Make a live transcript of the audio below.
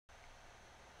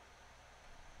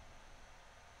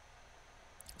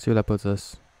See where that puts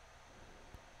us.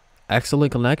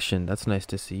 Excellent connection. That's nice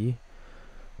to see.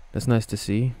 That's nice to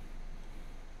see.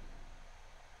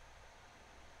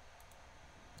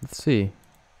 Let's see.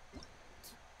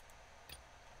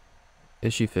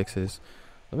 Issue fixes.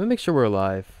 Let me make sure we're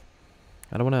live.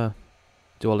 I don't want to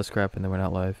do all this crap and then we're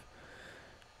not live.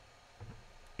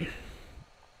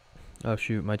 Oh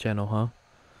shoot, my channel, huh?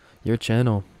 Your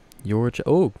channel.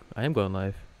 Oh, I am going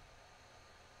live.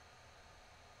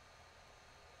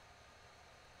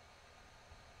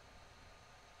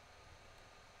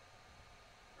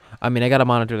 I mean, I gotta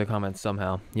monitor the comments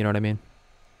somehow. You know what I mean?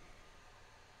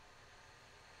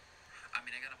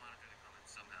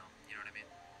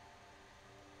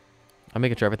 I'm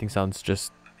making sure everything sounds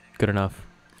just good enough.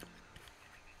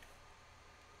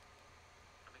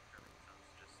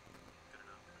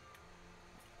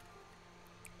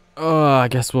 Oh, I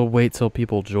guess we'll wait till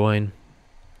people join.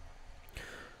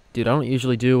 Dude, I don't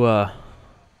usually do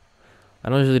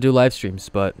live streams,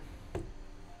 but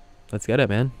let's get it,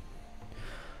 man.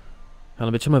 I'm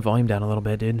gonna turn my volume down a little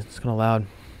bit, dude. It's kinda loud.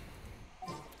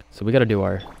 So we gotta do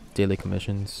our daily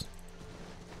commissions.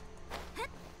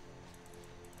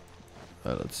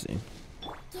 Let's see.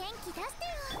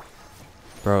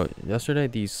 Bro, yesterday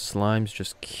these slimes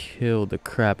just killed the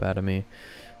crap out of me.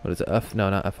 What is it?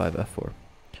 No, not F5, F4.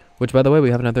 Which, by the way,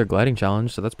 we have another gliding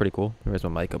challenge, so that's pretty cool. Raise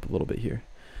my mic up a little bit here.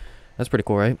 That's pretty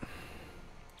cool, right?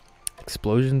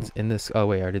 Explosions in this. Oh,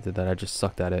 wait, I already did that. I just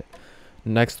sucked at it.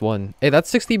 Next one. Hey, that's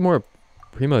 60 more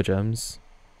Primo Gems.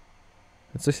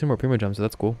 That's 60 more Primo Gems, so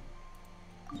that's cool.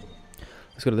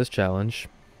 Let's go to this challenge.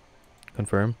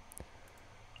 Confirm.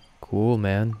 Cool,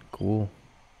 man. Cool.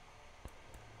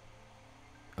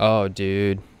 Oh,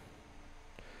 dude.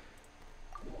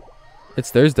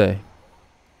 It's Thursday.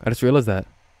 I just realized that.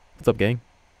 What's up, gang?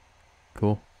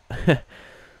 Cool.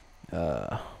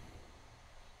 Oh,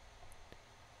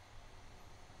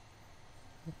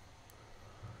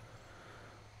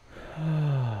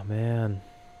 man.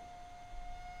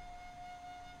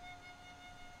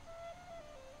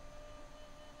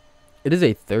 It is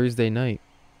a Thursday night.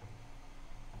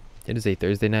 It is a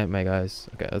Thursday night, my guys.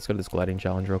 Okay, let's go to this gliding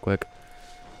challenge real quick.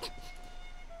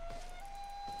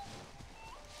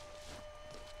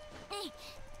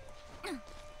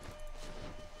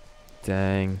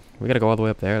 Dang. We gotta go all the way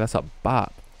up there. That's a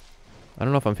bop. I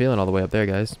don't know if I'm feeling all the way up there,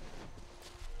 guys.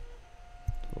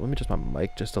 Let me adjust my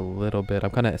mic just a little bit.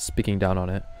 I'm kind of speaking down on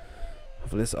it.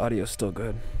 Hopefully this audio is still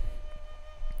good.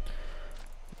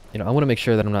 You know, I want to make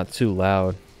sure that I'm not too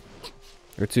loud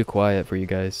or too quiet for you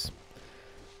guys.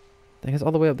 Dang, it's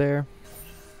all the way up there.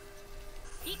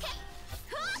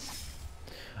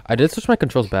 I did switch my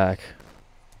controls back,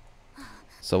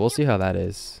 so we'll see how that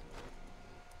is.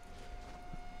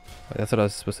 That's what I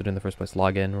was supposed to do in the first place.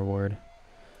 Login reward.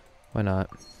 Why not?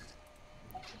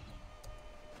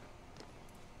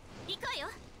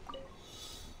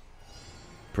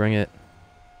 Bring it.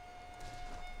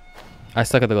 I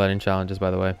suck at the gliding challenges,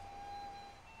 by the way.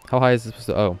 How high is this supposed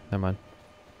to... Oh, never mind.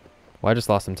 Well, I just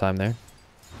lost some time there.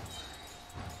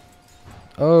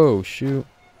 Oh, shoot.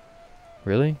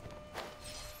 Really?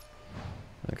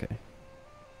 Okay.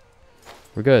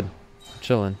 We're good. We're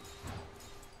chilling.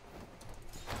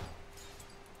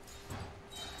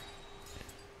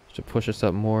 Should push us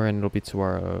up more and it'll be to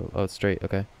our... oh, it's straight.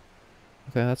 Okay.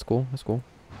 Okay, that's cool. That's cool.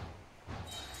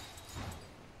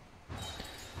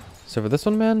 So for this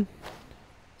one, man,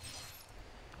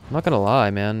 I'm not gonna lie,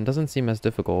 man. It doesn't seem as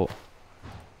difficult.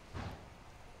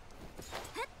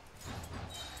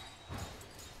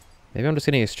 Maybe I'm just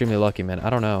getting extremely lucky, man. I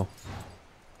don't know.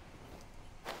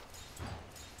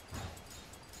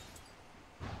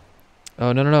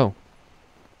 Oh, no, no, no.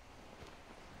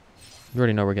 You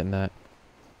already know we're getting that.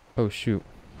 Oh, shoot.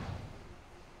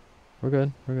 We're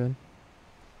good. We're good.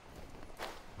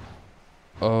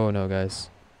 Oh, no, guys.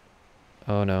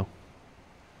 Oh, no.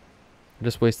 I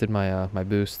just wasted my my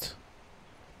boost.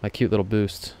 My cute little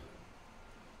boost.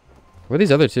 Where are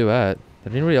these other two at?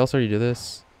 Did anybody else already do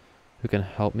this? Who can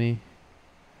help me?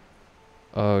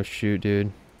 Oh, shoot,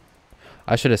 dude.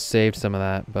 I should have saved some of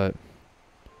that, but...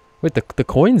 Wait, the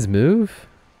coins move?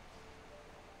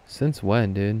 Since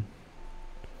when, dude?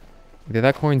 Either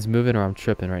that coin's moving or I'm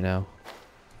tripping right now.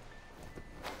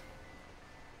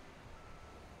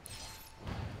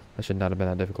 That should not have been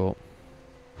that difficult.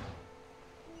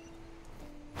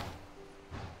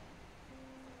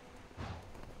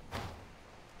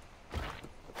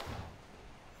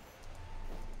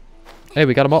 Hey,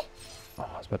 we got them all. Oh,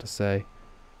 I was about to say.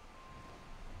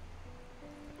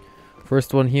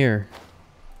 First one here.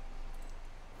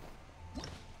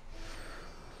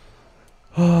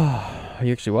 Are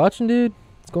you actually watching, dude?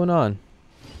 What's going on?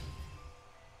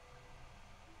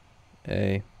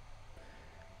 A.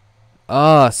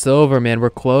 Ah, silver, man. We're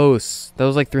close. That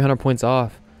was like 300 points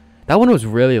off. That one was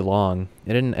really long.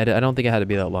 It didn't. I don't think it had to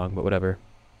be that long, but whatever.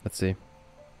 Let's see.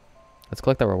 Let's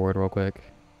collect that reward real quick.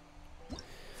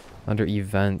 Under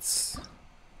events.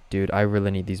 Dude, I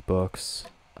really need these books.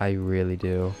 I really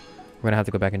do. We're gonna have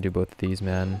to go back and do both of these,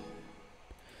 man.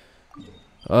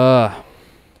 We're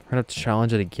gonna have to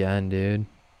challenge it again, dude.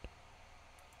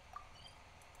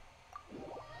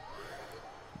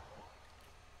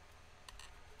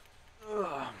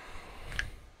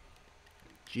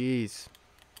 Jeez.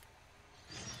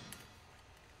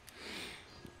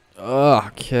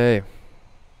 Okay.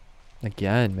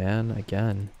 Again, man.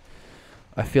 Again.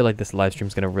 I feel like this live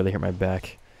stream's gonna really hurt my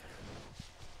back.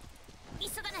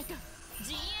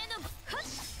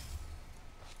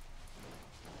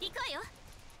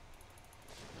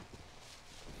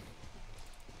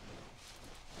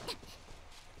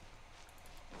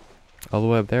 All the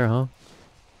way up there, huh?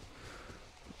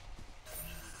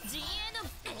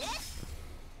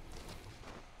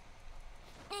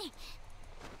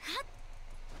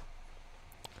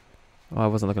 Oh, I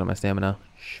wasn't looking at my stamina.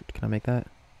 Shoot, can I make that?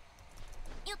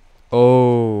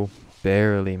 Oh,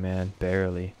 barely, man.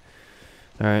 Barely.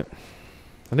 Alright.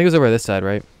 I think it was over this side,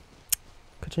 right?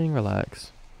 Keqing,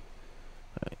 relax.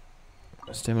 Alright.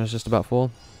 Stamina's just about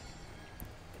full.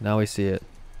 Now we see it.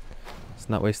 Let's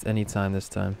not waste any time this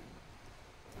time.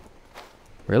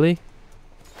 Really?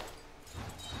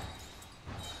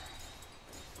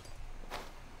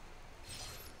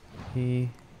 He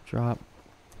drop.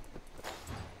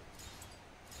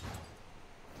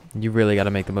 You really got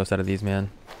to make the most out of these, man.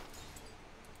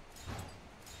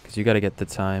 Because you got to get the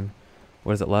time.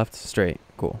 What is it left? Straight.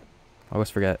 Cool. I always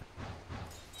forget.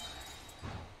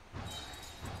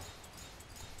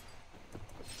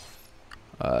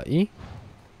 E?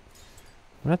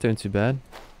 We're not doing too bad.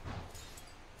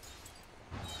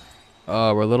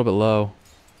 Oh, we're a little bit low.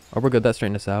 Oh, we're good. That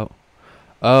straightened us out.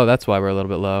 Oh, that's why we're a little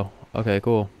bit low. Okay,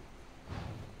 cool.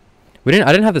 I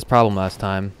didn't have this problem last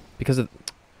time. Because of...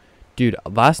 Dude,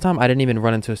 last time I didn't even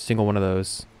run into a single one of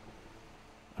those.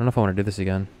 I don't know if I want to do this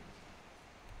again.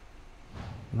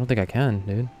 I don't think I can,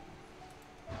 dude.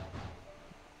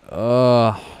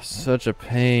 Oh, such a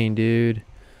pain, dude.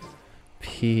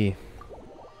 P.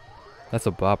 That's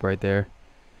a bop right there.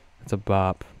 That's a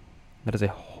bop. That is a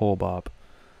whole bop.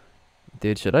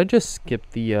 Dude, should I just skip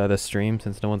the stream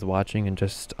since no one's watching and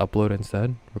just upload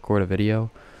instead? Record a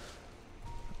video?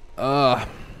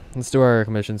 Let's do our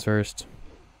commissions first.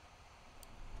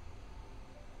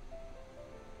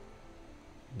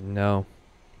 No.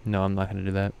 No, I'm not gonna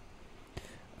do that.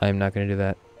 I'm not gonna do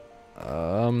that.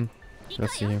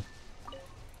 Let's see here.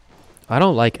 I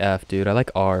don't like F, dude. I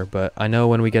like R, but I know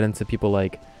when we get into people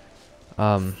like,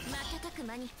 when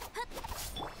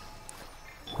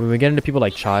we get into people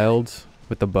like Child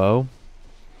with the bow,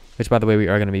 which by the way we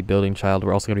are gonna be building Child,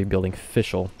 we're also gonna be building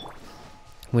Fischl.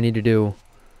 We need to do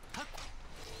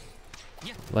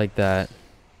like that.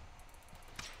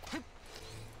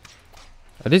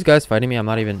 Are these guys fighting me? I'm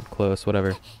not even close.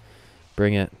 Whatever.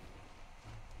 Bring it.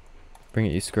 Bring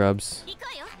it, you scrubs.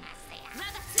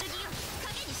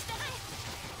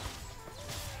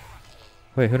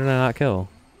 Wait, who did I not kill?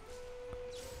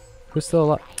 Who's still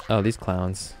alive? Oh, these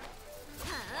clowns.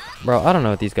 Bro, I don't know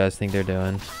what these guys think they're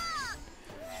doing.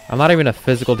 I'm not even a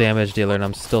physical damage dealer and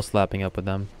I'm still slapping up with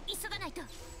them.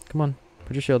 Come on.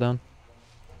 Put your shield down.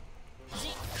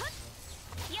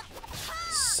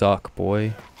 Suck,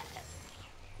 boy.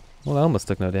 Well, I almost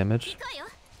took no damage.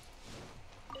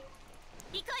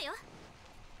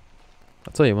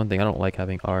 I'll tell you one thing, I don't like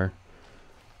having R.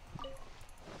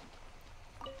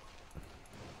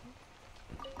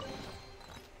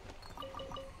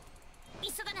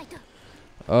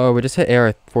 Oh, we just hit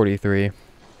AR 43.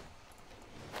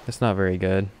 That's not very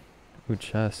good. Ooh,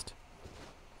 chest.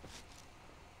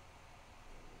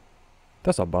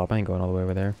 That's a bop, I ain't going all the way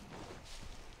over there.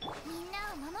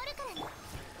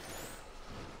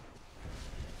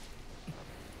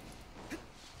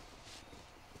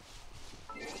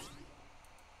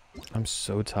 I'm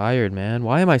so tired, man.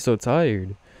 Why am I so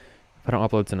tired? If I don't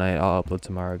upload tonight, I'll upload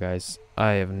tomorrow, guys.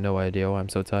 I have no idea why I'm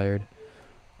so tired.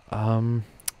 I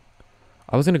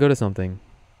was gonna go to something.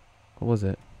 What was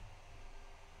it?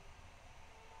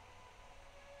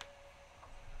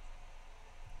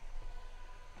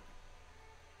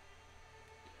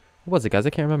 What was it, guys? I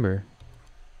can't remember.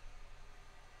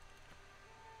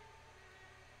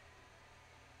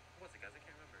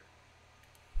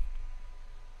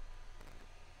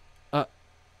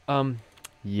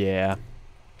 Yeah.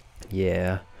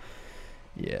 Yeah.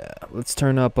 Yeah. Let's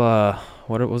turn up,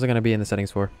 what was it gonna be in the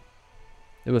settings for?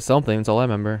 It was something, that's all I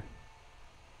remember.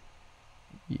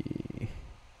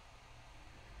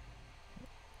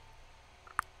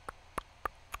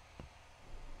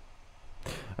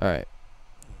 Alright.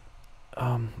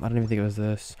 I don't even think it was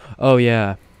this. Oh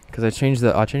yeah, because I changed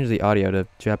the audio to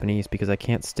Japanese because I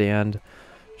can't stand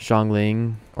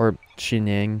Zhongling or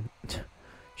Xinyang.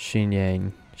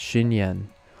 Xinyan.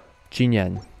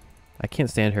 I can't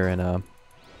stand her in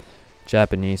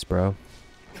Japanese, bro.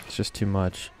 It's just too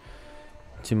much.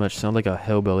 Too much. Sound like a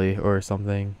hillbilly or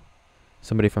something.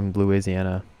 Somebody from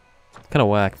Louisiana. Kind of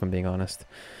whack, if I'm being honest.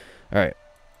 All right.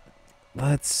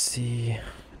 Let's see.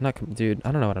 Dude,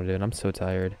 I don't know what I'm doing. I'm so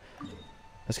tired.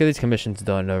 Let's get these commissions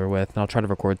done and over with, and I'll try to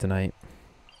record tonight.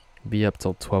 Be up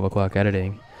till 12 o'clock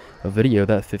editing a video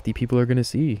that 50 people are gonna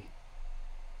see.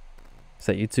 It's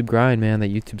that YouTube grind, man.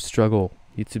 That YouTube struggle.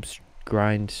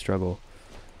 Grind struggle.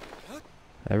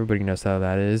 Everybody knows how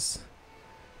that is.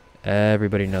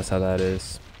 Everybody knows how that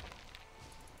is.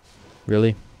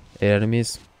 Really? 8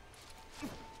 enemies?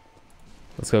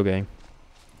 Let's go, gang.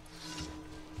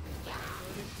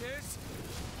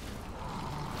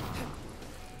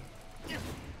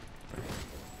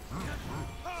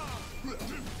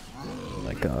 Oh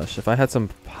my gosh, if I had some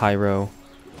pyro.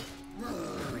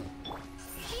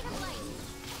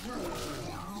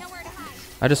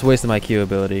 I just wasted my Q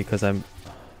ability because I'm...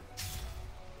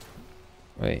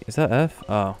 Wait, is that F?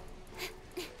 Oh.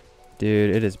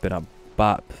 Dude, it has been a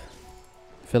bop.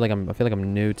 I feel like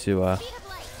I'm new to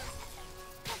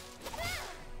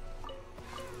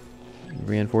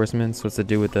reinforcements. What's to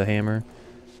do with the hammer?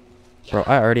 Bro,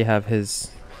 I already have his...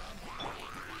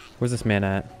 Where's this man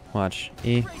at? Watch.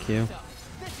 E, Q.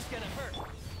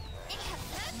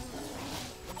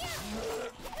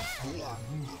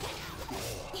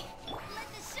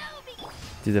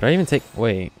 Dude, did I even take...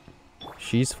 Wait.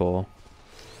 She's full.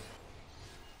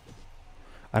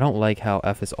 I don't like how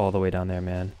F is all the way down there,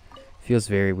 man. Feels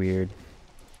very weird.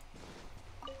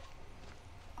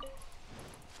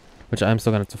 Which I'm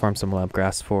still gonna have to farm some lab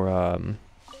grass for,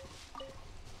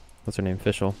 what's her name?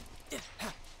 Fischl.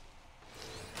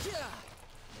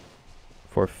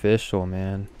 For Fischl,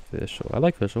 man. Fischl. I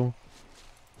like Fischl.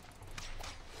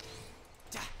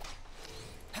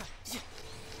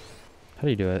 How do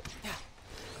you do it?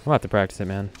 I'm gonna have to practice it,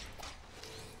 man.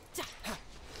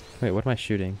 Wait, what am I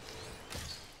shooting?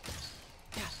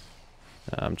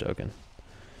 Nah, I'm joking.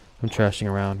 I'm trashing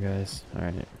around, guys.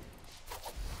 Alright.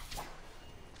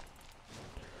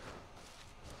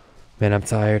 Man, I'm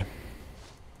tired.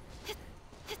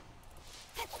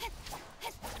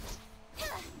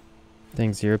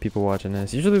 Dang, 0 people watching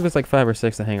this. Usually there's like 5 or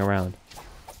 6 that hang around.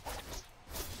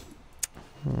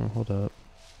 Oh, hold up.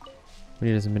 We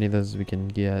need as many of those as we can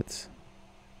get.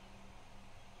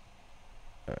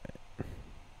 Alright.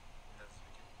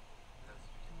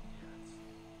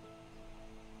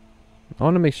 I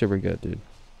want to make sure we're good, dude.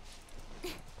 I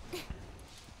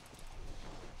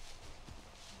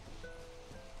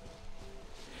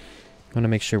want to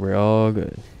make sure we're all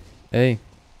good. Hey.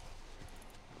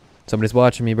 Somebody's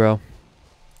watching me, bro.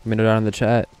 Let me know down in the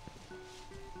chat.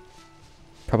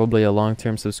 Probably a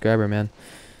long-term subscriber, man.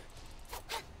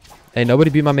 Hey, nobody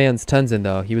beat my man's Tenzin,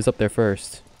 though. He was up there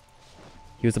first.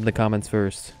 He was up in the comments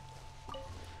first.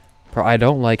 Bro, I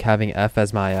don't like having F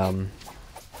as my,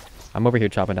 I'm over here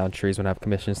chopping down trees when I have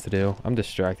commissions to do. I'm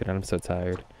distracted and I'm so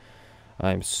tired.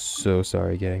 I'm so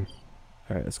sorry, gang.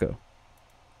 Alright, let's go.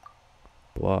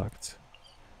 Blocked.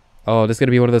 Oh, this is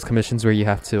gonna be one of those commissions where you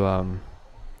have to,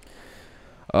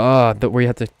 where you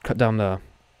have to cut down the...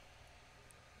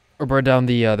 Or burn down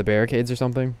the barricades or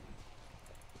something.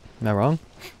 Am I wrong?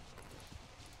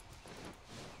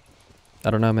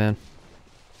 I don't know, man.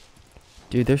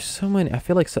 Dude, there's so many... I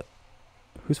feel like so...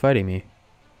 Who's fighting me?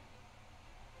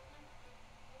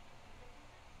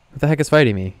 Who the heck is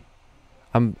fighting me?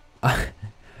 I'm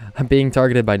being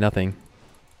targeted by nothing.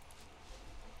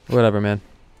 Whatever, man.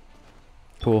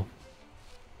 Cool.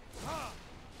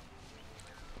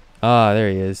 Ah, there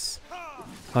he is.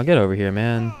 Oh, get over here,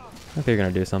 man. I think you're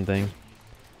gonna do something.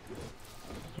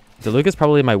 Diluc is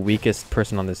probably my weakest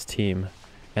person on this team.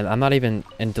 And I'm not even...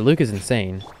 And Diluc is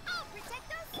insane.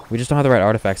 We just don't have the right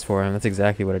artifacts for him. That's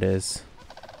exactly what it is.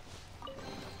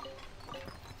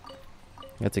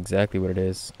 That's exactly what it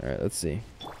is. Alright, let's see.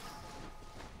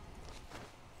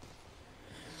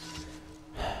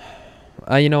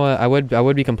 You know what? I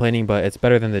would be complaining, but it's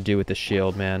better than the dude with the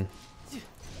shield, man.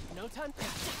 No time.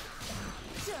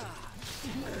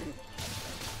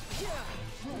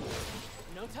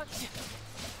 No touch.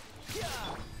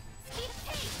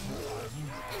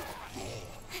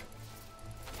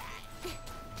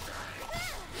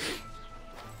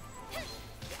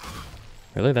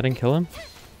 Really? That didn't kill him?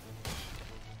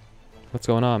 What's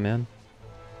going on, man?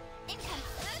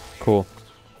 Cool.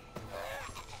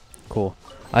 Cool.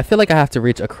 I feel like I have to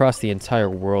reach across the entire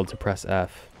world to press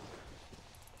F.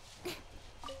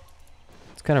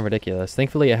 It's kind of ridiculous.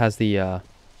 Thankfully, it has the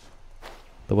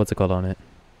what's it called on it.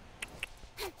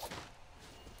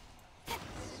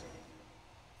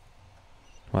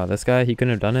 Wow, this guy, he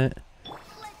couldn't have done it.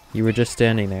 You were just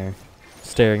standing there,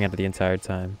 staring at it the entire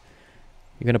time.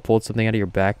 You're gonna pull something out of your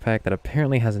backpack that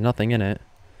apparently has nothing in it.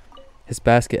 His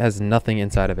basket has nothing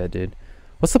inside of it, dude.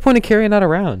 What's the point of carrying that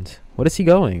around? What is he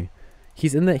going?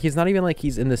 He's not even like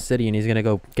he's in the city and he's gonna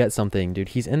go get something, dude.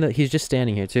 He's just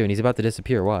standing here too, and he's about to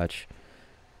disappear. Watch.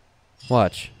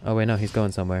 Watch. Oh wait, no, he's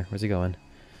going somewhere. Where's he going?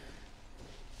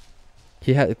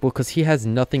 Because he has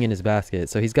nothing in his basket,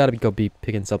 so he's got to go be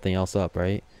picking something else up,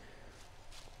 right?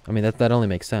 I mean, that only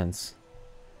makes sense.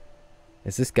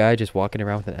 Is this guy just walking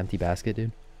around with an empty basket,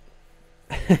 dude?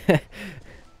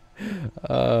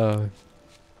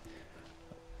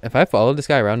 If I followed this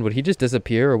guy around, would he just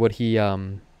disappear, or would he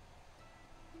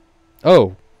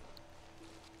Oh.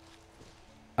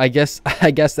 I guess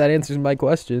that answers my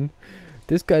question.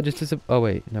 This guy just oh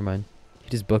wait, never mind. He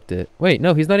just booked it. Wait,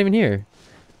 no, he's not even here.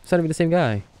 It's not even the same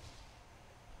guy.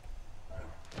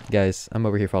 Guys, I'm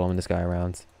over here following this guy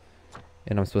around.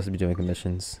 And I'm supposed to be doing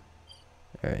commissions.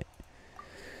 Alright.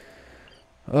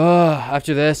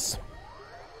 After this,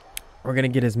 we're gonna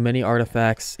get as many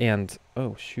artifacts and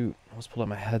oh shoot, I almost pulled out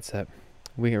my headset.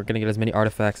 We are gonna get as many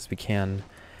artifacts as we can.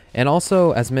 And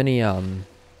also as many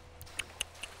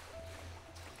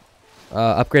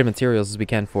upgrade materials as we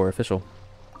can for official.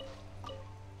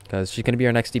 Because she's gonna be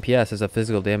our next DPS as a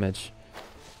physical damage.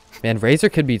 Man, Razor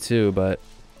could be too, but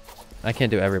I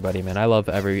can't do everybody, man. I love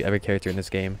every character in this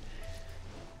game.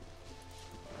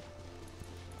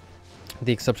 With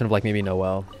the exception of like maybe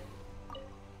Noelle.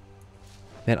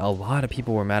 Man, a lot of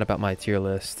people were mad about my tier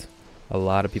list. A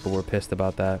lot of people were pissed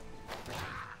about that.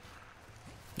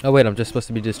 Oh wait, I'm just supposed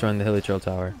to be destroying the Hilly Trail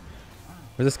Tower.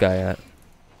 Where's this guy at?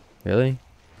 Really?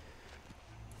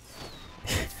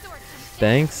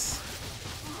 Thanks.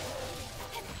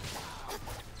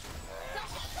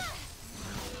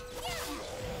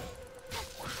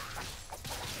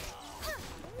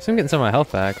 So I'm getting some of my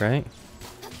health back, right?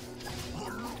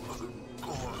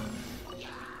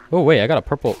 Oh wait, I got a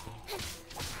purple.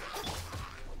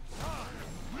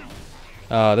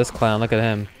 Oh, this clown, look at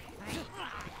him.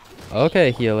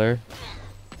 Okay, healer.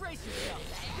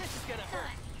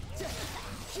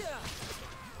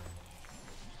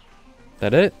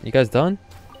 That it? You guys done?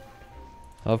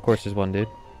 Oh, of course there's one dude.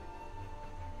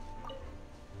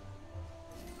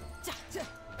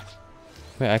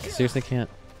 Wait, I seriously can't.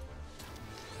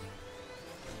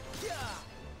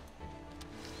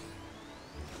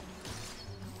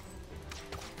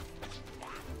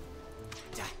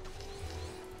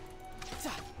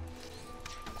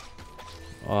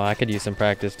 Oh, I could use some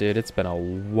practice, dude. It's been a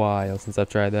while since I've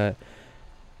tried that.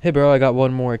 Hey, bro, I got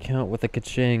one more account with a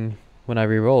Keqing when I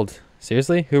re-rolled.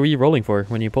 Seriously? Who were you rolling for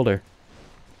when you pulled her?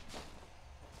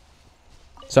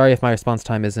 Sorry if my response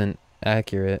time isn't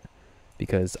accurate,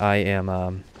 because I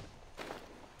am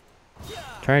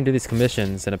trying to do these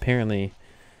commissions and apparently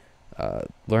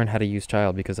learn how to use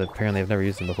child, because apparently I've never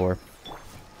used them before.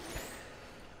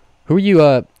 Who are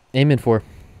you aiming for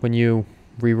when you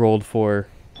re-rolled for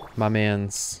my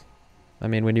man's? I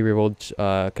mean, when you re-rolled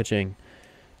Keqing?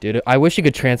 Dude, I wish you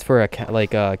could transfer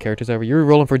characters over. You were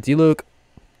rolling for D-Luke.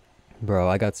 Bro,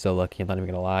 I got so lucky, I'm not even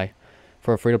gonna lie.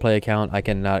 For a free-to-play account, I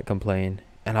cannot complain.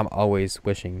 And I'm always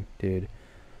wishing, dude.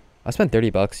 I spent 30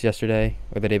 bucks yesterday,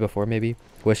 or the day before maybe,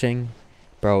 wishing.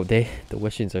 Bro, the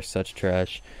wishings are such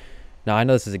trash. Now, I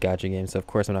know this is a gacha game, so of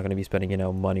course I'm not gonna be spending, you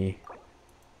know, money.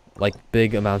 Like,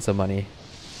 big amounts of money.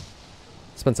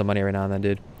 Spend some money every now and then,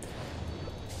 dude.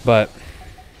 But,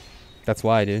 that's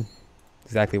why, dude.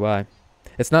 Exactly why.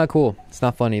 It's not cool. It's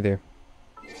not fun either.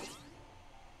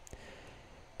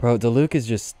 Bro, Diluc is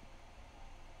just...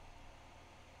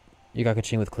 You got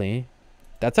Keqing with Klee?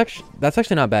 That's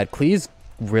actually not bad. Klee's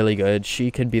really good. She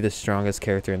could be the strongest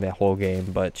character in the whole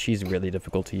game, but she's really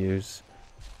difficult to use.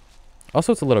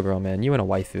 Also, it's a little girl, man. You want a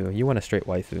waifu. You want a straight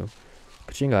waifu.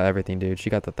 Keqing got everything, dude.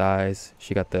 She got the thighs.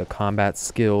 She got the combat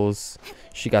skills.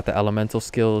 She got the elemental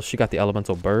skills. She got the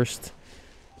elemental burst.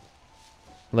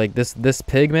 Like, this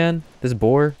pig, man. This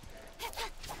boar.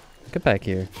 Get back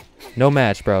here. No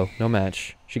match, bro. No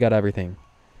match. She got everything.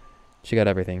 She got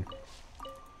everything.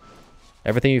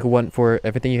 Everything you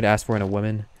could ask for in a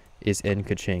woman is in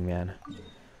Keqing, man.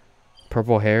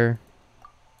 Purple hair.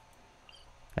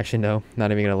 Actually, no.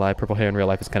 Not even gonna lie. Purple hair in real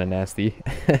life is kind of nasty.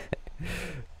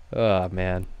 Oh,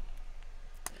 man.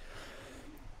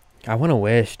 I want to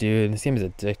wish, dude. This game is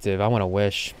addictive. I want to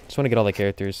wish. Just want to get all the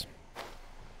characters.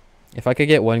 If I could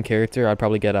get one character, I'd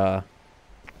probably get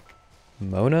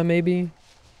Mona, maybe?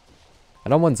 I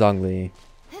don't want Zhongli.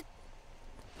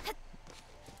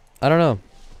 I don't know.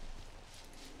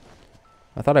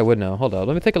 I thought I would know. Hold up.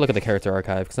 Let me take a look at the character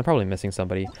archive because I'm probably missing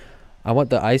somebody. I want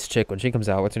the ice chick when she comes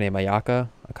out. What's her name? Ayaka?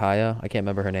 Akaya? I can't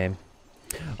remember her name.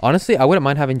 Honestly, I wouldn't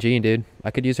mind having Jean, dude.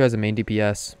 I could use her as a main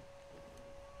DPS.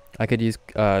 I could use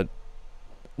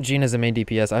Jean as a main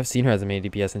DPS. I've seen her as a main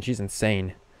DPS and she's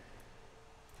insane.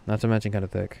 Not to mention kind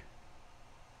of thick.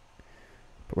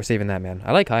 But we're saving that, man.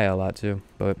 I like Kaya a lot too,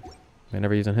 but we're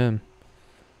never using him.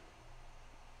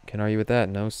 Can't argue with that.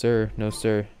 No, sir. No,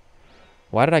 sir.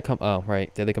 Why did I come? Oh,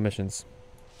 right. Daily commissions.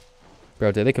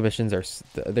 Bro, daily commissions are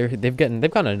they've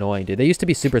gotten annoying, dude. They used to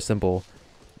be super simple.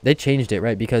 They changed it,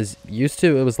 right? Because used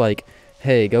to it was like,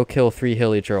 hey, go kill 3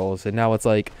 hilly trolls, and now it's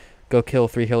like, go kill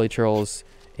 3 hilly trolls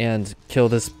and kill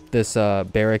this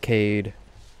barricade,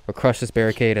 or crush this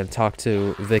barricade and talk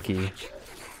to Vicky.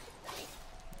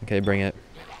 Okay, bring it.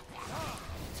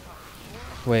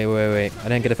 Wait. I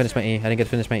didn't get to finish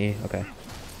my E. Okay.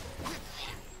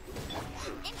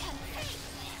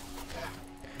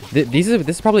 This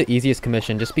is probably the easiest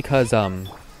commission just because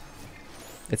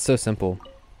it's so simple.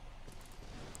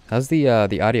 How's the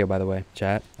audio, by the way,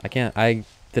 chat? I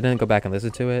didn't go back and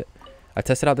listen to it. I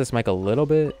tested out this mic a little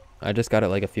bit. I just got it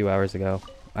like a few hours ago.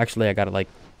 Actually, I got it like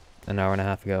an hour and a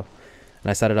half ago. And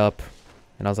I set it up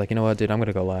and I was like, you know what, dude, I'm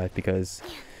gonna go live because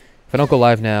if I don't go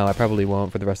live now, I probably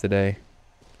won't for the rest of the day.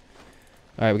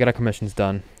 Alright, we got our commissions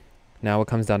done. Now it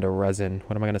comes down to resin.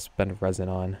 What am I gonna spend resin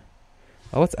on?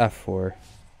 Oh, what's F for?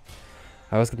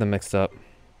 I always get them mixed up.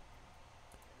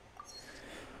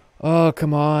 Oh,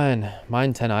 come on.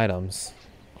 Mine 10 items.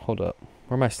 Hold up.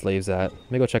 Where are my slaves at?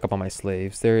 Let me go check up on my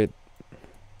slaves. They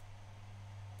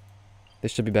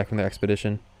should be back from their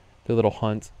expedition. Their little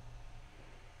hunt.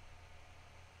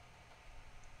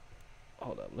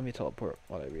 Hold up. Let me teleport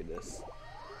while I read this.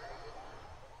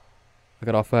 I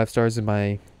got all 5 stars in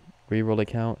my reroll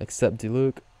account, except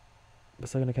Diluc. The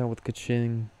second account with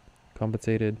Keqing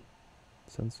compensated.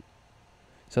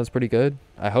 Sounds pretty good.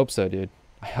 I hope so, dude.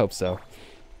 I hope so.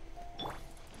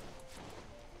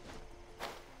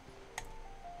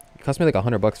 It cost me like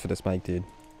 $100 for this mic, dude.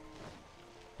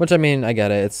 Which, I mean, I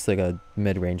get it. It's like a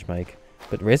mid-range mic.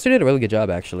 But Razer did a really good job,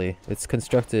 actually. It's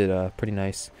constructed pretty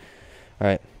nice.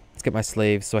 Alright, let's get my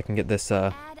slaves so I can get this,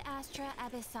 No,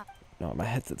 my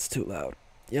headset's too loud.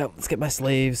 Yep, let's get my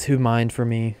slaves. Who mined for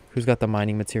me? Who's got the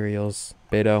mining materials?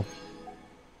 Beto.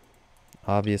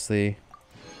 Obviously.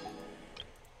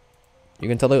 You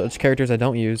can tell which characters I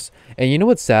don't use. And you know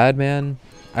what's sad, man?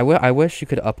 I wish you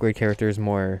could upgrade characters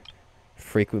more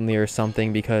frequently or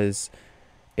something, because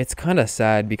it's kind of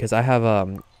sad because I have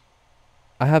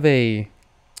a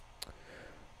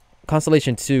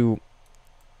Constellation 2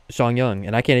 Xiangyang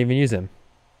and I can't even use him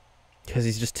because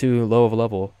he's just too low of a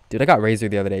level. Dude, I got Razor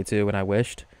the other day too when I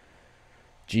wished.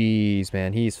 Jeez,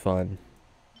 man, he's fun.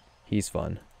 He's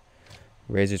fun.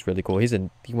 Razor's really cool. He's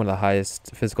one of the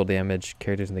highest physical damage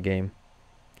characters in the game.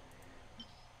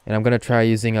 And I'm gonna try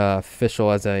using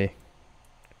Fischl as a...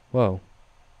 Whoa.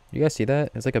 You guys see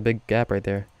that? It's like a big gap right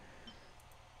there.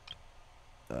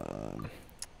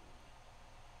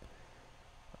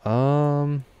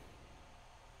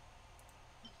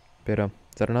 Beta.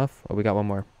 Is that enough? Oh, we got one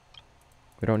more.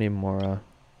 We don't need more,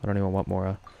 I don't even want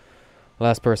more,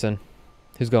 Last person.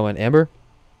 Who's going? Amber?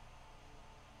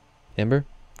 Amber?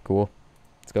 Cool.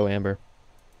 Let's go, Amber.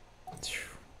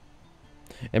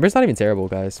 Amber's not even terrible,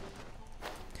 guys.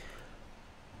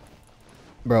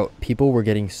 Bro, people were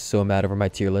getting so mad over my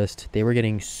tier list. They were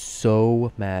getting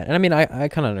so mad. And I mean, I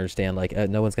kind of understand. Like,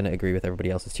 no one's going to agree with everybody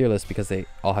else's tier list because they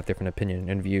all have different opinion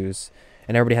and views.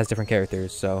 And everybody has different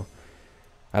characters. So,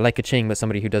 I like Keqing, but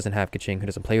somebody who doesn't have Keqing, who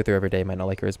doesn't play with her every day, might not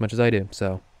like her as much as I do.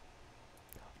 So,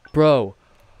 bro,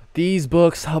 these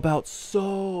books help out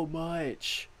so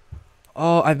much.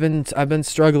 Oh, I've been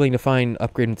struggling to find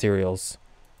upgrade materials.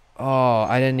 Oh,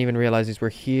 I didn't even realize these were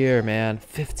here, man.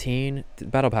 15? The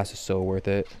battle pass is so worth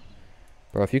it.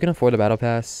 Bro, if you can afford the battle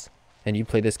pass and you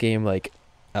play this game like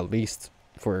at least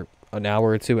for an hour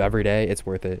or two every day, it's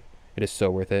worth it. It is so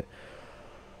worth it.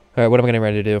 Alright, what am I getting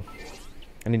ready to do?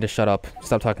 I need to shut up.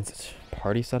 Stop talking.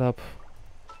 Party setup?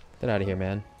 Get out of here,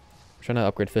 man. I'm trying to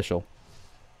upgrade Fischl.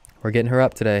 We're getting her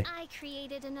up today. I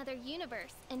created another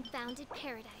universe and founded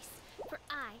paradise. For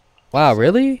Wow,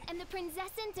 really? And the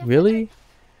Really?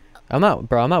 I'm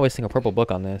not wasting a purple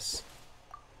book on this.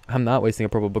 I'm not wasting a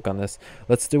purple book on this.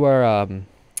 Let's do our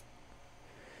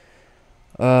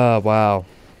wow.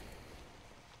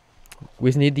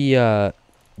 We need the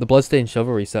Bloodstained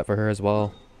Chivalry set for her as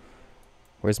well.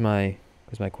 Where's my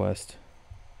quest?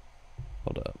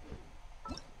 Hold up.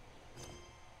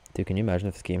 Dude, can you imagine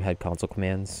if this game had console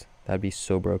commands? That'd be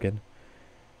so broken.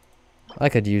 I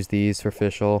could use these for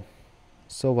Fischl.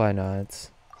 So why not?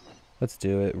 Let's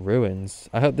do it. Ruins.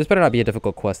 I hope this better not be a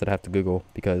difficult quest that I have to Google,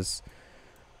 because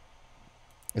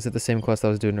is it the same quest I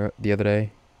was doing the other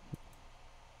day?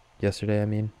 Yesterday, I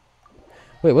mean.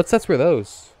 Wait, what sets were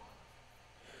those?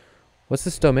 What's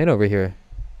this domain over here?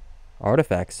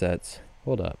 Artifact sets.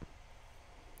 Hold up.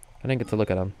 I didn't get to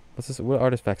look at them. What's this? What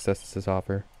artifact sets does this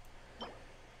offer?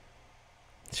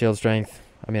 Shield strength.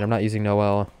 I mean, I'm not using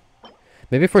Noelle.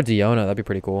 Maybe for Diona, that'd be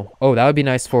pretty cool. Oh, that would be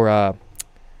nice for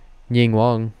Ying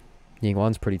Wang. Ying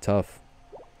Wang's pretty tough.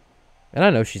 And I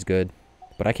know she's good,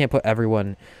 but I can't put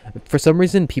everyone. For some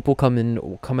reason, people come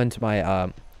into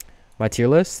my my tier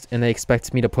list and they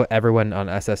expect me to put everyone on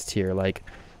SS tier. Like,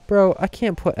 bro, I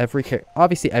can't put every character.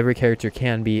 Obviously, every character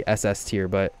can be SS tier,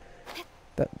 but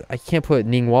I can't put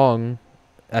Ning Wang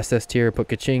SS tier, put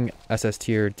Keqing SS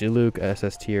tier, Diluc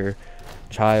SS tier,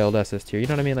 Child SS tier. You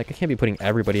know what I mean? Like, I can't be putting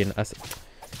everybody in SS.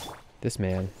 This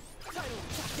man.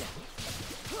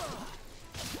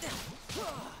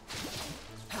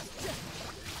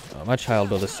 Oh, my Child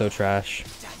build is so trash.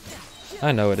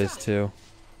 I know it is too.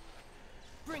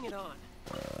 Bring it on.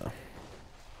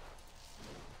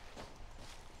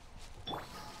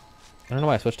 I don't know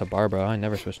why I switched to Barbara. I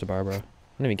never switched to Barbara. I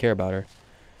don't even care about her.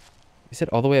 You said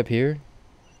all the way up here?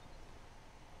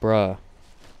 Bruh.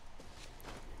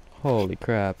 Holy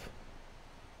crap.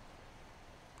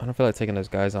 I don't feel like taking those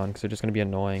guys on because they're just going to be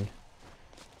annoying.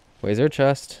 Wait, is there a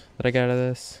chest that I get out of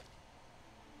this?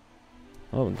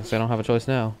 Oh, because I don't have a choice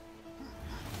now.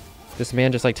 This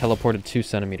man just like teleported 2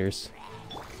 centimeters.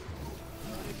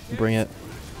 Bring it.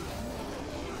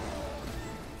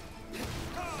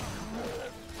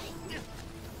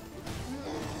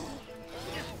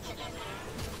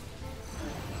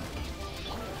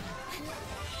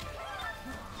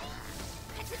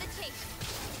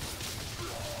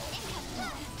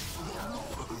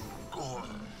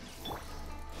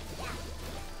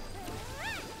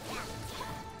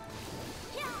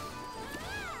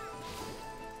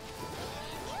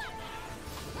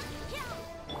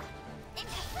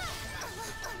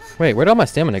 Wait, where'd all my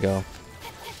stamina go?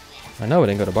 I know it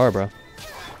didn't go to Barbara.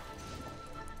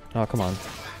 Oh, come on.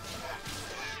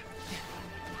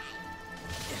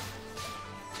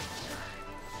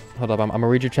 Hold up, I'm gonna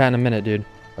read your chat in a minute, dude.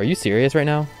 Are you serious right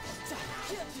now?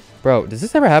 Bro, does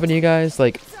this ever happen to you guys?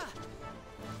 Like,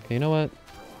 okay, you know what?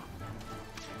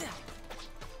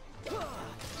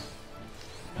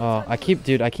 Oh, I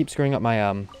keep screwing up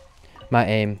my my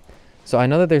aim. So I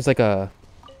know that there's like a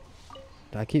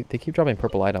they keep dropping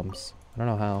purple items. I don't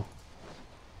know how.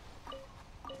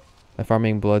 Am I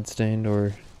farming bloodstained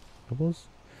or nobles?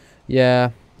 Yeah.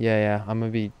 I'm gonna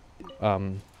be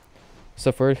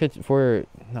so for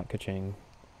not Keqing.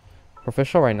 For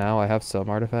official right now I have some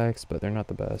artifacts, but they're not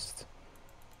the best.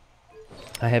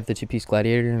 I have the 2-piece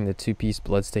gladiator and the 2-piece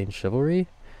bloodstained chivalry.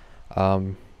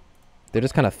 They're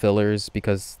just kind of fillers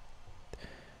because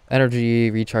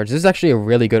energy recharge. This is actually a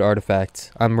really good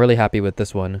artifact. I'm really happy with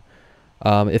this one.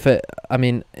 I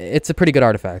mean, it's a pretty good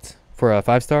artifact for a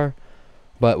 5-star,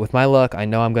 but with my luck, I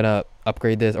know I'm gonna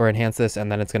upgrade this or enhance this,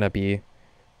 and then it's gonna be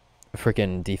a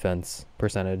freaking defense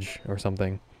percentage or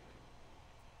something.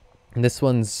 And this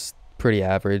one's pretty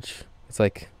average. It's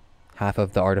like half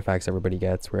of the artifacts everybody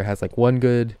gets, where it has like one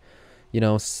good, you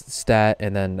know, stat,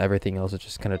 and then everything else is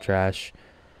just kind of trash.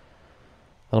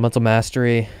 Elemental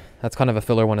mastery, that's kind of a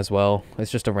filler one as well.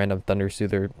 It's just a random thunder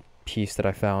soother piece that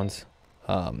I found.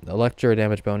 Electro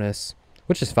damage bonus,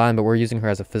 which is fine, but we're using her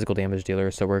as a physical damage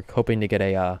dealer, so we're hoping to get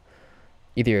a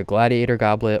either a gladiator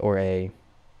goblet or a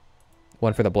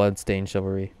one for the bloodstained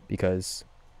chivalry, because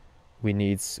we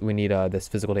need this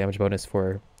physical damage bonus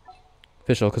for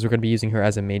official, because we're going to be using her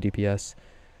as a main DPS.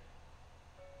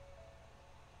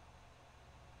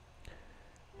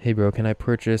 Hey bro, can I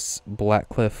purchase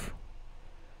Blackcliff?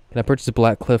 Can I purchase a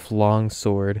Blackcliff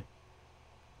longsword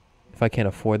if I can't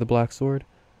afford the black sword?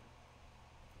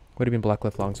 What do you mean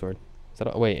Blackcliff longsword? Is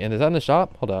that wait, and is that in the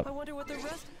shop? Hold up. I wonder what the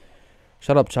rest.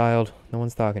 Shut up, child. No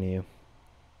one's talking to you.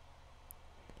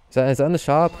 Is that in the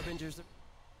shop?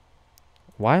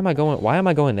 Why am I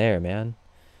going there, man?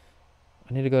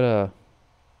 I need to go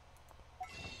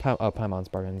to Paimon's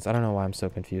Bargains. I don't know why I'm so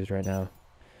confused right now.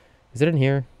 Is it in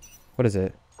here? What is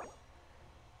it?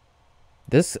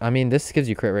 This, I mean, this gives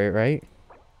you crit rate, right?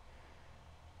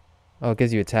 Oh, it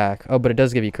gives you attack. Oh, but it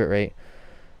does give you crit rate.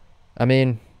 I mean,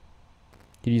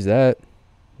 you could use that.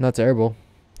 Not terrible.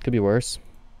 Could be worse.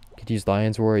 You could use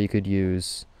Lion's Roar. You could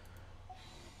use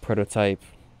Prototype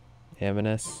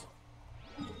Aminus.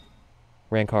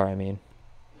 Rancor, I mean.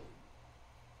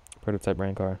 Prototype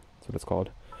Rancor. That's what it's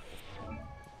called.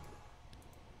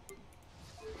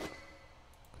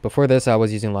 Before this, I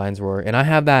was using Lion's Roar, and I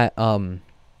have that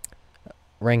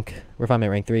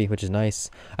refinement rank 3, which is nice.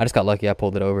 I just got lucky. I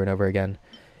pulled it over and over again.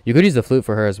 You could use the flute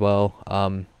for her as well.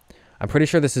 I'm pretty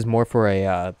sure this is more for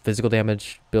a physical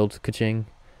damage build Keqing,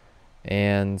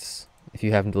 and if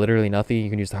you have literally nothing, you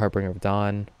can use the Heartbringer of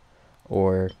Dawn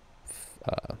or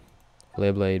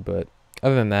Blade. But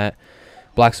other than that,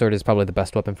 Black Sword is probably the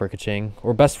best weapon for Keqing,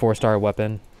 or best 4-star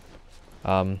weapon.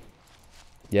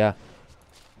 Yeah.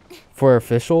 For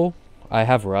official, I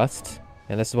have Rust,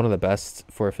 and this is one of the best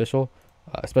for official,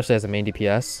 especially as a main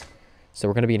DPS. So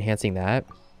we're going to be enhancing that.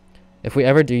 If we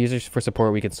ever do use it for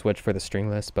support, we could switch for the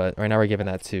stringless, but right now we're giving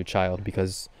that to Child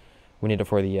because we need it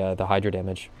for the Hydra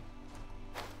damage.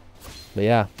 But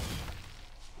yeah.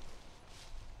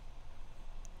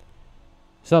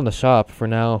 It's not in the shop for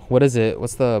now. What is it?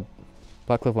 What's the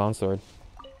Blackcliff Longsword?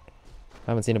 I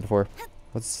haven't seen it before.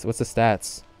 What's the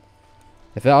stats?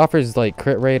 If it offers like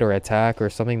crit rate or attack or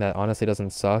something that honestly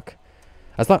doesn't suck.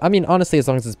 I mean, honestly, as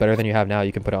long as it's better than you have now,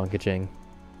 you can put it on Keqing.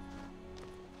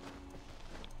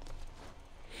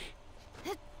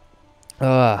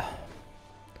 The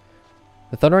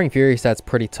Thundering Fury stat's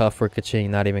pretty tough for Keqing,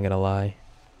 not even gonna lie.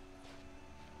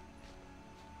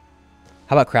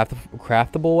 How about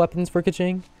craftable weapons for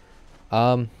Keqing?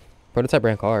 Prototype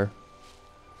Rancor.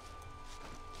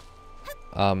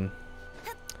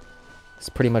 It's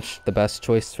pretty much the best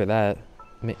choice for that.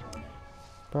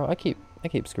 Bro, I keep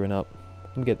screwing up.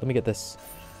 Let me get this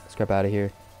scrap out of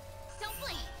here.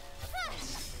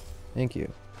 Thank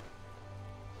you.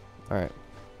 Alright.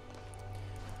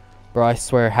 Bro, I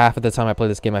swear half of the time I play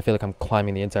this game, I feel like I'm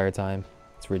climbing the entire time.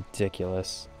 It's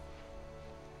ridiculous.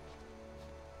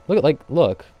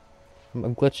 Look.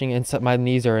 I'm glitching inside. My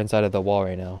knees are inside of the wall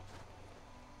right now.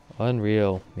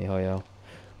 Unreal, miHoYo.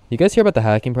 You guys hear about the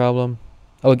hacking problem?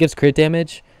 Oh, it gives crit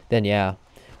damage? Then yeah.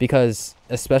 Because,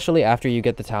 especially after you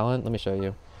get the talent, let me show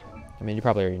you. I mean, you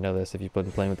probably already know this if you've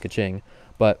been playing with Keqing.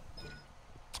 But,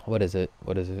 what is it?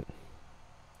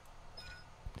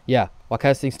 Yeah, while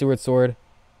casting Steward Sword.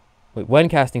 Wait, when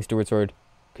casting Steward Sword,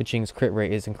 Keqing's crit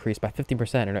rate is increased by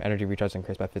 50% and her energy recharge is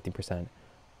increased by 50%.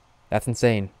 That's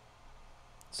insane.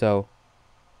 So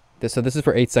this is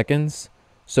for 8 seconds.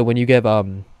 So when you give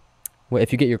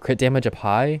if you get your crit damage up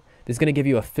high, this is gonna give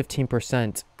you a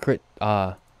 15% crit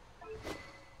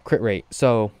rate.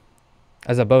 So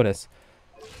as a bonus.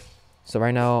 So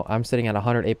right now I'm sitting at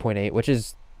 108.8, which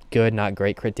is good, not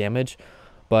great crit damage.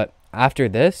 But after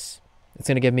this, it's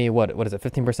gonna give me what is it,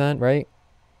 15%, right?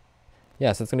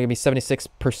 Yeah, so it's gonna give me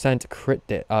 76%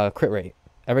 crit rate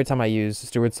every time I use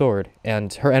Steward Sword,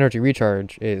 and her energy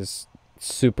recharge is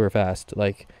super fast.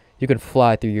 Like, you can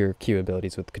fly through your Q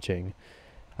abilities with Keqing.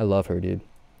 I love her, dude.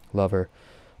 Love her.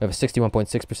 We have a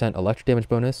 61.6% electric damage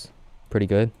bonus. Pretty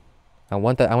good. I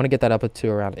want to get that up to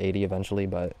around 80 eventually,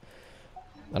 but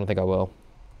I don't think I will.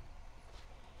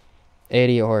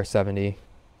 80 or 70.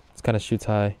 It's kind of shoots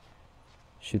high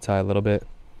a little bit.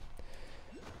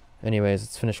 Anyways,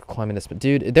 let's finish climbing this. But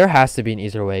dude, there has to be an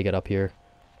easier way to get up here.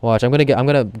 Watch, I'm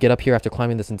gonna get up here after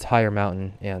climbing this entire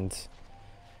mountain, and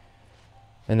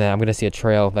then I'm gonna see a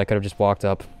trail that I could have just walked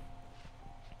up.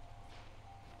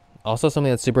 Also,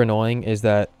 something that's super annoying is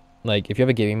that, like, if you have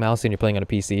a gaming mouse and you're playing on a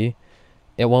PC,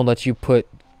 it won't let you put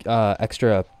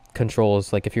extra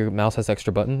controls. Like, if your mouse has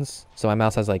extra buttons, so my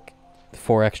mouse has like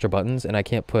 4 extra buttons, and I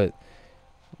can't put,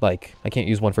 like, I can't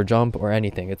use one for jump or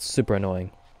anything. It's super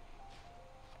annoying.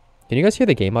 Can you guys hear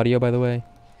the game audio, by the way?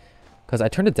 Because I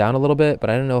turned it down a little bit, but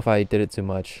I don't know if I did it too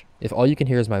much. If all you can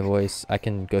hear is my voice, I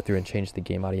can go through and change the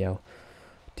game audio.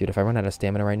 Dude, if I run out of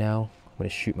stamina right now, I'm going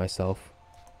to shoot myself.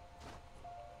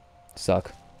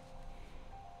 Suck.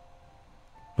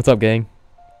 What's up, gang?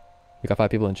 We got 5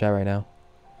 people in chat right now.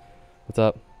 What's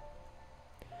up?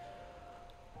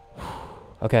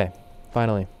 Okay,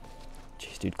 finally.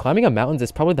 Jeez, dude, climbing up mountains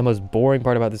is probably the most boring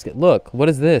part about this game. Look, what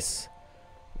is this?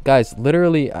 Guys,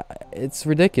 literally, it's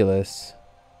ridiculous.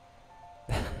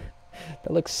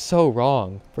 That looks so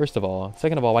wrong, first of all.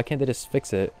 Second of all, why can't they just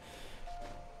fix it?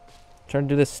 I'm trying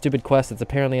to do this stupid quest that's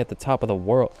apparently at the top of the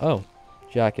world. Oh,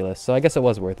 Jaculus. So I guess it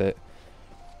was worth it.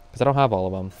 Because I don't have all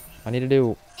of them. I need to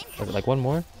do, is it like one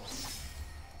more?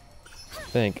 I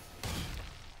think.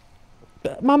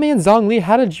 My man Zhongli,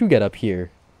 how did you get up here?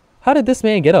 How did this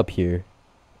man get up here?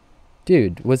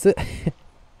 Dude, was it...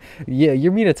 Yeah,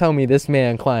 you mean to tell me this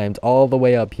man climbed all the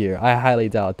way up here? I highly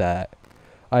doubt that.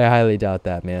 I highly doubt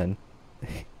that, man.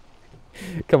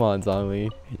 Come on, Zhongli.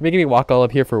 You're making me walk all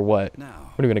up here for what?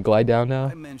 Now, What are we gonna glide down now?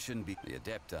 I mentioned the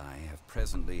Adepti have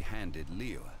presently handed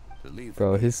Leo the leave.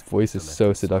 Bro, his voice is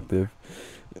so seductive.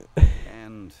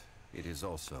 And it is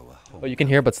also a home. Oh, you can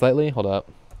hear it, but slightly? Hold up.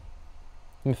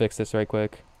 Let me fix this right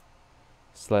quick.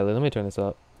 Slightly. Let me turn this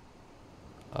up.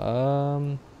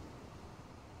 I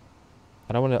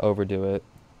don't want to overdo it.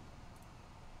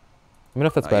 Let me know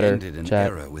if that's better. I ended an Chat.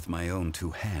 era with my own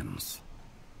two hands.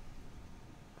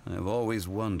 I've always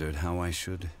wondered how I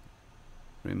should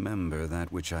remember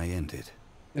that which I ended.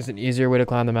 Is an easier way to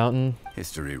climb the mountain?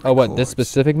 History Oh, what? This records,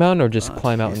 specific mountain, or just but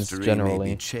climb mountains history may generally?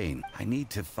 be chained. I need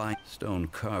to find stone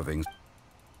carvings.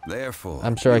 Therefore,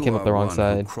 I'm sure I you came up the are wrong one who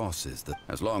side. crosses the,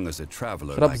 as long as a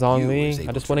traveler Shut up, like Zhong you Li. is I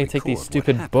able just want to take these record what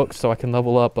stupid happened, books so I can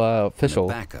level up and official.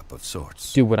 a backup of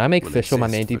sorts Dude, when I make will official my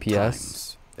main exist for DPS,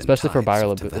 times and especially for tides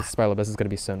Spiral up to that. Spiral Abyss, is going to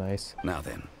be so nice. Now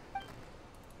then,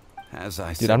 as I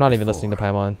Dude, said I'm not even listening to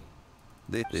before, Paimon.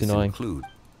 This annoying. include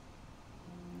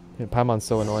Dude, Paimon's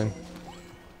so annoying.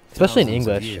 Especially in thousands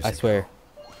of English, years I swear.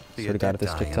 the Swear to God, if this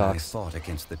Adepti chick and I talks. fought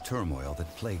against the turmoil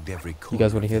that plagued every You corner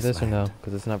guys want to of hear this or no? land.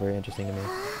 Because it's not very interesting to me.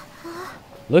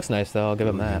 Looks nice though, I'll give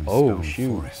him that. Oh, Stone shoot.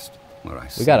 forest, where I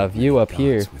We got a slew view many up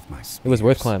here. gods with my It was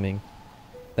worth spears. climbing.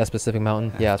 That specific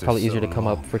mountain. Yeah, it's After probably easier to so come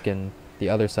up long, freaking the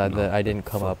other side that Not I didn't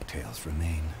come up. folk tales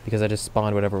remain. Because I just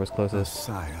spawned whatever was closest.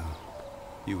 Sire,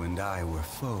 you and I were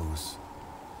foes,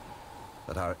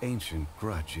 but our ancient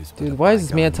grudge is but Dude, a why is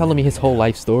this man bygone telling me his memory whole now.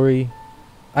 life story?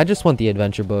 I just want the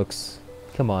adventure books.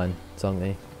 Come on,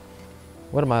 Zhongli.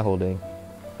 What am I holding?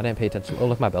 I didn't pay attention. Oh,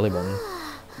 look, my belly button.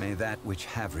 May that which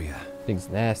Havria Thing's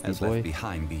nasty, has boy. left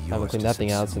behind be I yours haven't cleaned to that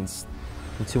thing out subsume. since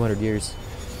in 200 years.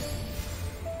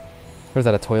 What is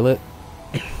that, a toilet?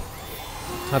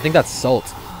 I think that's salt.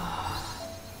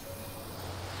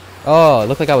 Oh, it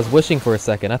looked like I was wishing for a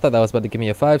second. I thought that was about to give me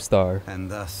a 5-star.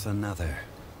 And thus another.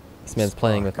 This man's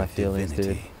playing with my spark of feelings, dude.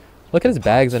 divinity. Look at his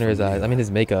bags under from his eyes. you. I mean his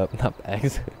makeup, not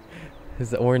bags.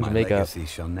 His orange My makeup. legacy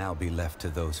shall now be left to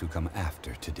those who come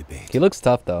after to debate. He looks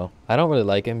tough though. I don't really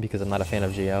like him because I'm not a fan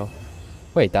of Geo.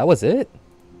 Wait, that was it?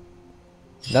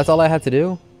 That's all I had to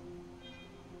do?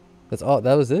 That's all,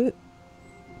 that was it?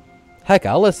 Heck,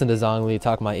 I'll listen to Zhongli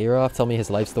talk my ear off, tell me his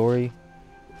life story.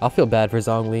 I'll feel bad for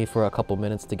Zhongli for a couple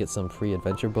minutes to get some free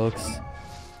adventure books.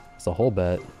 It's a whole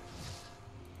bet.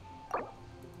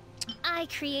 I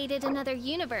created another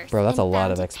universe. Bro, that's a and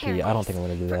lot of founded XP. I don't think I'm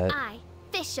gonna do paradise that.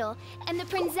 for I, Fischl, and the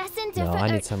Prinzessin No, I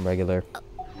need some regular.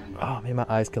 Oh man, my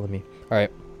eye's killing me.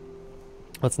 Alright.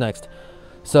 What's next?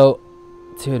 So,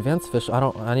 to advance fish,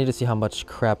 I need to see how much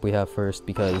crap we have first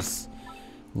because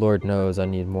Lord knows I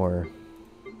need more,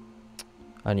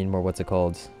 what's it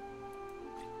called?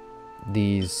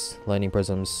 These lightning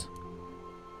prisms.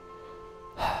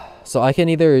 So I can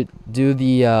either do the,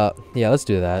 yeah, let's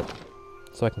do that.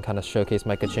 So I can kind of showcase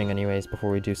my Keqing anyways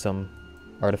before we do some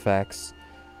artifacts.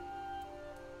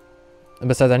 And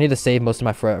besides, I need to save most of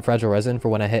my fragile resin for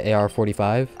when I hit AR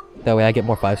 45. That way I get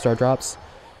more 5-star drops.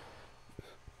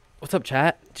 What's up,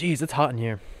 chat? Jeez, it's hot in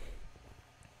here.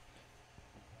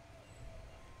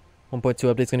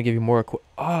 1.2 update's gonna give you more.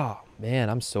 Oh man,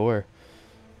 I'm sore.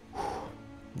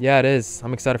 Yeah, it is.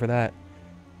 I'm excited for that.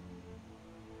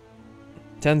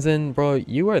 Tenzin, bro,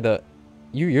 you are the,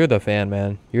 you're the fan,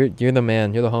 man. You're the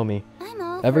man. You're the homie. I'm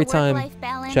all Every for time- work-life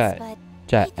balance, chat, but I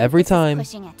Chat. think Every this is time.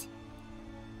 pushing it.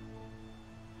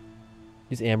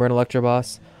 Use Amber and Electro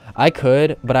boss. I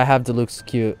could, but I have Deluxe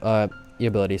Q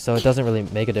ability, so it doesn't really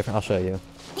make a difference. I'll show you.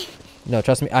 No,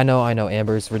 trust me. I know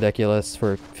Amber's ridiculous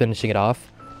for finishing it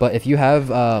off, but if you have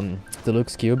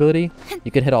Deluxe Q ability,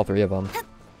 you can hit all 3 of them.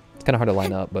 It's kind of hard to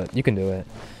line up, but you can do it.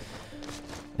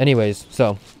 Anyways,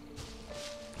 so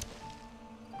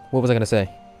what was I gonna say?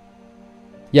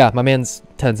 Yeah, my man's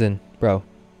Tenzin, bro.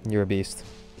 You're a beast.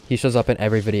 He shows up in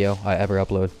every video I ever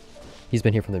upload. He's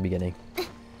been here from the beginning.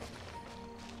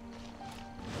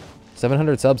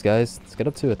 700 subs, guys. Let's get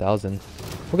up to 1,000.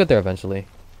 We'll get there eventually.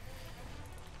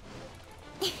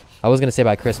 I was gonna say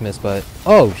by Christmas, but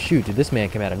oh shoot, dude, this man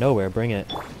came out of nowhere. Bring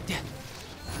it.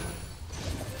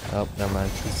 Oh, never mind.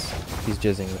 He's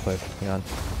jizzing real quick. Hang on.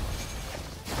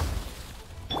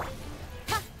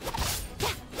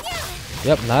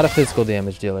 Yep, not a physical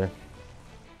damage dealer.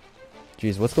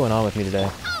 Jeez, what's going on with me today?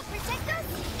 I'll protect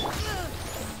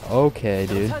us. Okay,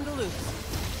 No dude. time to lose.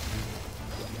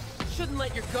 Shouldn't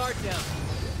let your guard down.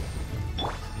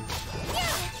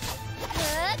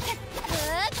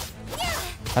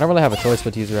 I don't really have a choice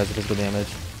but to use her as a physical damage.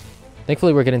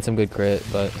 Thankfully, we're getting some good crit,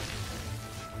 but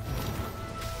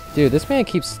dude, this man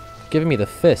keeps giving me the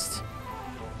fist.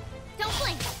 Don't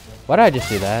blink. Why did I just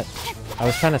do that? I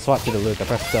was trying to swap to the Luke. I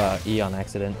pressed E on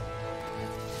accident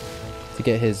to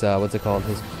get his what's it called?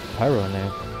 His pyro in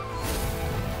there.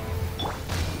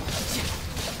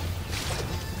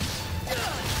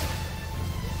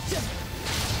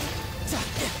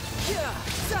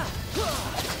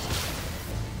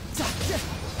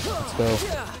 Let's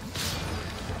go.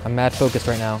 I'm mad focused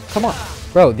right now. Come on.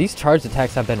 Bro, these charged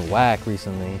attacks have been whack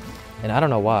recently, and I don't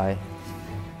know why.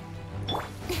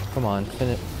 Come on,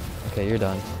 finish. Okay, you're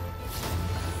done.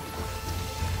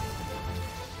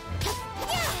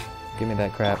 Give me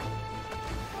that crap.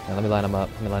 Now let me line them up.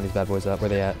 Let me line these bad boys up. Where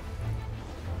they at?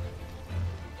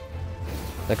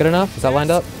 Is that good enough? Is that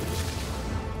lined up?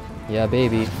 Yeah,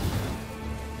 baby.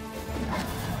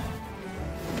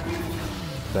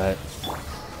 Bet.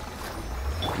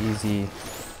 Easy.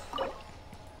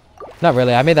 Not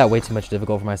really. I made that way too much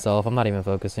difficult for myself. I'm not even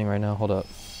focusing right now. Hold up.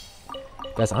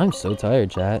 Guys, I'm so tired,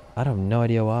 chat. I have no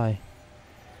idea why.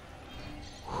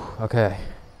 Okay.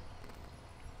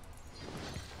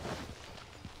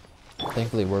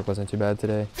 Thankfully, work wasn't too bad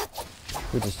today.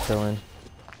 We're just chilling.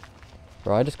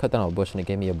 Bro, I just cut down a bush and it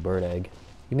gave me a bird egg.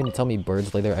 You mean to tell me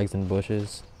birds lay their eggs in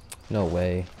bushes? No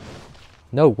way.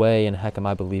 No way in heck am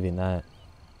I believing that.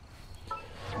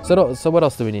 So what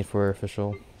else do we need for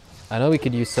official? I know we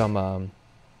could use some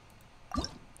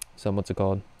what's it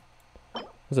called?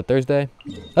 Was it Thursday?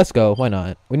 Let's go. Why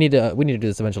not? We need to do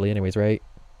this eventually anyways, right?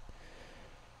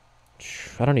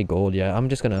 I don't need gold yet. I'm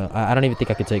just gonna I don't even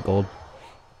think I could take gold.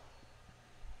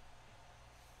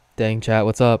 Dang, chat,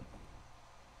 what's up?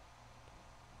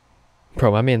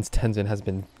 Bro, my man's Tenzin has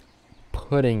been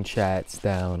putting chats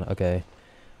down. Okay.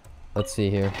 Let's see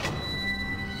here.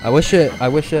 I wish it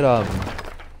what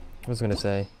was I gonna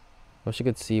say? I wish I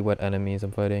could see what enemies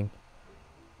I'm fighting.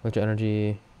 Electro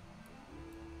energy.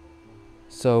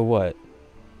 So what?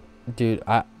 Dude,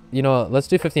 you know, let's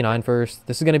do 59 first.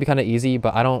 This is gonna be kinda easy,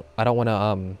 but I don't wanna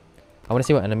I wanna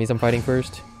see what enemies I'm fighting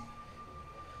first.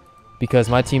 Because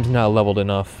my team's not leveled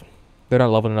enough. They're not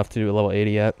leveled enough to do level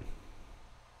 80 yet.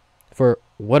 For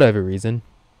whatever reason.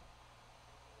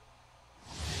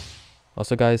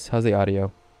 Also, guys, how's the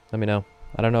audio? Let me know.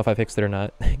 I don't know if I fixed it or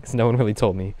not, because no one really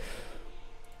told me.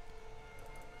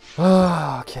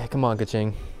 Okay, come on,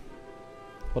 Keqing.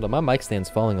 Hold on, my mic stand's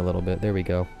falling a little bit. There we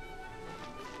go.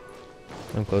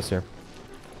 I'm closer.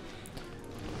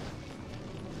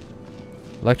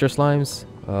 Electro slimes?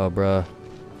 Oh, bruh.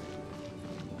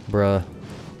 Bruh.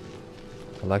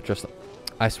 Electro slime.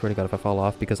 I swear to God, if I fall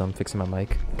off because I'm fixing my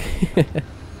mic.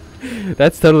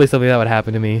 That's totally something that would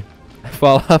happen to me. I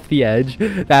fall off the edge.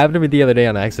 That happened to me the other day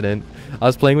on accident. I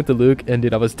was playing with the Luke, and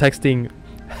dude, I was texting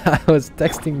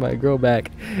my girl back,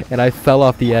 and I fell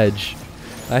off the edge.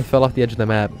 I fell off the edge of the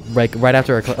map. Right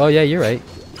after our oh yeah, you're right.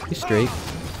 You're straight.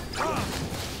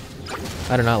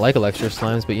 I do not like Electro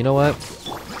slimes, but you know what?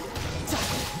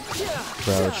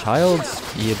 Bro, Child's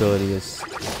E ability is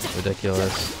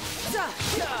ridiculous.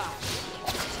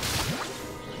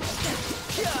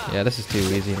 Yeah, this is too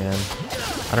easy, man.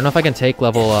 I don't know if I can take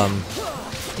level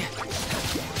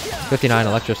 59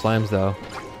 Electro slimes though.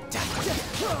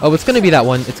 Oh, it's gonna be that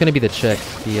one. It's gonna be the chick.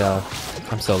 The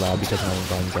I'm so loud because my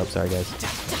volume's up. Sorry, guys.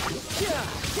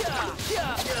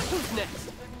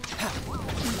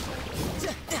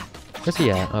 Where's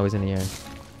he at? Oh, he's in the air.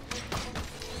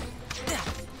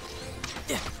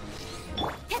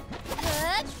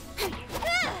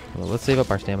 Well, let's save up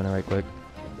our stamina right quick.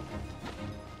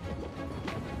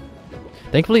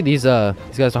 Thankfully, these guys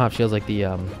don't have shields like the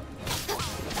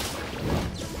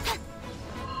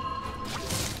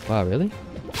Wow, really?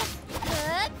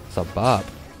 It's a bop.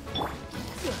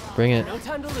 Bring it. No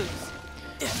time to lose.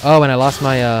 Oh, and I lost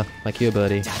my my Q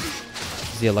ability.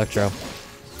 It's the Electro.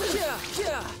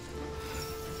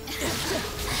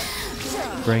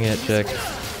 Bring it, chick.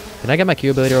 Can I get my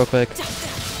Q ability real quick?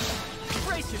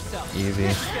 Brace yourself. Easy.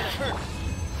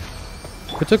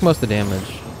 Who took most of the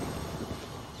damage?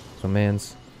 So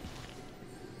man's.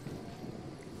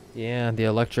 Yeah, the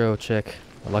Electro chick.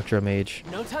 Electro mage.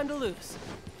 No time to lose.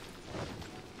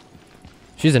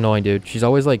 She's annoying, dude. She's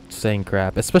always like saying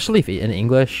crap, especially if in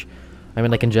English. I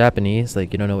mean, like in Japanese,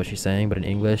 like you don't know what she's saying, but in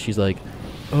English, she's like,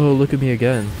 "Oh, look at me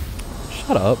again."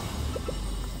 Shut up.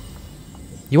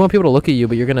 You want people to look at you,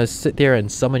 but you're gonna sit there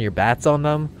and summon your bats on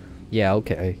them? Yeah,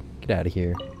 okay. Get out of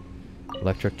here,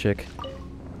 electric chick.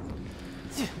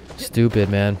 Stupid,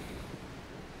 man.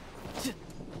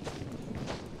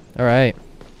 All right,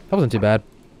 that wasn't too bad,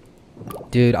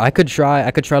 dude. I could try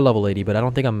level 80, but I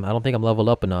don't think I'm leveled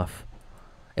up enough.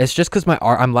 It's just because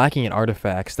I'm lacking in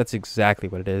artifacts. That's exactly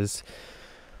what it is.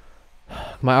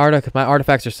 My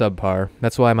artifacts are subpar.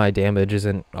 That's why my damage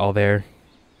isn't all there.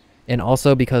 And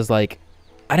also because like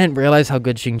I didn't realize how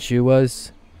good Xingqiu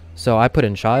was, so I put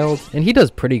in Child, and he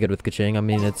does pretty good with Keqing. I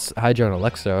mean, it's Hydro and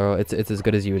Electro. It's as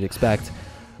good as you would expect.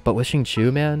 But with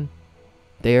Xingqiu, man,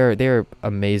 they're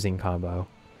amazing combo.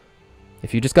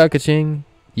 If you just got Keqing,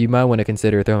 you might want to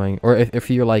consider throwing, or if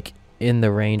you're like in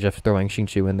the range of throwing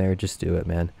Xingqiu in there, just do it,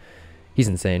 man. He's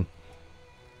insane.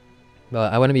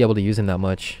 But I wouldn't be able to use him that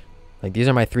much. Like, these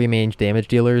are my 3 main damage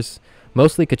dealers.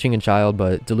 Mostly Keqing and Child,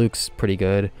 but Diluc's pretty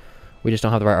good. We just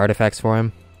don't have the right artifacts for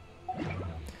him.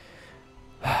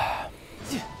 I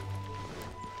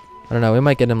don't know, we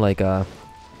might get him like a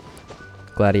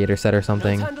gladiator set or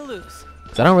something. No time to lose.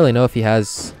 'Cause I don't really know if he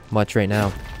has much right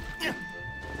now.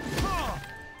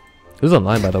 Who's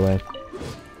online, by the way?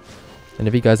 And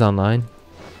if you guys online?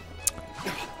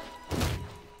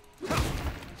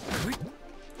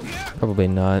 Probably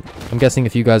not. I'm guessing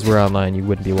if you guys were online, you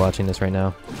wouldn't be watching this right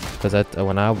now. Because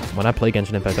when I play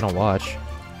Genshin Impact, I don't watch.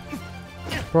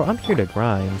 Bro, I'm here to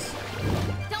grind.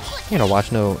 I'm gonna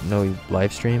watch no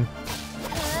live stream.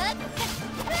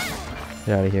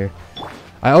 Get out of here.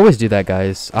 I always do that,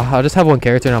 guys. I'll just have one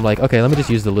character and I'm like, okay, let me just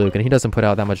use the Luke, and he doesn't put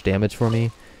out that much damage for me.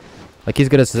 Like, he's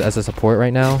good as a support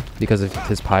right now because of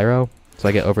his pyro, so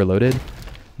I get overloaded.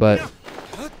 But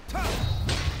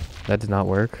that did not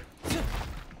work.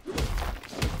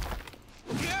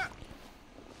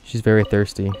 She's very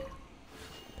thirsty.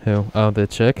 Who? Oh, the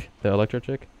chick? The Electro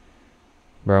chick?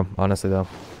 Bro, honestly though.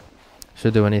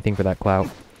 Should do anything for that clout.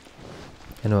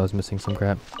 I know I was missing some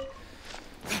crap.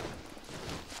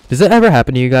 Does that ever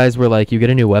happen to you guys where, like, you get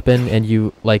a new weapon and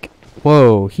you, like,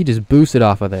 whoa, he just boosted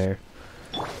off of there.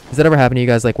 Does that ever happen to you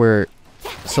guys, like, where,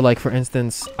 so, like, for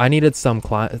instance, I needed some,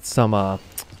 what's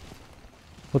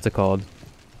it called?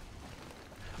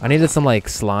 I needed some, like,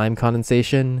 slime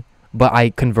condensation, but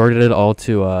I converted it all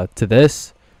to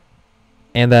this,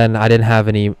 and then I didn't have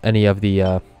any of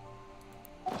the,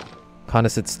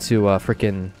 condensates to,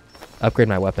 freaking upgrade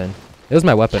my weapon. It was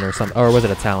my weapon or something, or was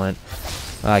it a talent?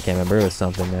 I can't remember. It was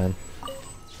something, man.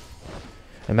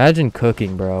 Imagine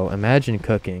cooking, bro. Imagine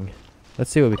cooking.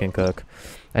 Let's see what we can cook.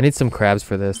 I need some crabs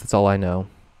for this. That's all I know.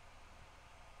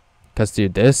 Cause,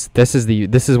 dude, this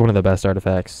is one of the best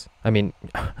artifacts. I mean,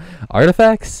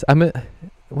 artifacts.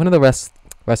 One of the best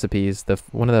recipes.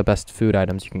 One of the best food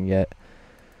items you can get.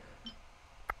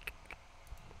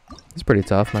 It's pretty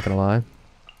tough. Not gonna lie.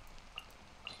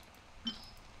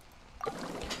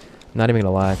 Not even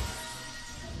gonna lie.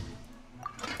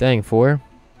 Dang, 4.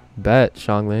 Bet,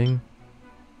 Xiangling.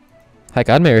 Heck,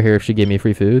 I'd marry her if she gave me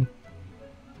free food.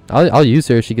 I'll use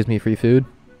her if she gives me free food.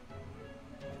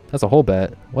 That's a whole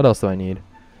bet. What else do I need?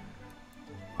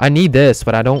 I need this,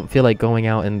 but I don't feel like going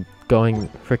out and going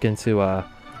frickin' to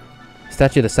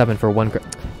Statue of the 7 for 1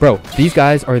 Bro, these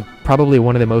guys are probably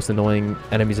one of the most annoying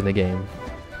enemies in the game.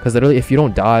 Because literally, if you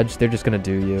don't dodge, they're just gonna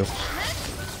do you.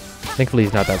 Thankfully,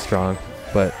 he's not that strong,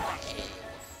 but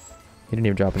he didn't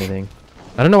even drop anything.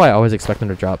 I don't know why I always expect them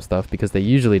to drop stuff, because they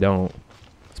usually don't.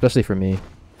 Especially for me.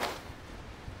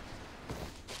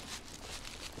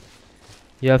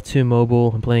 You have 2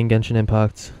 mobile. I'm playing Genshin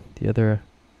Impact. The other...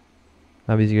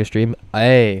 I'm using your stream.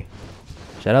 Hey!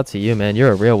 Shout out to you, man.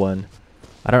 You're a real one.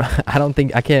 I don't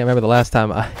think... I can't remember the last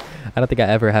time I don't think I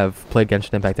ever have played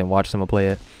Genshin Impact and watched someone play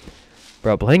it.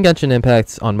 Bro, playing Genshin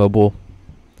Impact on mobile...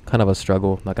 kind of a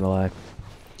struggle, not gonna lie.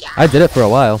 I did it for a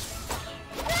while.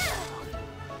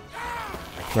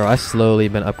 Bro, I slowly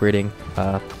been upgrading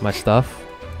my stuff.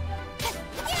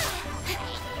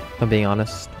 If I'm being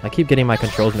honest. I keep getting my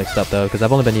controls mixed up though, because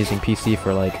I've only been using PC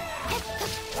for like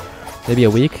maybe a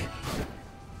week.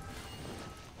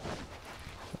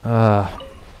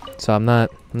 So I'm not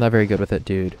very good with it,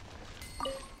 dude.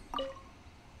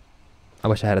 I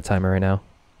wish I had a timer right now.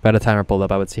 If I had a timer pulled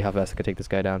up, I would see how fast I could take this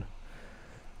guy down.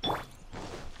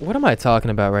 What am I talking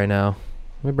about right now?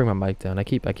 Let me bring my mic down. I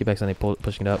keep accidentally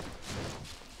pushing it up.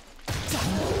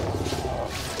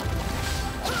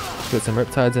 Put some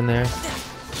Riptides in there.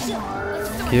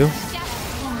 Q.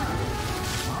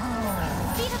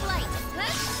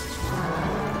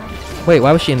 Wait,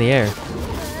 why was she in the air?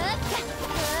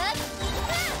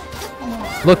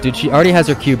 Look, dude, she already has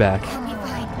her Q back.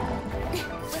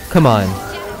 Come on.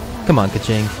 Come on,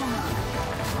 Keqing.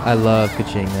 I love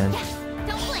Keqing, man.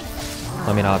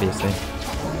 I mean, obviously.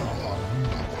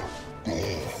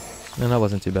 No, that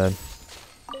wasn't too bad.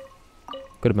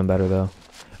 Could have been better, though.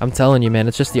 I'm telling you, man,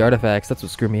 it's just the artifacts. That's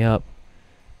what screwed me up.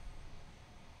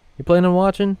 You planning on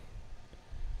watching?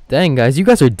 Dang, guys, you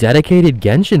guys are dedicated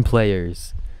Genshin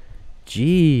players.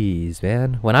 Jeez,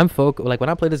 man. When I'm when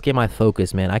I play this game, I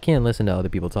focus, man. I can't listen to other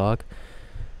people talk.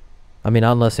 I mean,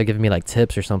 unless they're giving me, like,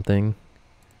 tips or something.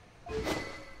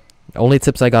 Only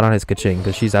tips I got on is Keqing,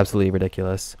 because she's absolutely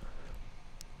ridiculous.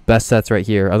 Best sets right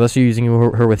here. Unless you're using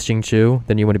her with Xingqiu,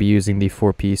 then you want to be using the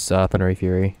 4-piece Thundery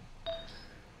Fury.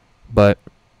 But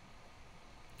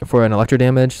for an electro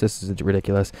damage, this is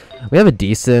ridiculous. We have a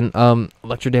decent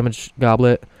electro damage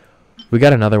goblet. We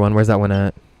got another one. Where's that one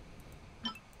at?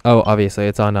 Oh, obviously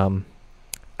it's on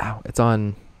it's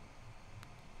on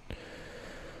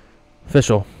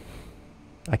Official.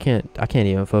 I can't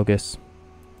even focus.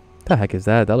 What the heck is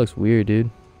that? That looks weird, dude.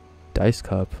 Dice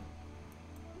cup.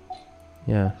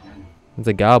 Yeah. It's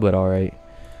a goblet, alright.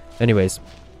 Anyways.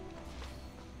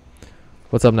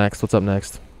 What's up next? What's up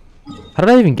next? How did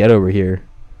I even get over here?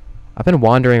 I've been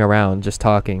wandering around just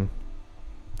talking.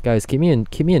 Guys, keep me in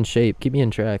shape. Keep me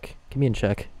in track. Keep me in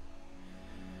check.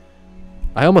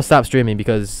 I almost stopped streaming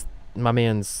because my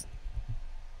man's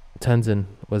Tenzin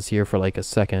was here for like a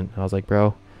second. I was like,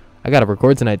 bro, I gotta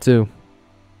record tonight too.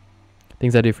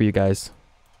 Things I do for you guys.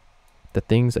 The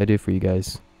things I do for you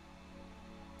guys.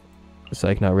 It's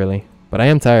like, not really. But I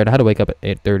am tired. I had to wake up at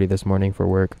 8:30 this morning for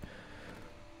work.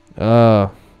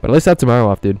 But at least I have tomorrow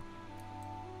off, dude.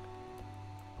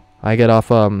 I get off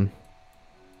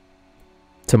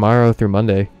tomorrow through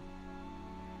Monday.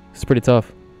 It's pretty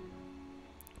tough.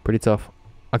 Pretty tough.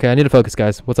 Okay, I need to focus,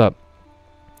 guys. What's up?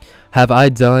 Have I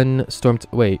done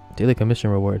wait, daily commission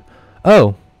reward.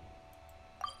 Oh.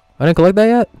 I didn't collect that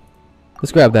yet?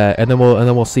 Let's grab that and then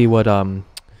we'll see what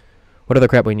other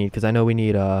crap we need, cuz I know we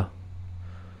need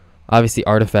obviously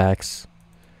artifacts,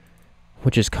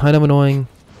 which is kind of annoying.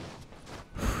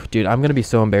 Dude, I'm going to be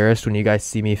so embarrassed when you guys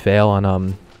see me fail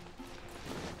on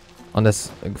this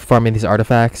farming these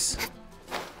artifacts.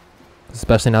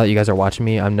 Especially now that you guys are watching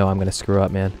me, I know I'm going to screw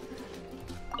up, man.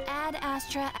 Add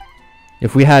Astra.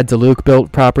 If we had Diluc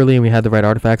built properly and we had the right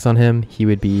artifacts on him, he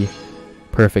would be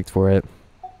perfect for it.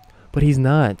 But he's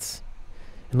not.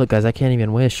 And look, guys, I can't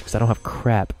even wish because I don't have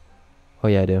crap. Oh,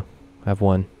 yeah, I do. I have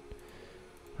one.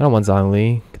 I don't want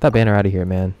Zhongli. Get that banner out of here,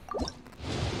 man.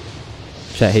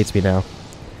 Chat hates me now.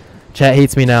 Chat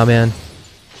hates me now, man.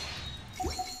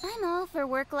 I'm all for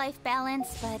work-life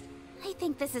balance, but I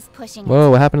think this is pushing it. Whoa,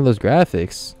 what happened to those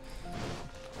graphics?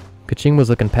 Keqing was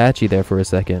looking patchy there for a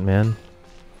second, man.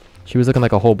 She was looking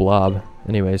like a whole blob.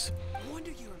 Anyways.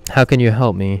 How can you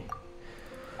help me?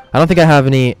 I don't think I have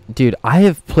any... Dude,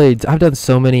 I've done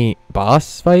so many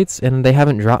boss fights, and they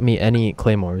haven't dropped me any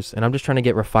claymores. And I'm just trying to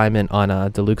get refinement on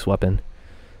Diluc's weapon.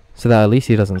 So that at least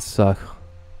he doesn't suck.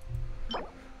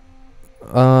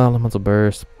 Elemental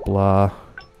burst, blah.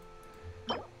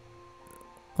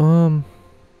 Oh,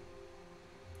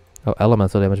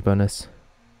 elemental damage bonus.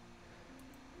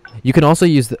 You can also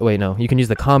use the... Wait, no. You can use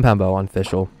the compound bow on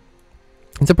Fischl.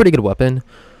 It's a pretty good weapon.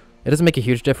 It doesn't make a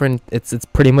huge difference. It's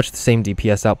pretty much the same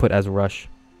DPS output as Rush.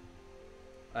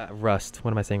 Rust.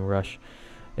 What am I saying? Rush.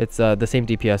 It's the same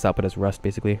DPS output as Rust,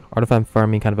 basically. Artifact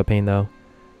farming, kind of a pain, though.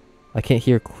 I can't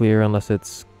hear clear unless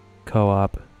it's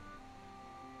co-op.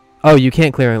 Oh, you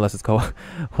can't clear unless it's co-op.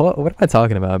 What am I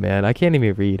talking about, man? I can't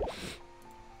even read.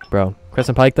 Bro,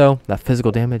 Crescent Pike, though? That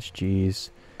physical damage?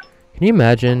 Jeez. Can you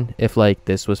imagine if, like,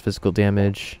 this was physical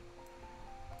damage?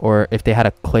 Or if they had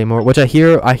a Claymore? Which I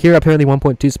hear apparently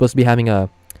 1.2 is supposed to be having a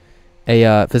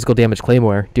physical damage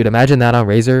Claymore. Dude, imagine that on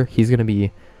Razor. He's going to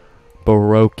be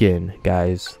broken,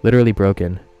 guys. Literally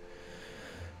broken.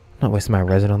 I'm not wasting my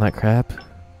resin on that crap. I'm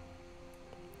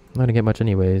not going to get much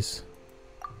anyways.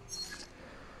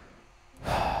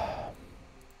 Let's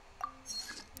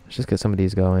just get some of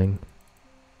these going.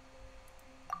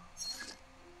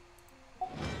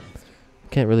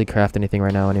 Can't really craft anything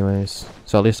right now anyways.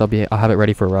 So at least I'll have it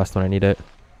ready for Rust when I need it.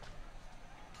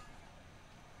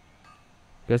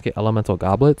 You guys get elemental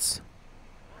goblets?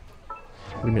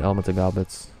 What do you mean elemental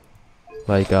goblets?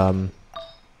 Like the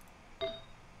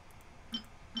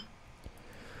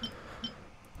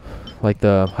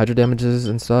Hydro damages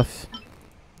and stuff.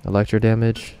 Electro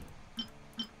damage.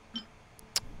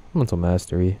 Elemental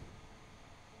mastery.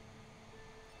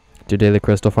 Do daily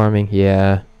crystal farming?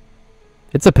 Yeah.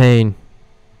 It's a pain.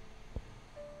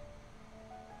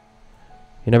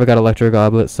 You never got Electro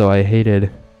Goblet, so I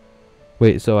hated...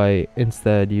 Wait, so I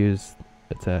instead used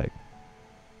attack.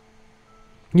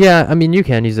 Yeah, I mean, you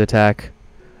can use attack.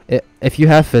 If you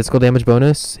have physical damage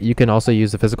bonus, you can also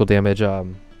use the physical damage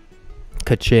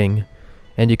Keqing.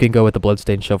 And you can go with the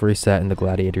Bloodstained Chivalry set and the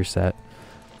Gladiator set.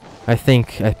 I'm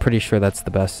pretty sure that's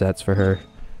the best sets for her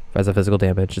as a physical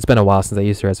damage. It's been a while since I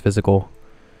used her as physical.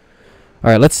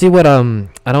 Alright, let's see what...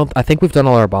 I think we've done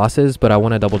all our bosses, but I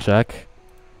want to double check.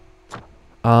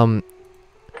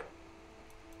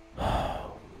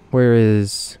 Where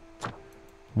is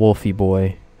Wolfie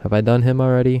boy? Have I done him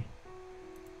already?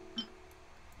 I'm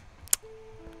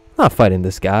not fighting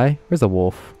this guy. Where's the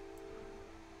wolf?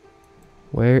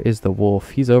 Where is the wolf?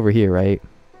 He's over here, right?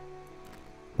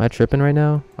 Am I tripping right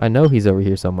now? I know he's over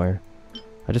here somewhere.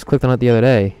 I just clicked on it the other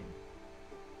day.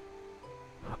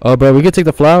 Oh, bro, we could take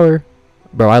the flower.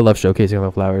 Bro, I love showcasing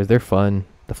the flowers. They're fun.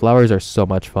 The flowers are so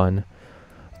much fun.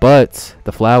 But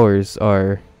the flowers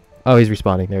are... Oh, he's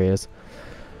respawning. There he is.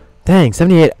 Dang,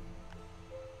 78.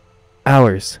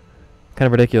 Hours. Kind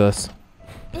of ridiculous.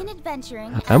 In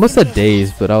adventuring, I almost said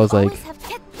days, but I was like, always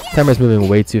have timer's moving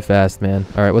way too fast, man.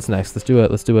 All right, what's next?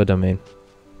 Let's do a domain.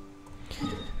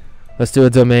 Let's do a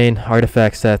domain.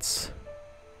 Artifact sets.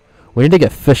 We need to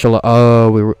get fish.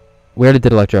 Oh, we already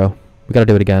did Electro. We gotta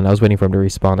do it again. I was waiting for him to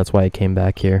respawn. That's why I came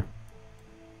back here.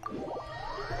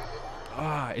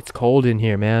 Ah, it's cold in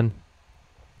here, man.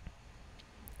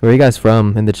 Where are you guys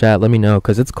from in the chat? Let me know,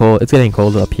 cause it's cold. It's getting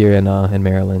cold up here in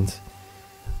Maryland.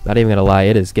 Not even gonna lie,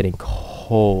 it is getting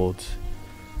cold.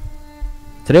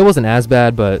 Today wasn't as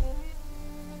bad, but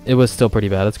it was still pretty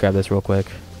bad. Let's grab this real quick.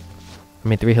 I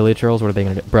mean, 3 Helitrals. What are they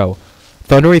gonna do, bro?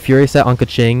 Thundery Fury set on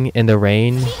Keqing in the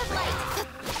rain.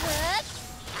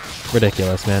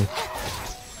 Ridiculous, man.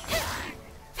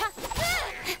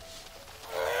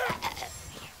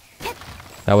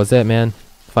 That was it, man.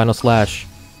 Final slash.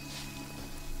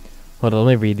 Hold on,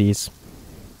 let me read these.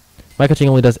 My Keqing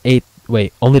only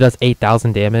does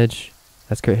 8,000 damage.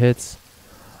 That's crit hits.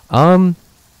 Are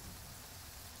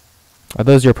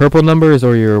those your purple numbers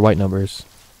or your white numbers?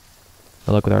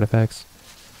 I look with artifacts.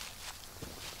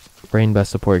 Rain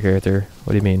best support character.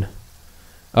 What do you mean?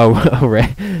 Oh,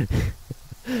 Rain.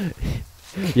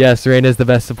 Yes, Rain is the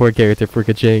best support character for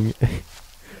Keqing.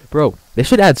 Bro, they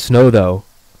should add snow though.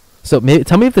 So maybe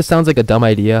tell me if this sounds like a dumb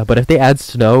idea, but if they add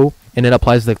snow and it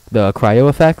applies the cryo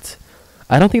effect,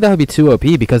 I don't think that would be too OP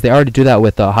because they already do that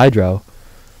with Hydro.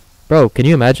 Bro, can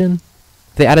you imagine?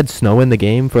 If they added snow in the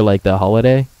game for like the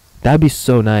holiday? That'd be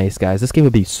so nice, guys. This game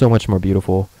would be so much more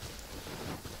beautiful.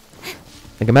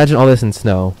 Like imagine all this in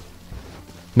snow.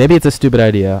 Maybe it's a stupid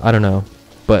idea, I don't know.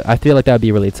 But I feel like that would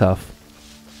be really tough.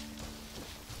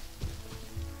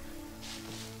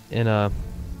 In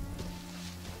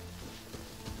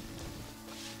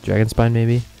Dragon Spine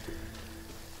maybe?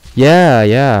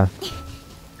 Yeah.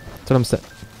 That's what I'm saying.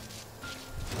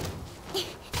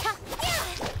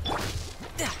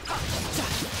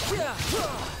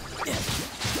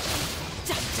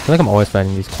 I feel like I'm always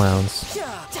fighting these clowns.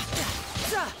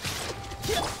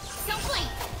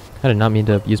 I did not mean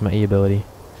to use my E ability.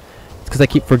 It's because I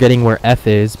keep forgetting where F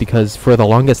is, because for the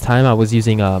longest time I was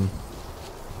using the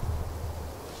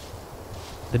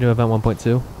new event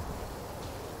 1.2.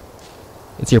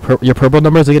 It's your purple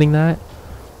numbers are getting that.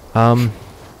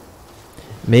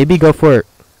 Maybe go for it.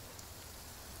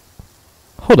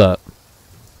 Hold up.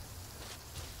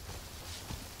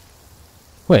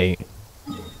 Wait.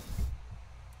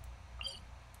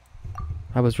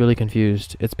 I was really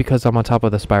confused. It's because I'm on top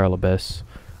of the spiral abyss.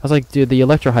 I was like, dude, the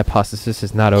Electro hypothesis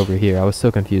is not over here. I was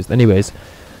so confused. Anyways.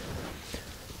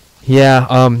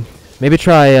 Yeah, maybe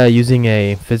try using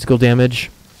a physical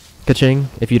damage Keqing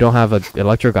if you don't have a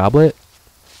Electro Goblet.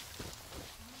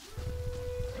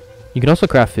 You can also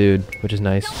craft food, which is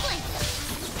nice.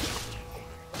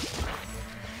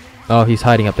 Oh, he's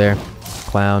hiding up there.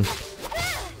 Clown.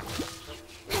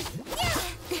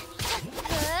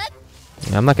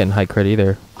 Yeah, I'm not getting high crit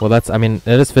either. Well, that's, I mean,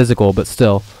 it is physical, but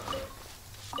still.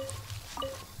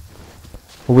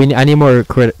 I need more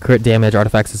crit damage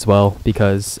artifacts as well,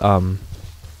 because,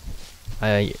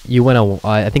 you win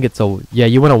I think it's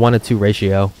you win a 1 to 2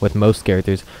 ratio with most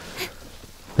characters.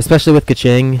 Especially with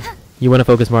Keqing, you want to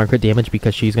focus more on crit damage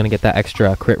because she's going to get that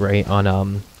extra crit rate on,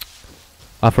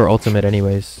 off her ultimate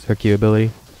anyways, her Q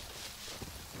ability.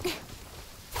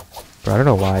 Bro, I don't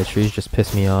know why trees just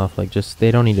piss me off. Like,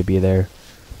 they don't need to be there.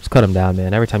 Just cut them down,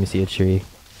 man. Every time you see a tree.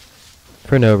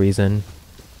 For no reason.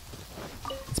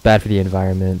 It's bad for the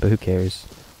environment, but who cares?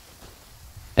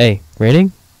 Hey,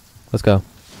 raining? Let's go.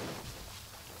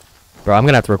 Bro, I'm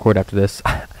gonna have to record after this.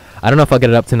 I don't know if I'll get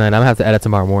it up tonight. I'm gonna have to edit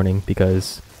tomorrow morning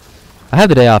because I have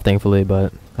the day off, thankfully,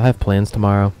 but I have plans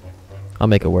tomorrow. I'll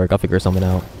make it work. I'll figure something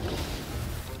out.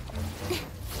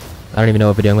 I don't even know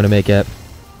what video I'm gonna make yet.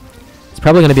 It's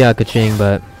probably gonna be on Keqing,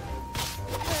 but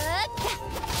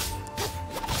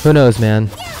who knows, man?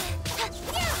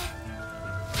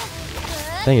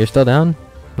 Dang, you're still down?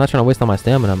 I'm not trying to waste all my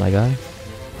stamina, my guy.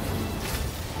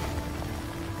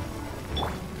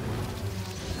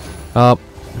 Oh,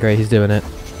 great, he's doing it.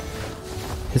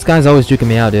 This guy's always juking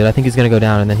me out, dude. I think he's gonna go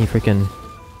down, and then he freaking...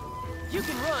 You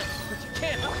can run, but you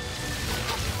can't.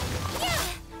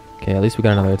 Okay, at least we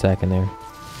got another attack in there.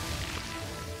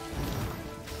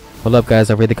 Hold up, guys.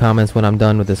 I'll read the comments when I'm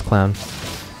done with this clown.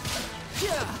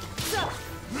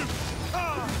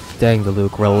 Dang, the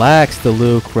Luke. Relax, the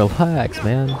Luke. Relax,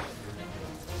 man.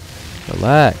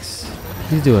 Relax.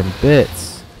 He's doing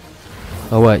bits.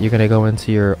 Oh, what? You're gonna go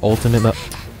into your ultimate mode?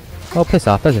 Oh, piss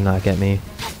off. That did not get me.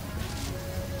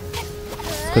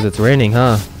 It's because it's raining,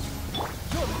 huh?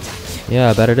 Yeah,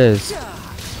 I bet it is.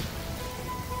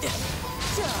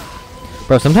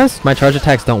 Bro, sometimes my charge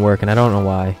attacks don't work, and I don't know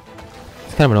why.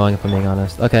 It's kind of annoying if I'm being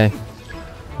honest. Okay.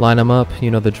 Line them up,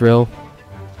 you know the drill.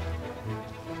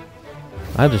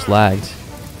 I just lagged.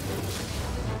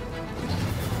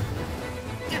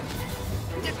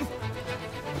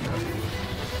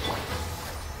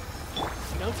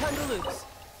 No time to lose.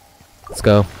 Let's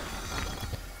go.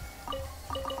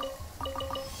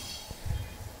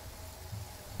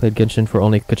 Played Genshin for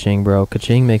only Keqing, bro.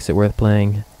 Keqing makes it worth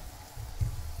playing.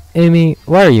 Amy,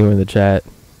 why are you in the chat?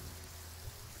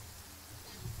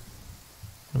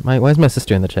 Why is my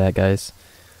sister in the chat, guys?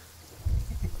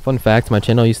 Fun fact, my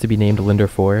channel used to be named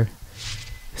Linder4.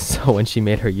 So when she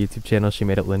made her YouTube channel, she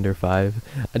made it Linder5.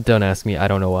 Don't ask me, I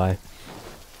don't know why.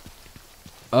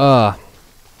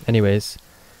 Anyways.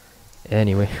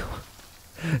 Anyway.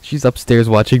 She's upstairs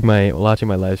watching my live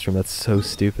stream. That's so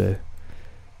stupid.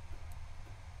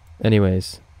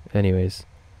 Anyways.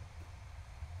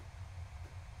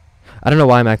 I don't know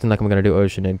why I'm acting like I'm gonna do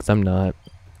Oceanid, because I'm not.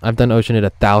 I've done Oceanid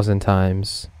 1,000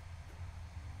 times.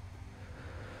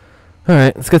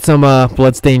 Alright, let's get some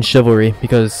bloodstained chivalry,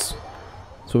 because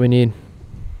that's what we need.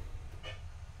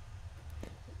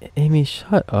 Amy,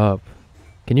 shut up.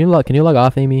 Can you log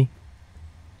off, Amy?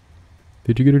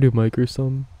 Did you get a new mic or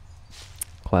something?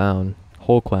 Clown.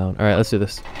 Whole clown. Alright, let's do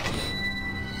this.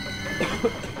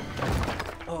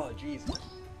 Oh, jeez.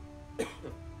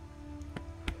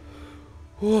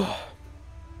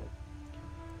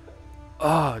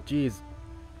 Oh, jeez.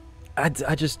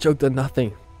 I just choked on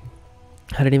nothing.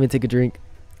 I didn't even take a drink.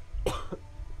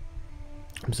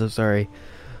 I'm so sorry.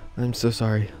 I'm so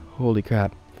sorry. Holy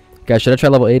crap. Guys, should I try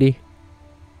level 80?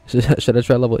 Should I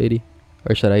try level 80?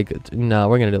 Or should I... No,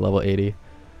 we're gonna do level 80.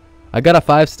 I got a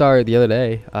 5-star the other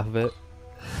day off of it.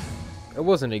 It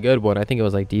wasn't a good one. I think it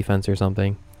was like defense or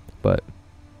something. But...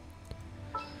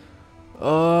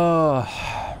 Oh...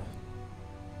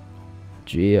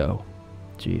 Geo.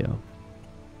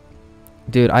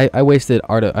 Dude, I wasted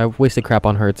crap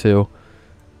on her too.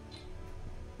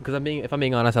 Because if I'm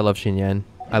being honest, I love Xinyan.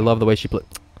 I love the way she play.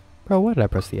 Bro, why did I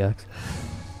press the X?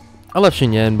 I love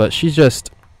Xinyan, but she's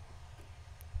just...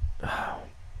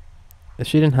 If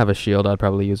she didn't have a shield, I'd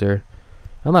probably use her.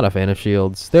 I'm not a fan of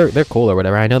shields. They're cool or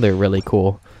whatever. I know they're really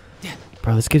cool.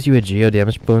 Bro, this gives you a geo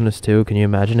damage bonus too. Can you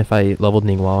imagine if I leveled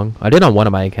Ningguang? I did on one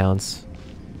of my accounts.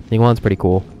 Ningguang's pretty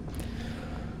cool.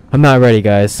 I'm not ready,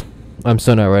 guys. I'm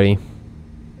so not ready.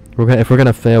 If we're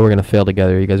gonna fail, we're gonna fail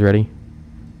together. You guys ready?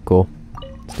 Cool.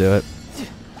 Let's do it.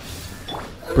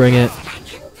 Bring it.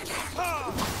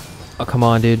 Oh, come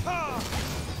on, dude.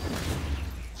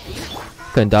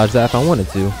 Couldn't dodge that if I wanted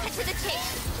to.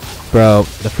 Bro,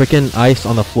 the freaking ice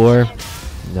on the floor.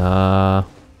 Nah.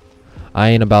 I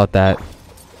ain't about that.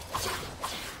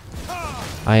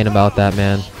 I ain't about that,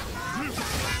 man.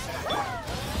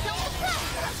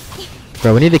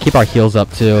 Bro, we need to keep our heals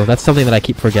up too. That's something that I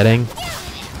keep forgetting.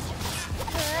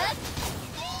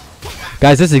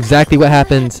 Guys, this is exactly what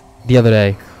happened the other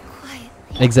day.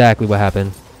 Exactly what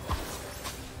happened.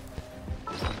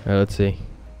 Alright, let's see.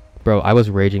 Bro, I was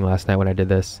raging last night when I did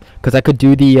this. Cause I could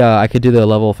do the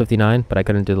level 59, but I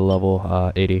couldn't do the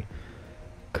level 80.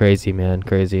 Crazy, man,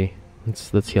 crazy.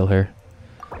 Let's heal her.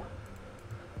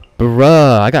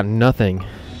 Bruh, I got nothing.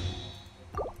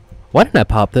 Why didn't I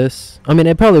pop this? I mean,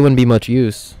 it probably wouldn't be much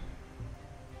use.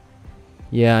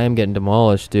 Yeah, I am getting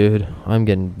demolished, dude. I'm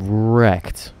getting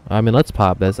wrecked. I mean, let's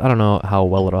pop this. I don't know how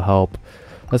well it'll help.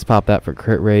 Let's pop that for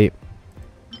crit rate.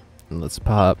 Let's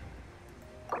pop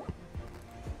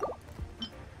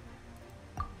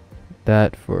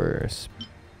that for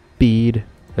speed,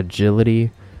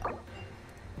 agility.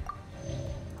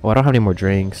 Oh, I don't have any more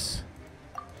drinks.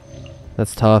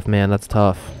 That's tough, man. That's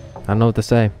tough. I don't know what to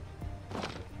say.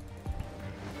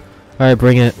 Alright,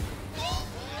 bring it.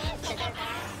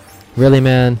 Really,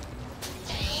 man?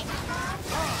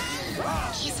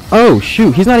 Oh,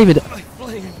 shoot. He's not even...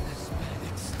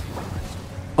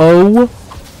 Oh.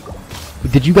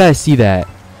 Did you guys see that?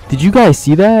 Did you guys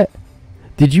see that?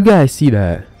 Did you guys see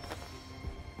that?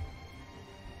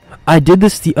 I did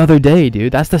this the other day,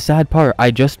 dude. That's the sad part. I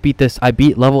just beat this. I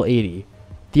beat level 80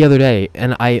 the other day.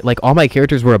 And all my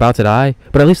characters were about to die.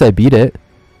 But at least I beat it.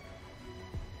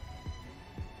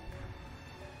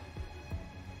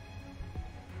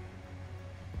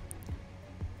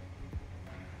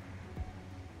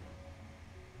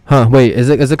 Huh, wait, is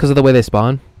it because of the way they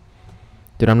spawn?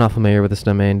 Dude, I'm not familiar with this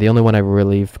domain. The only one I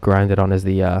really grinded on is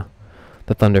the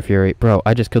Thunder Fury. Bro,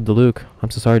 I just killed Diluc. I'm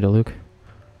so sorry, Diluc.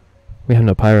 We have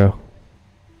no pyro.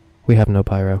 We have no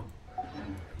pyro.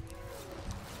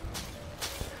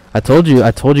 I told you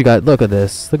guys, look at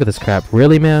this. Look at this crap.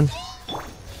 Really, man?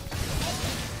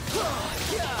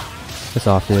 It's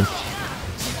off, dude.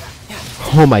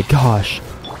 Oh my gosh.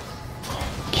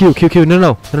 Q, Q, Q. No,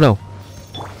 no, no, no.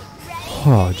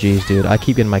 Oh, jeez, dude. I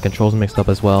keep getting my controls mixed up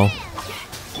as well.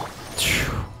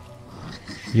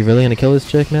 You really gonna kill this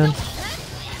chick, man?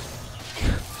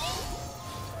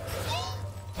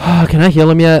 Can I heal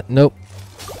him yet? Nope.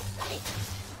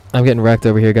 I'm getting wrecked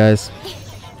over here, guys.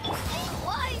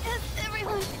 Why does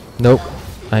everyone... Nope.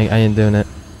 I ain't doing it.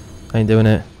 I ain't doing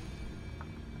it.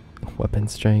 Weapon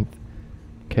strength.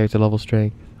 Character level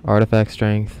strength. Artifact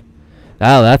strength.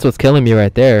 Ah, that's what's killing me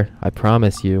right there. I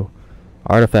promise you.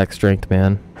 Artifact strength,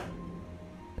 man.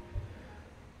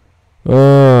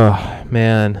 Oh,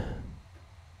 man.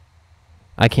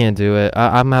 I can't do it.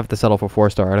 I'm gonna have to settle for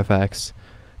 4-star artifacts.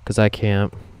 Because I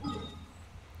can't.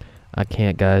 I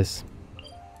can't, guys.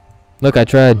 Look, I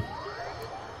tried.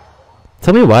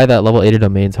 Tell me why that level 80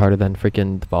 domain's harder than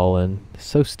freaking Dvalin.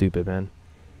 So stupid, man.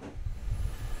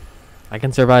 I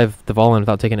can survive Dvalin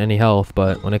without taking any health,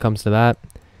 but when it comes to that,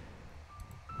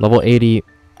 level 80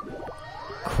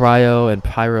 Cryo and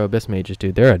Pyro Abyss Mages,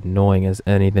 dude, they're annoying as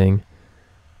anything.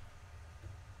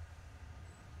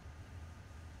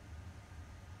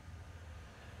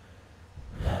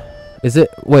 Is it,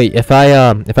 wait, if I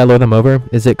load them over,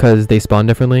 is it because they spawn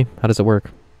differently? How does it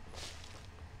work?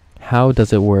 How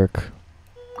does it work?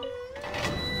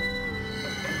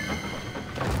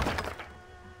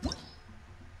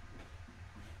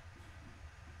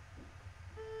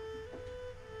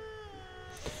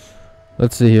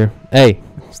 Let's see here. Hey,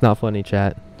 it's not funny,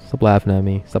 chat. Stop laughing at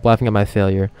me. Stop laughing at my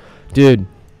failure. Dude.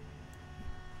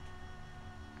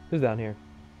 Who's down here?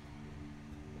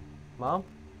 Mom?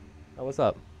 Oh, what's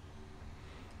up?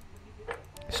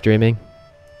 Streaming?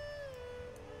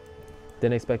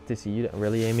 Didn't expect to see you.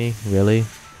 Really, Amy? Really?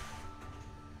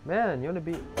 Man, you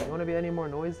wanna be any more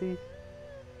noisy?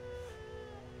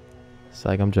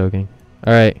 Psych, I'm joking.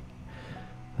 Alright.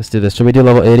 Let's do this. Should we do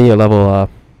level 80 or level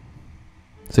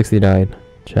 69?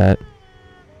 Chat.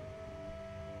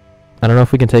 I don't know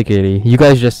if we can take 80. You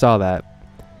guys just saw that.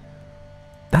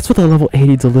 That's with a level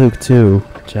 80 Diluc too,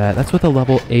 chat. That's with a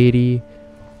level 80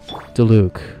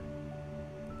 Diluc.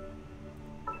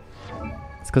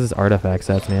 It's because it's artifact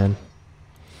sets, man.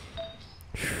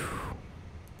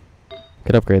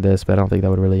 Could upgrade this, but I don't think that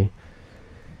would really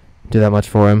do that much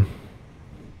for him.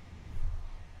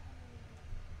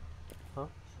 Huh?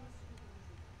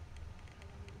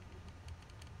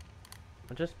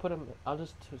 I'll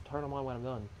just turn him on when I'm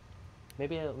done.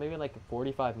 Maybe like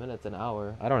 45 minutes, an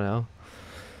hour. I don't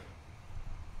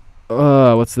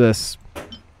know. What's this?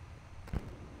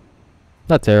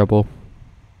 Not terrible.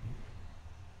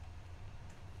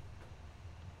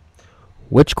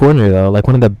 Which corner though? Like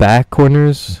one of the back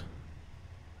corners?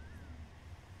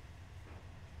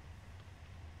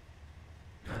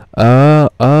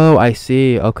 Oh, I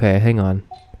see. Okay, hang on.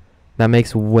 That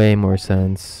makes way more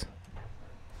sense.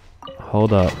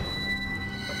 Hold up.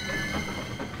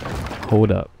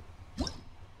 Hold up.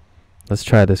 Let's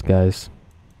try this, guys.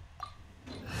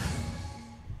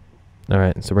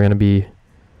 Alright, so we're gonna be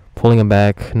pulling them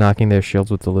back, knocking their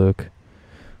shields with the Luke.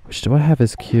 Which, do I have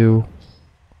his Q?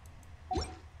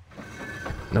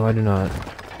 No, I do not.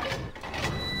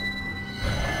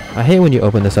 I hate when you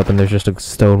open this up and there's just a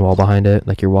stone wall behind it,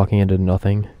 like you're walking into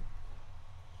nothing.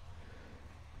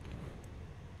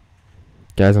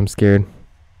 Guys, I'm scared.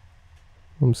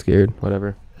 I'm scared.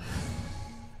 Whatever.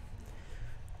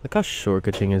 Look how short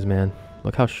Keqing is, man.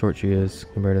 Look how short she is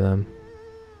compared to them.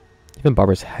 Even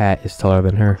Barbara's hat is taller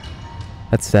than her.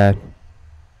 That's sad.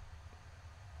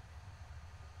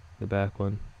 The back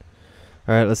one.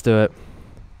 Alright, let's do it.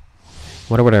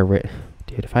 Wonder what I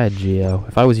dude, if I had Geo.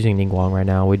 If I was using Ningguang right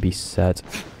now, we'd be set.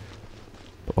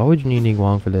 But why would you need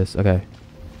Ningguang for this? Okay.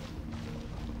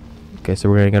 Okay, so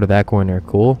we're gonna go to that corner.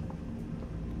 Cool?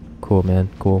 Cool, man.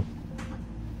 Cool.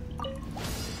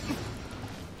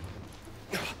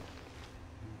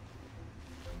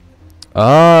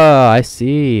 Oh, I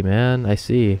see, man. I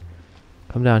see.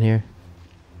 Come down here.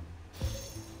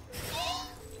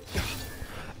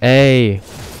 Hey.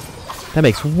 That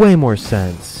makes way more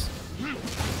sense.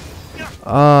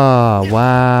 Oh,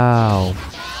 wow.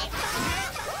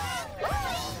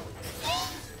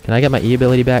 Can I get my E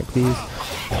ability back, please?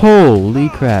 Holy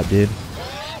crap, dude.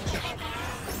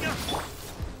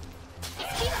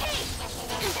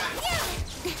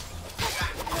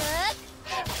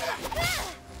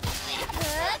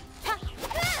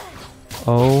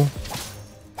 Oh.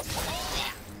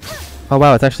 Oh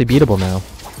wow, it's actually beatable now.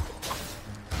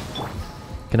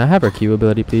 Can I have her Q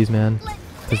ability, please, man?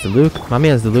 Because the Luke, my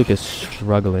man's the Luke is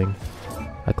struggling.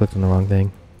 I clicked on the wrong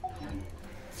thing.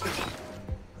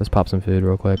 Let's pop some food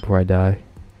real quick before I die.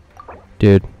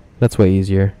 Dude, that's way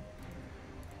easier.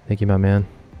 Thank you, my man.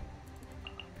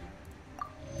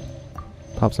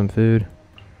 Pop some food.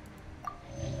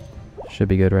 Should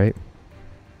be good, right?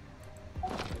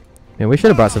 Man, we should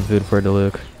have brought some food for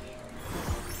Diluc.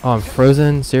 Oh, I'm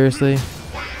frozen? Seriously?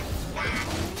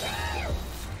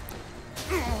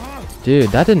 Dude,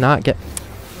 that did not get...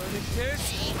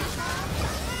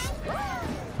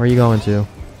 Where are you going to?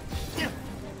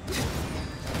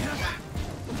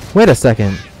 Wait a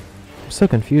second. I'm so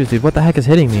confused, dude. What the heck is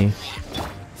hitting me?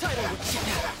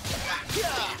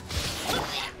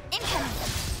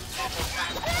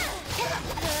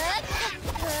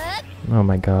 Oh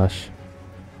my gosh.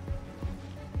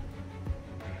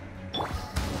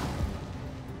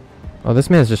 Oh, this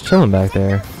man's just chilling back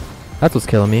there. That's what's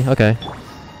killing me. Okay.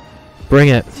 Bring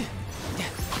it.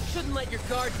 Shouldn't let your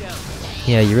guard down.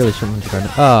 Yeah, you really shouldn't let your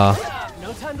guard down. Oh.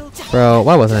 No time to... Bro,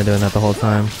 why wasn't I doing that the whole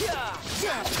time?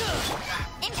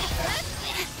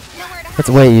 That's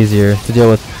way easier to deal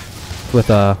with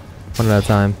one at a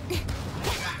time.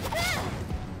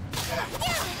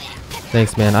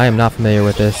 Thanks, man. I am not familiar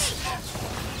with this.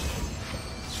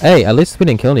 Hey, at least we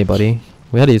didn't kill anybody.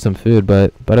 We had to eat some food,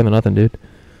 but better than nothing, dude.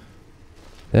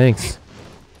 Thanks.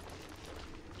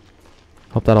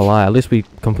 Hope that'll lie. At least we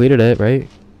completed it, right?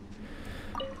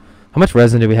 How much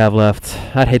resin do we have left?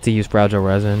 I'd hate to use fragile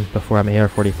resin before I'm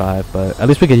AR-45, but at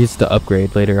least we could use the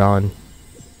upgrade later on.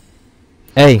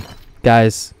 Hey,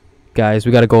 guys,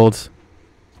 we got a gold.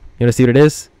 You wanna see what it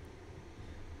is?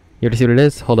 You wanna see what it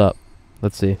is? Hold up.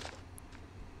 Let's see.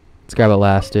 Let's grab it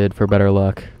last, dude, for better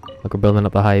luck. Look, we're building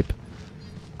up the hype.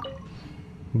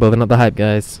 Building up the hype,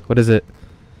 guys. What is it?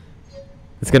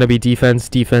 It's gonna be defense,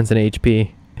 and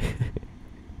HP.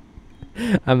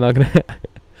 I'm not gonna...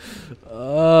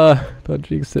 don't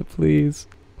jinx it, please.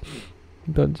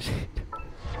 Don't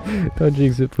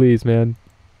jinx it, please, man.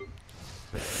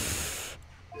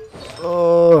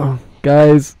 Oh,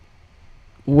 guys.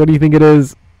 What do you think it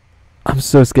is? I'm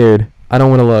so scared. I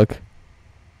don't want to look.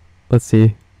 Let's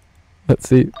see. Let's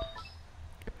see.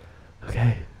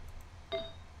 Okay.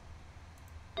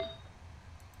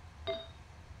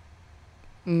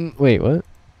 Wait, what?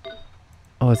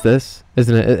 Oh, it's this?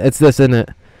 Isn't it? It's this, isn't it?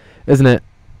 Isn't it?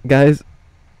 Guys.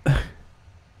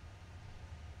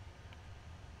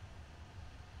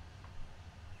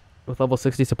 With level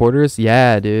 60 supporters?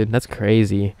 Yeah, dude. That's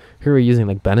crazy. Who are we using?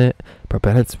 Like Bennett? Bro,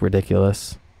 Bennett's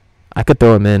ridiculous. I could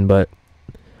throw him in, but...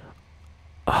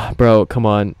 bro, come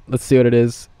on. Let's see what it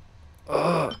is.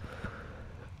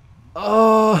 Oh.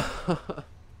 Oh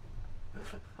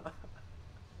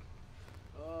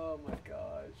my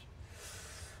gosh.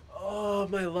 Oh,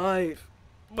 my life.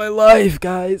 My life,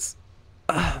 guys.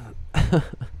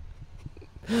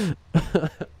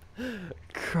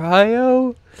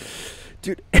 Cryo?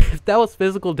 Dude, if that was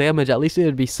physical damage, at least it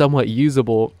would be somewhat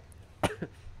usable.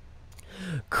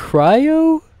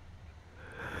 Cryo?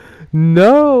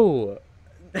 No.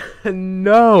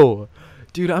 No.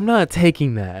 Dude, I'm not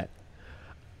taking that.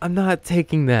 I'm not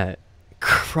taking that.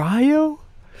 Cryo?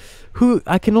 Who?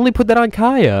 I can only put that on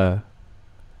Kaya.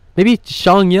 Maybe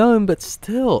Shang Yun, but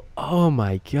still. Oh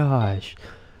my gosh.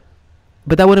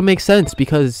 But that wouldn't make sense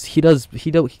because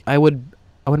I wouldn't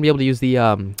be able to use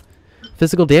the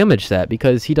physical damage set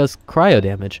because he does cryo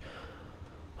damage.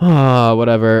 Ah,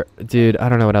 whatever. Dude, I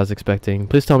don't know what I was expecting.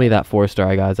 Please tell me that 4-star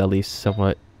I got is at least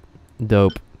somewhat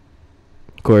dope.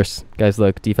 Of course, guys,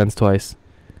 look, defense twice.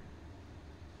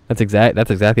 That's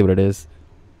exactly what it is.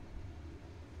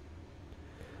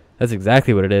 That's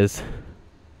exactly what it is.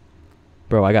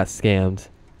 Bro, I got scammed.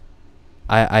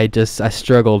 I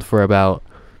struggled for about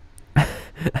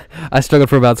I struggled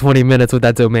for about 20 minutes with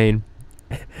that domain.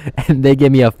 And they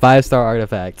gave me a 5-star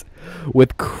artifact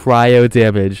with cryo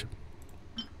damage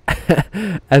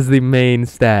as the main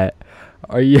stat.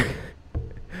 Are you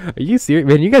serious?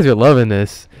 Man, you guys are loving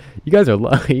this. You guys are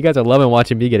loving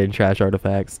watching me getting trash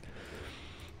artifacts.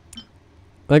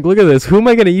 Like, look at this. Who am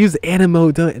I going to use animo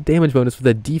damage bonus for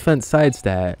the defense side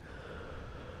stat?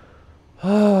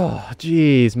 Oh,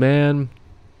 jeez, man.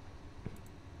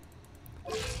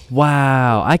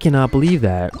 Wow, I cannot believe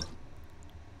that.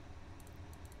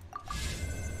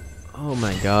 Oh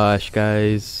my gosh,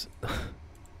 guys.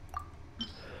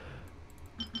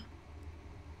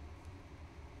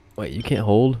 Wait, you can't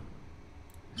hold?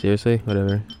 Seriously?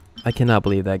 Whatever. I cannot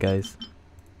believe that, guys.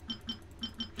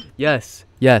 Yes,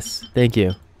 yes, thank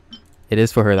you. It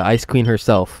is for her, the Ice Queen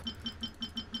herself.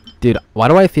 Dude, why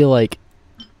do I feel like...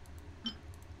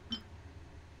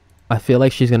 I feel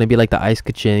like she's gonna be like the Ice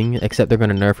Keqing, except they're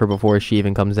gonna nerf her before she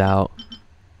even comes out.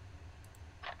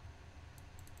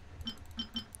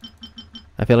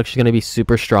 I feel like she's gonna be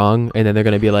super strong, and then they're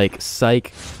gonna be like,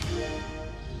 psych,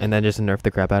 and then just nerf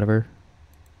the crap out of her.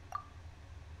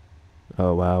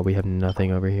 Oh wow, we have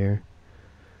nothing over here.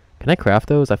 Can I craft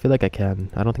those? I feel like I can.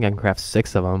 I don't think I can craft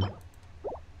 6 of them.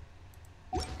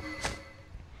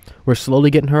 We're slowly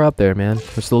getting her up there, man.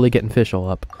 We're slowly getting Fischl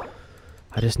up.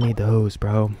 I just need those,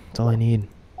 bro. That's all I need.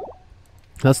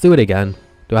 Let's do it again.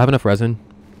 Do I have enough resin?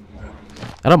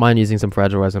 I don't mind using some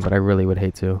fragile resin, but I really would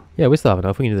hate to. Yeah, we still have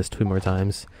enough. We can do this 2 more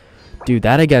times. Dude,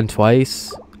 that again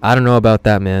twice. I don't know about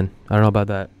that, man. I don't know about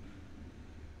that.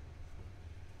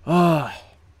 Ah.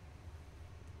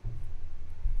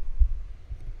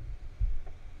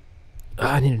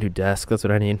 I need a new desk. That's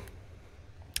what I need.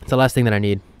 It's the last thing that I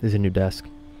need is a new desk.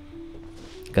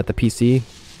 Got the PC.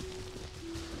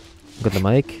 Got the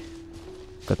mic.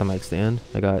 Got the mic stand.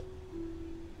 I got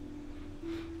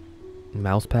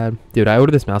mouse pad. Dude, I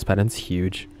ordered this mouse pad and it's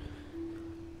huge.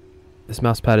 This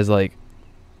mouse pad is like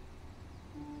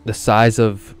the size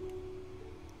of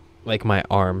like my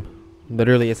arm.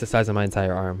 Literally, it's the size of my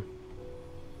entire arm.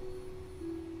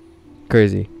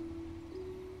 Crazy.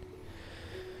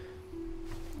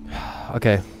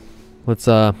 Okay, let's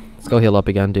go heal up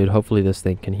again, dude. Hopefully this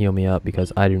thing can heal me up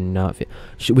because I do not feel.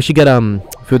 We should get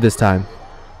food this time.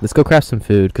 Let's go craft some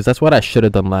food because that's what I should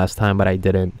have done last time, but I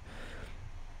didn't.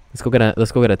 Let's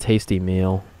go get a tasty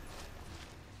meal.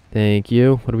 Thank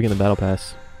you. What do we get in the battle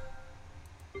pass?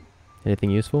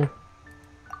 Anything useful?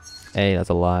 Hey, that's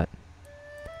a lot.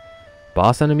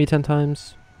 Boss enemy 10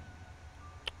 times.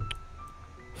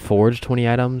 Forge 20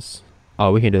 items.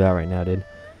 Oh, we can do that right now, dude.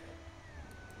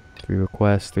 3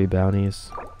 requests, 3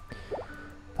 bounties.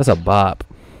 That's a bop.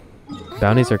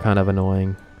 Bounties are kind of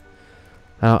annoying.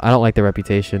 I don't like the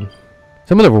reputation.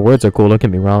 Some of the rewards are cool, don't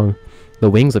get me wrong. The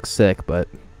wings look sick, but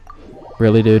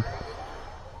really, dude?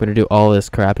 I'm gonna do all this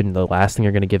crap and the last thing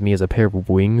you're gonna give me is a pair of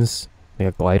wings, like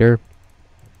a glider.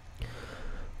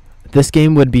 This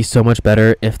game would be so much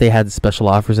better if they had special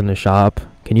offers in the shop.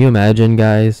 Can you imagine,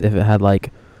 guys, if it had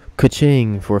like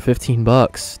Keqing for 15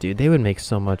 bucks? Dude, they would make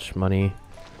so much money.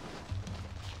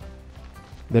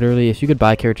 Literally, if you could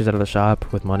buy characters out of the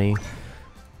shop with money,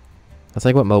 that's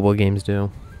like what mobile games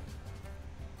do.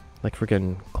 Like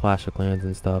freaking Clash of Clans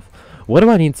and stuff. What do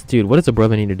I need to do? What does a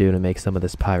brother need to do to make some of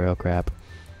this pyro crap?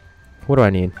 What do I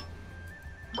need?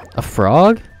 A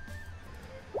frog?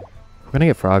 Where can I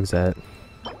get frogs at?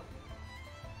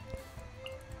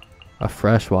 A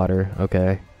freshwater.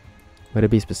 Okay. Would it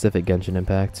be specific Genshin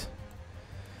Impact?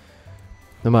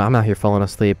 I'm out here falling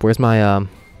asleep. Where's my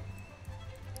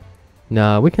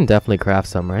No, we can definitely craft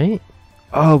some, right?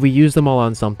 Oh, we used them all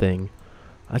on something.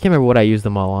 I can't remember what I used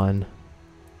them all on.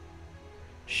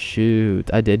 Shoot,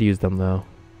 I did use them though.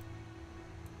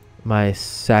 My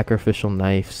sacrificial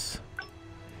knives.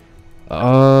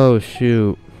 Oh,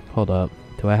 shoot. Hold up.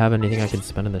 Do I have anything I can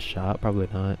spend in the shop? Probably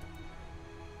not.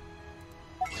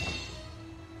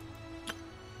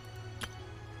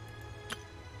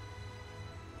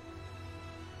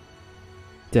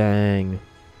 Dang.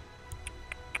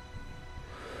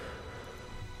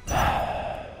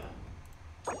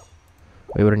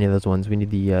 Wait, what are any of those ones? We need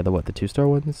the what? The 2-star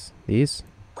ones? These?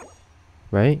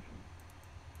 Right?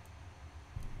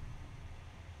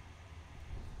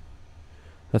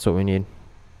 That's what we need.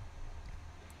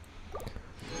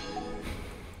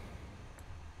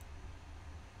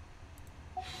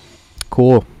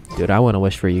 Cool. Dude, I want to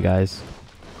wish for you guys.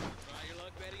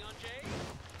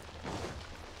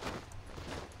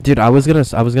 Dude, I was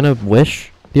gonna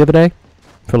wish the other day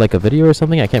for like a video or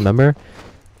something, I can't remember.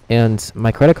 And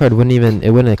my credit card wouldn't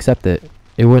accept it.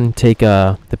 It wouldn't take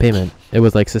the payment. It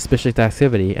was like suspicious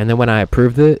activity. And then when I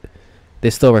approved it, they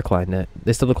still declined it.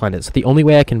 So the only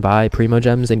way I can buy Primo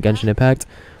Gems in Genshin Impact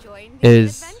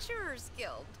is...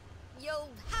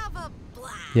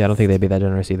 Yeah, I don't think they'd be that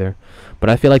generous either. But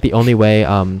I feel like the only way,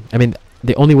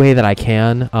 the only way that I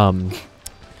can, what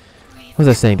was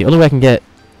I saying? The only way I can get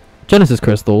Genesis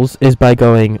crystals is by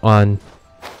going on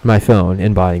my phone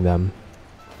and buying them.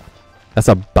 That's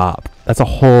a bop. That's a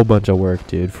whole bunch of work,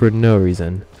 dude, for no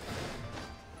reason.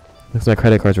 Because my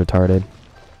credit card's retarded.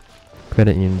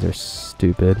 Credit unions are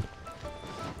stupid.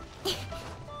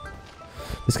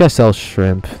 This guy sells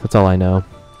shrimp. That's all I know.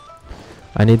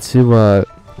 I need to,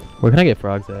 where can I get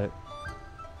frogs at?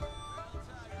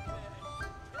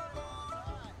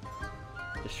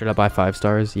 Just straight up buy 5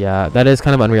 stars? Yeah, that is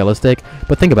kind of unrealistic.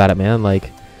 But think about it, man.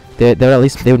 Like, they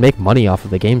would make money off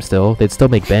of the game still. They'd still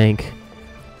make bank.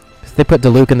 If they put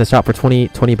Diluc in the shop for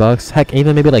 20 bucks, heck,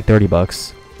 even maybe like 30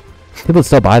 bucks. People would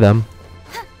still buy them.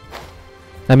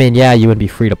 I mean, yeah, you wouldn't be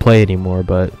free to play anymore,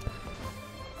 but...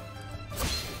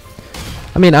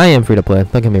 I mean, I am free to play,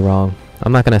 don't get me wrong.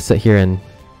 I'm not gonna sit here and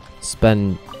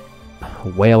spend a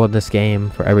whale in this game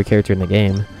for every character in the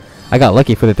game. I got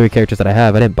lucky for the 3 characters that I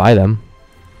have. I didn't buy them.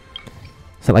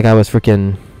 It's not like I was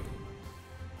freaking,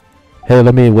 hey,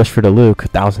 let me wish for the Luke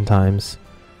 1,000 times.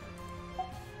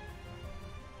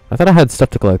 I thought I had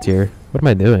stuff to collect here. What am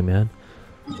I doing, man?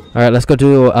 Alright, let's go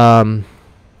do,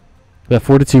 we have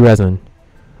 42 resin.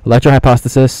 Electro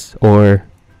hypothesis or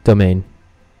domain.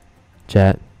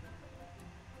 Chat.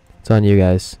 It's on you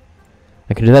guys.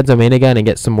 I can do that domain again and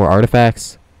get some more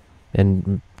artifacts.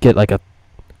 And get like a,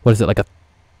 what is it, like a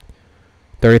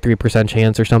 33%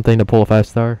 chance or something to pull a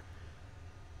 5-star.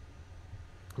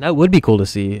 That would be cool to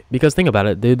see. Because think about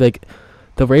it, dude, like,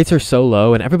 the rates are so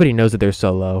low and everybody knows that they're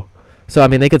so low. So, I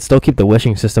mean, they could still keep the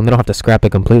wishing system. They don't have to scrap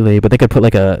it completely. But they could put,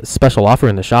 like, a special offer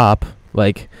in the shop.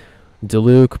 Like,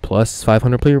 Diluc plus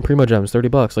 500 Primo Gems,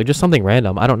 $30. Like, just something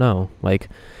random. I don't know. Like,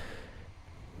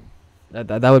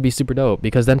 that would be super dope.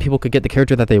 Because then people could get the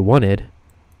character that they wanted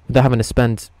without having to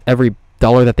spend every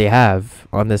dollar that they have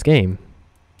on this game.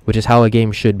 Which is how a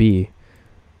game should be.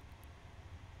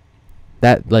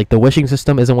 That, like, the wishing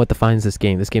system isn't what defines this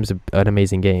game. This game's an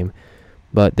amazing game.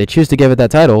 But they choose to give it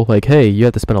that title, like, hey, you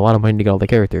have to spend a lot of money to get all the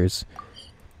characters.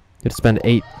 You have to spend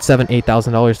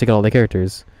 $8,000 to get all the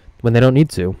characters, when they don't need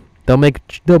to. They'll make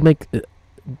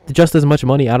just as much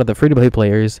money out of the free-to-play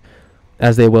players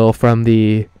as they will from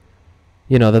the,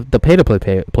 you know, the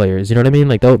pay-to-play players. You know what I mean?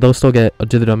 Like, they'll still get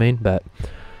to the domain, but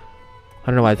I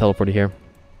don't know why I teleported here.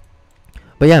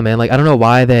 But yeah, man, like, I don't know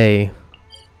why they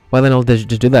don't just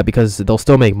do that, because they'll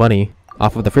still make money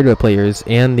off of the free-to-play players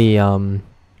and the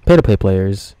pay-to-play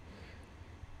players.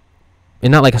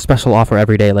 And not like a special offer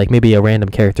every day, like maybe a random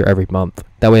character every month.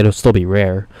 That way it'll still be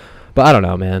rare. But I don't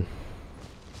know, man.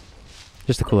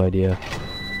 Just a cool idea.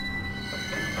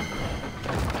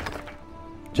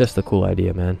 Just a cool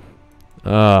idea, man.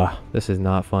 This is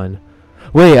not fun.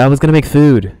 Wait, I was gonna make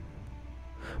food.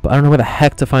 But I don't know where the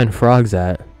heck to find frogs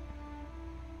at.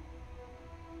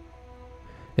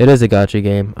 It is a gacha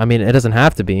game. I mean, it doesn't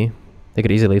have to be. They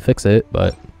could easily fix it,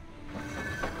 but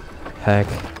heck.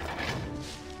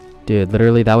 Dude,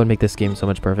 literally, that would make this game so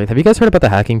much perfect. Have you guys heard about the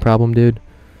hacking problem, dude?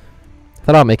 I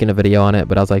thought about making a video on it,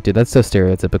 but I was like, dude, that's so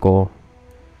stereotypical.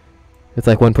 It's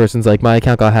like one person's like, my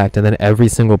account got hacked, and then every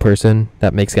single person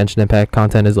that makes Genshin Impact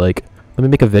content is like, let me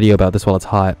make a video about this while it's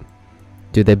hot.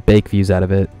 Dude, they bake views out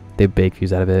of it. They bake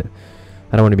views out of it.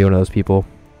 I don't want to be one of those people.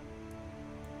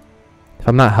 If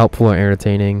I'm not helpful or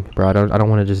entertaining, bro, I don't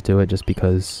want to just do it just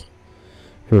because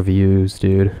for views,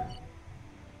 dude.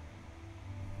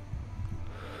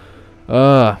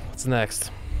 What's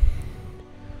next?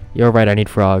 You're right, I need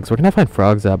frogs. Where can I find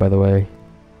frogs at, by the way?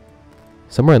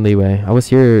 Somewhere in Leeway. I was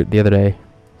here the other day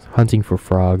hunting for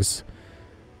frogs.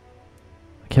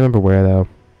 I can't remember where, though.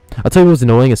 I'll tell you what was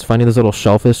annoying is finding those little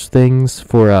shellfish things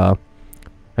for, I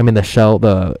mean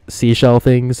the seashell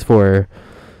things for,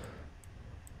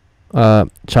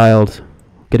 child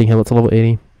getting him up to level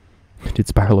 80. Dude,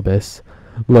 Spiral Abyss.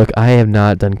 Look, I have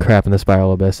not done crap in the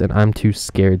Spiral Abyss, and I'm too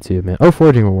scared to, man. Oh,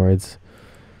 foraging rewards.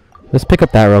 Let's pick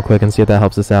up that real quick and see if that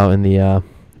helps us out in the,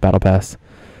 battle pass.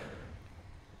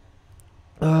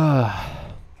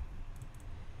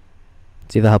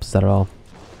 See if that helps us out at all.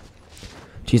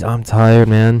 Jeez, I'm tired,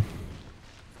 man.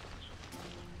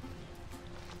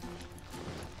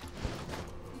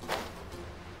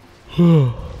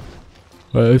 Alright,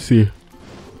 let's see.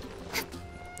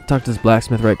 Talk to this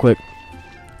blacksmith right quick.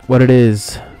 What it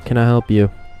is. Can I help you?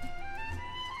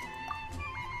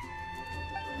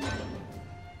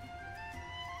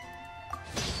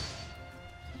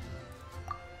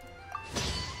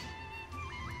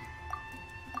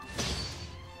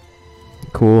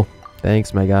 Cool.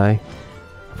 Thanks, my guy.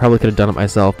 I probably could have done it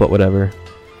myself, but whatever.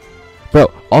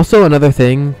 Bro, also another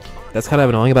thing that's kind of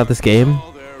annoying about this game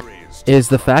is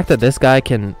the fact that this guy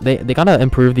can... They gotta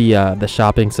improve the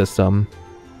shopping system,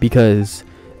 because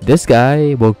this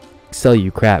guy will sell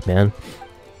you crap, man.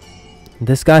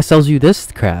 This guy sells you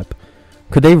this crap.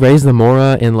 Could they raise the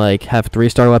Mora and like have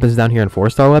 3-star weapons down here and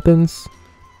 4-star weapons?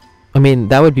 I mean,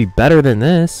 that would be better than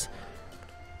this.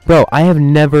 Bro, I have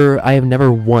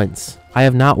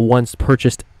not once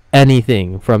purchased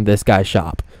anything from this guy's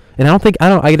shop. And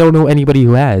I don't know anybody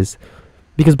who has.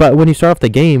 Because but when you start off the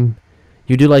game,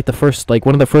 you do like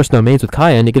one of the first domains with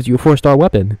Kaya, and it gives you a 4-star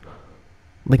weapon.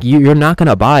 Like, you're not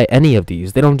gonna buy any of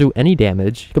these. They don't do any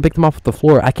damage. You can pick them off the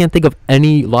floor. I can't think of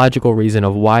any logical reason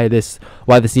of why this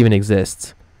even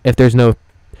exists. If there's no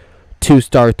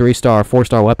 2-star, 3-star,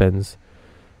 4-star weapons.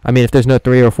 I mean, if there's no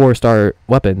 3 or 4-star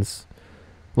weapons.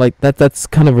 Like, that's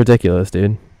kind of ridiculous,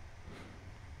 dude.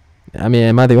 I mean,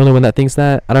 am I the only one that thinks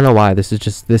that? I don't know why. This is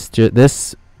just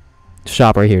this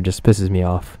shop right here just pisses me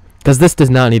off. Because this does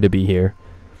not need to be here.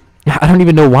 I don't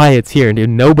even know why it's here,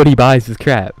 dude. Nobody buys this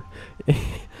crap.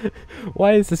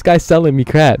 Why is this guy selling me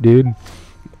crap, dude?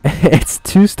 It's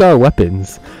 2-star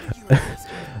weapons.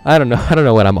 I don't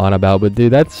know what I'm on about, but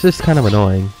dude, that's just kind of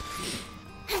annoying.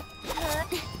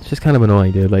 It's just kind of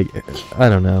annoying, dude. Like, I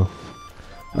don't know.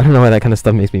 I don't know why that kind of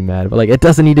stuff makes me mad, but like, it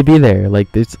doesn't need to be there.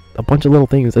 Like, there's a bunch of little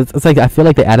things. It's like, I feel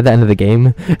like they added that into the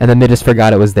game, and then they just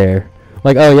forgot it was there.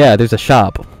 Like, oh yeah, there's a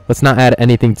shop. Let's not add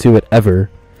anything to it ever.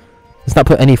 Let's not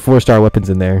put any 4-star weapons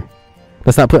in there.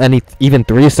 Let's not put any even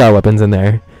 3-star weapons in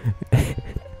there.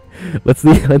 Let's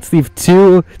leave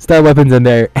 2-star weapons in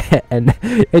there, and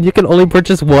you can only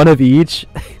purchase one of each.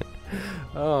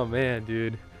 Oh man,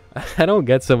 dude, I don't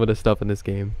get some of the stuff in this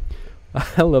game.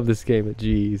 I love this game.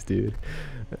 Jeez, dude.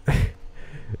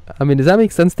 I mean, does that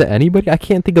make sense to anybody? I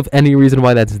can't think of any reason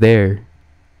why that's there.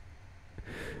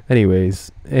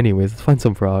 Anyways, let's find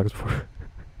some frogs before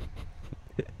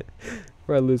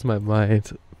I lose my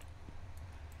mind.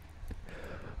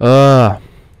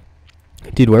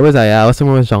 Dude, where was I at? I was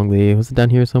somewhere with Zhongli. Was it down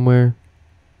here somewhere?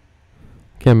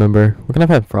 Can't remember. Where can I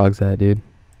find frogs at, dude?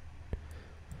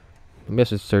 Maybe I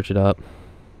should search it up.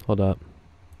 Hold up.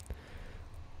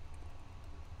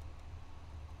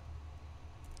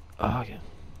 Oh, okay.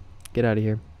 Get out of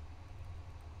here.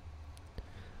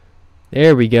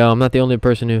 There we go. I'm not the only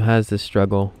person who has this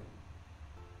struggle.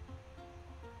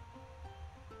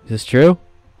 Is this true?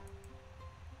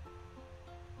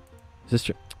 Is this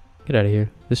true? Get out of here.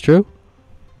 Is this true?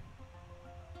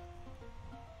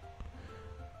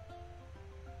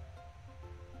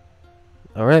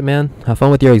 Alright, man. Have fun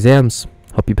with your exams.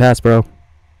 Hope you pass, bro.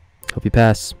 Hope you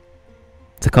pass.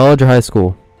 To college or high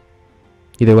school?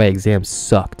 Either way, exams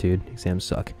suck, dude. Exams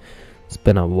suck. It's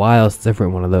been a while since I've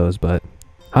written one of those, but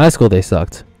high school, they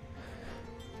sucked.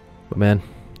 But man,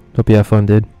 hope you have fun,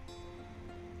 dude.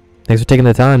 Thanks for taking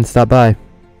the time to stop by.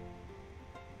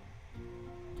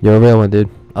 You're a real one, dude.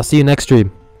 I'll see you next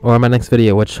stream, or on my next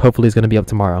video, which hopefully is going to be up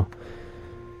tomorrow.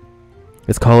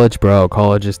 It's college, bro.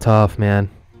 College is tough, man.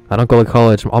 I don't go to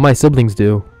college. All my siblings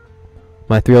do.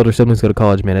 My 3 older siblings go to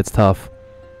college, man. It's tough.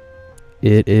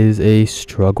 It is a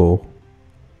struggle.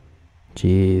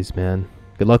 Jeez, man.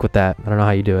 Good luck with that. I don't know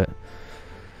how you do it.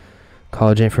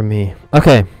 College ain't for me.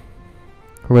 Okay.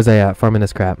 Where was I at? Farming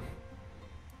this crap.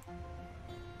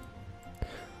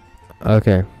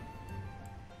 Okay.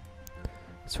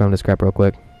 Let's farm this crap real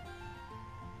quick.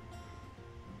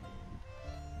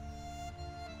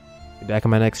 Be back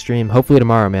on my next stream. Hopefully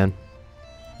tomorrow, man.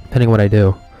 Depending on what I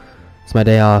do. It's my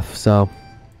day off, so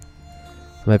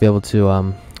I might be able to,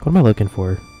 what am I looking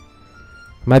for?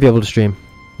 I might be able to stream.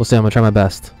 We'll see. I'm gonna try my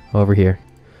best over here.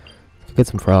 Get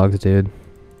some frogs, dude.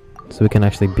 So we can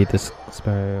actually beat this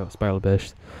Spiral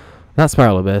Abyss. Not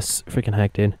Spiral Abyss. Freaking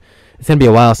heck, dude. It's gonna be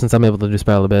a while since I'm able to do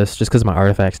Spiral Abyss, just because of my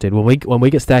artifacts, dude. When we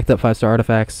get stacked up 5-star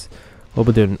artifacts, we'll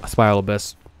be doing Spiral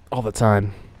Abyss all the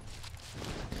time.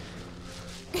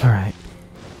 Alright.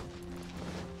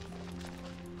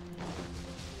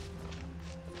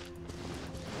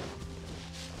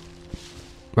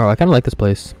 Oh, I kind of like this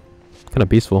place. Kind of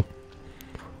peaceful.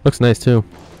 Looks nice, too.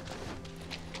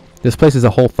 This place is a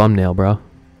whole thumbnail, bro.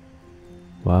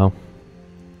 Wow.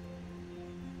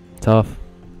 Tough.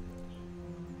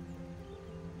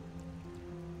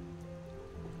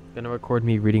 Gonna record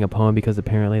me reading a poem because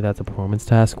apparently that's a performance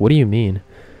task. What do you mean?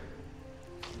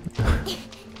 What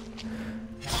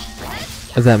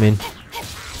does that mean?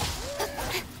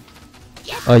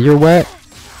 Oh, you're wet?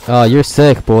 Oh, you're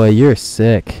sick, boy. You're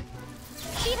sick.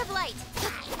 Speed of light.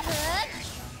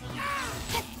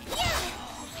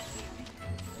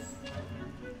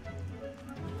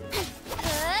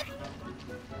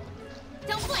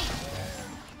 Don't blink.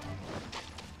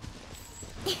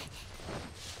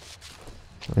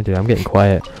 Oh, dude, I'm getting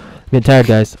quiet. I'm getting tired,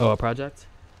 guys. Oh, a project?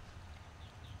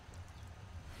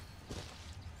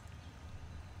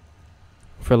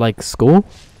 For like school?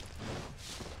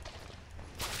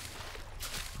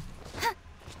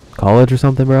 College or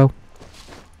something, bro?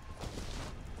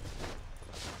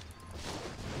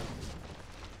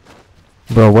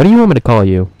 Bro, what do you want me to call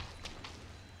you?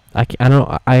 I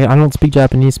don't speak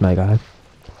Japanese, my guy.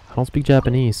 I don't speak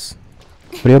Japanese.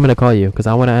 What do you want me to call you? Because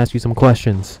I want to ask you some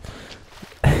questions.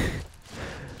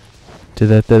 To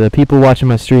the people watching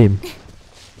my stream.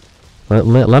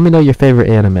 Let me know your favorite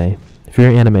anime. If you're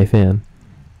an anime fan.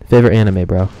 Favorite anime,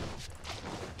 bro.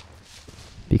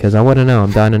 Because I want to know.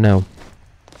 I'm dying to know.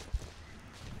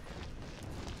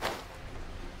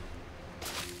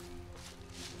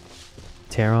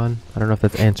 Taron? I don't know if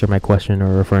that's answering my question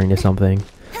or referring to something.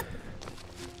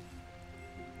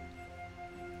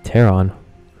 Taron?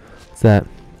 What's that?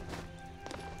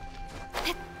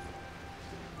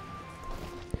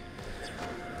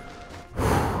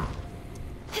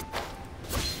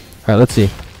 Alright, let's see.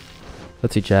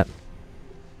 Let's see, chat.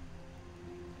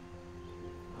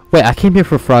 Wait, I came here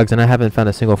for frogs and I haven't found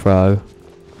a single frog.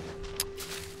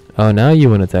 Oh, now you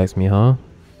want to text me, huh?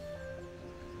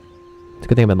 It's a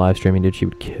good thing I've been live streaming, dude. She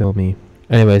would kill me.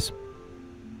 Anyways.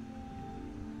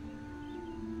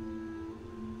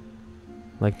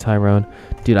 Like Tyrone.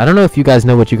 Dude, I don't know if you guys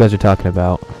know what you guys are talking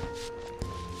about.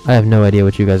 I have no idea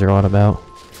what you guys are on about.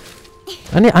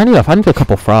 I need a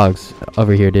couple frogs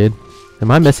over here, dude.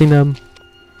 Am I missing them?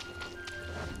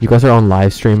 You guys are on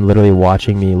live stream literally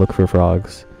watching me look for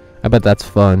frogs. I bet that's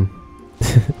fun.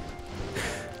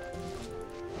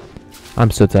 I'm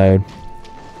so tired.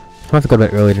 I have to go to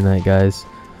bed early tonight, guys.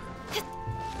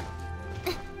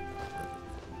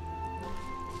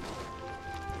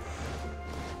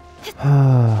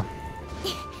 I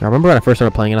remember when I first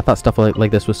started playing and I thought stuff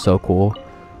like this was so cool.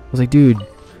 I was like, dude,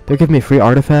 they're giving me free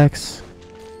artifacts.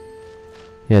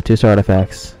 Yeah, 2-star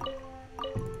artifacts.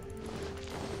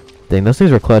 Dang, those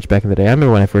things were clutch back in the day. I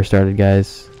remember when I first started,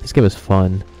 guys. This game was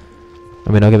fun.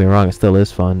 I mean, don't get me wrong, it still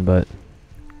is fun, but...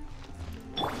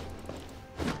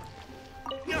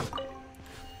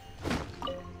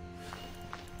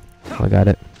 Oh, I got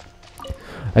it.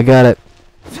 I got it.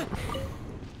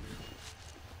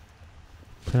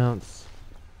 Pronounce.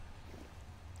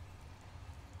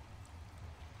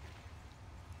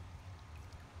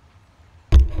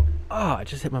 Oh, I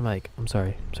just hit my mic. I'm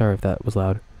sorry. Sorry if that was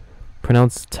loud.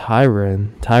 Pronounce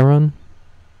Tyron. Tyron?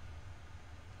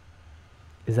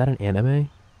 Is that an anime?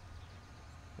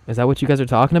 Is that what you guys are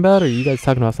talking about? Or are you guys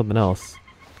talking about something else?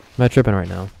 Am I tripping right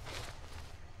now?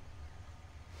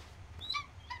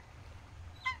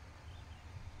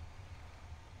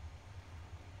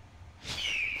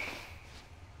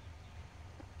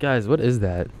 Guys, what is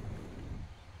that?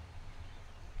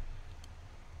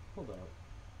 Hold up.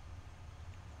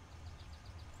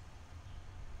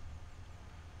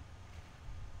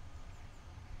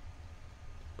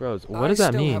 Bros, what does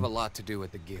that mean? I still have a lot to do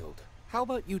with the guild. How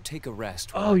about you take a rest?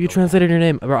 Oh, you translated your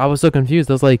name. Bro, I was so confused.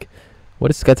 I was like,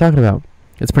 what is this guy talking about?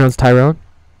 It's pronounced Tyrone?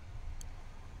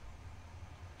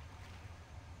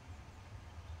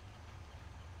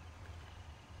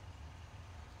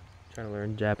 Trying to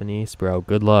learn Japanese, bro.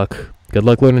 Good luck. Good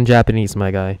luck learning Japanese, my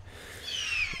guy.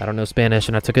 I don't know Spanish,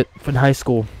 and I took it in high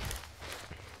school.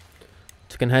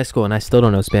 Took it in high school, and I still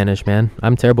don't know Spanish, man.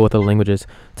 I'm terrible with other languages.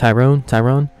 Tyrone?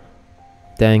 Tyrone?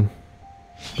 Dang.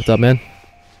 What's up, man?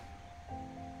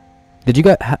 Did you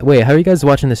guys... wait, how are you guys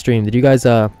watching the stream? Did you guys,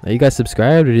 are you guys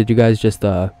subscribed, or did you guys just,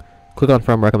 click on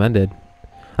from recommended?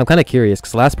 I'm kind of curious,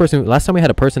 because last time we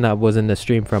had a person that was in the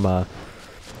stream from, a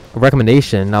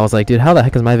recommendation, I was like, dude, how the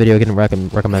heck is my video getting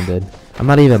recommended? I'm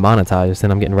not even monetized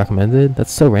and I'm getting recommended?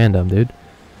 That's so random, dude.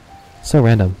 So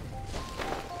random.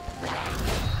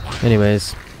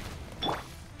 Anyways.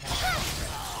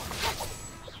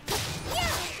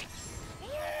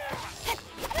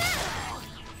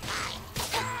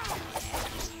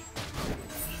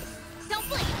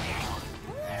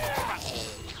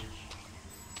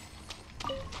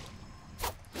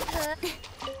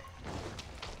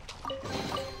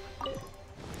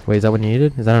 Wait, is that what you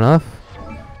needed? Is that enough?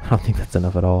 I don't think that's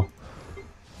enough at all.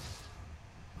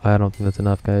 I don't think that's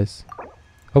enough, guys.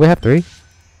 Oh, we have 3?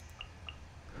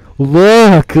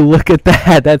 Look at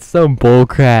that! That's some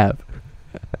bullcrap.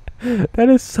 That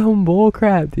is some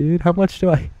bullcrap, dude. How much do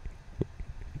I...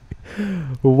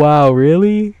 Wow,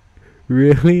 really?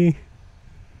 Really?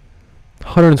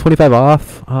 125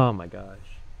 off? Oh my gosh.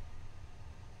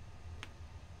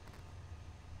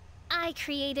 I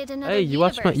created another Hey, you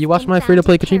watched my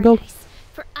free-to-play Keqing build?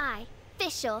 For I,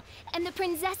 Fischl, and the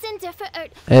Prinzessin der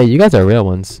Verirrt. Hey, you guys are real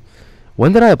ones.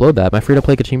 When did I upload that? My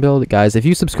free-to-play Keqing build? Guys, if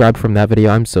you subscribed from that video,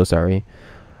 I'm so sorry.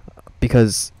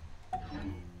 Because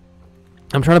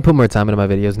I'm trying to put more time into my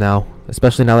videos now.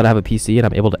 Especially now that I have a PC and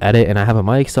I'm able to edit and I have a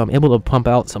mic. So I'm able to pump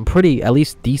out some pretty, at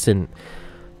least decent,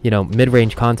 you know,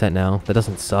 mid-range content now. That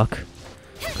doesn't suck.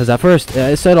 Because at first,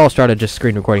 it all started just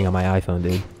screen recording on my iPhone,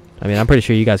 dude. I mean, I'm pretty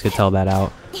sure you guys could tell that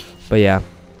out. But yeah.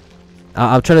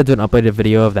 I'll try to do an updated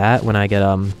video of that when I get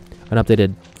an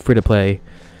updated free-to-play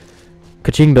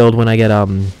Keqing build when I get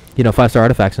you know, 5-star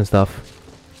artifacts and stuff.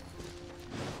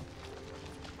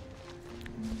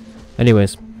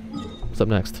 Anyways, what's up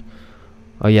next?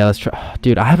 Oh yeah, let's try.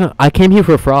 Dude, I came here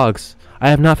for frogs. I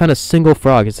have not found a single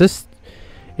frog. Is this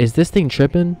thing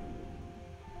tripping?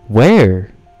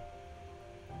 Where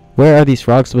are these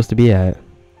frogs supposed to be at?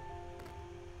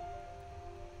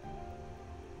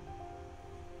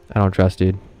 I don't trust,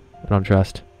 dude. I don't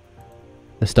trust.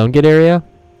 The Stonegate area?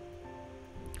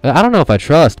 I don't know if I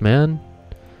trust, man.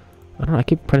 I don't know. I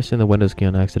keep pressing the Windows key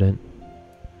on accident.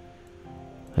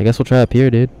 I guess we'll try up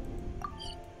here, dude. I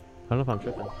don't know if I'm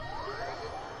tripping.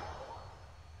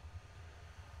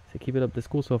 So keep it up. This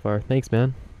cool so far. Thanks,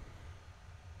 man.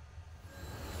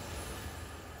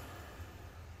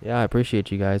 Yeah, I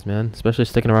appreciate you guys, man. Especially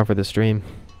sticking around for this stream.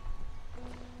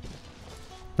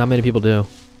 Not many people do.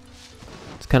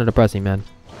 It's kind of depressing, man.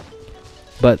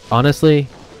 But honestly,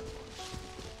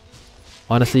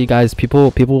 you guys,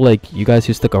 people like you guys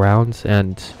who stick around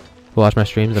and who watch my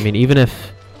streams. I mean, even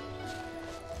if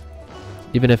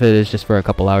it is just for a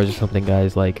couple hours or something,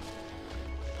 guys, like,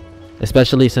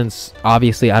 especially since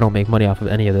obviously I don't make money off of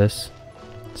any of this,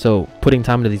 so putting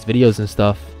time into these videos and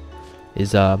stuff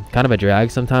is kind of a drag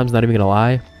sometimes, not even gonna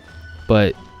lie.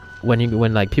 But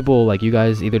when like people like you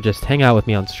guys either just hang out with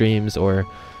me on streams or,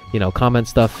 you know, comment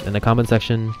stuff in the comment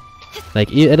section,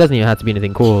 like it doesn't even have to be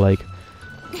anything cool. Like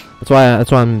that's why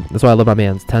I love my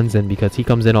man Tenzin, because he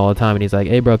comes in all the time and he's like,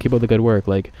 hey bro, keep up the good work.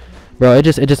 Like, bro, it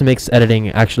just makes editing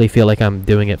actually feel like I'm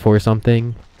doing it for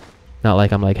something, not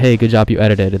like I'm like, hey, good job, you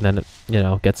edited, and then it, you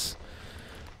know, gets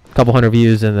a couple hundred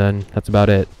views and then that's about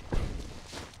it.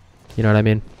 You know what I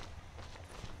mean?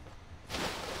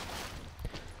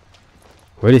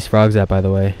 Where are these frogs at, by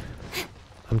the way?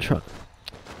 I'm trying.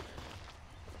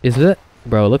 Is it?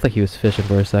 Bro, it looked like he was fishing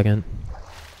for a second.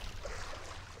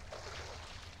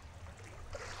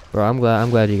 Bro, I'm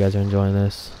glad you guys are enjoying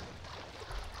this.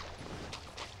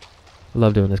 I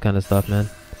love doing this kind of stuff, man.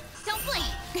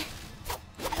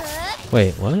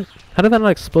 Wait, what? How did that not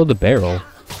explode the barrel?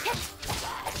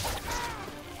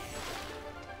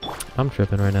 I'm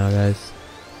tripping right now, guys.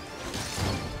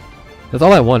 That's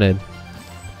all I wanted.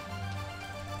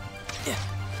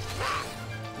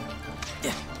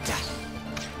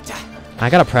 I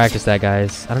gotta practice that,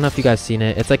 guys. I don't know if you guys seen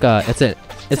it. It's like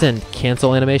it's in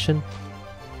cancel animation.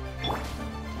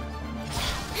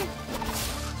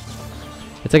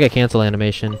 It's like a cancel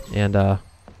animation, and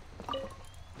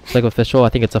it's like official. I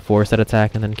think it's a 4-set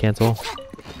attack and then cancel.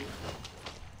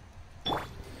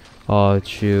 Oh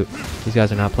shoot! These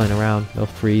guys are not playing around. They'll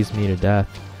freeze me to death.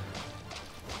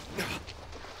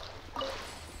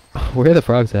 Where are the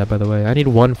frogs at, by the way? I need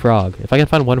one frog. If I can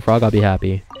find one frog, I'll be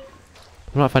happy.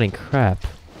 I'm not finding crap.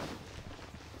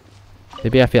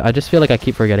 Maybe I just feel like I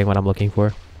keep forgetting what I'm looking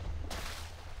for.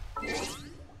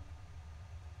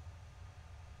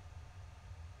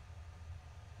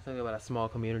 Something about a small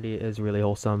community is really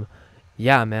wholesome.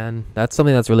 Yeah, man. That's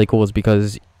something that's really cool, is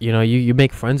because, you know, you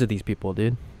make friends with these people,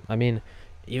 dude. I mean,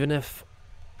 even if...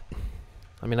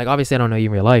 I mean, like, obviously I don't know you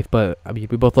in real life, but I mean,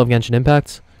 we both love Genshin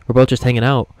Impact. We're both just hanging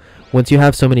out. Once you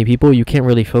have so many people, you can't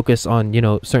really focus on, you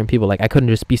know, certain people. Like, I couldn't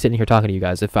just be sitting here talking to you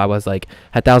guys if I was, like,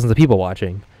 had thousands of people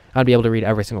watching. I'd be able to read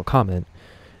every single comment.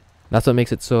 That's what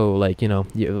makes it so, like, you know,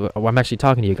 I'm actually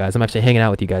talking to you guys. I'm actually hanging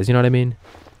out with you guys. You know what I mean?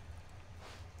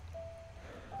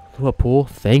 What pool?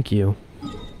 Thank you.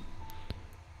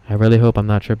 I really hope I'm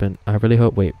not tripping. I really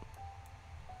hope. Wait.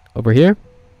 Over here?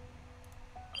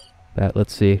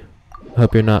 Let's see. I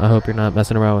hope you're not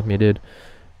messing around with me, dude.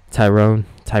 Tyron.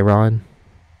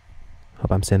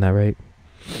 Hope I'm saying that right.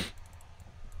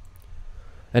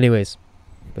 Anyways,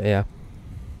 but yeah.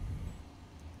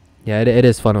 Yeah, it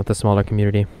is fun with the smaller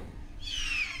community.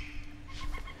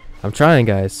 I'm trying,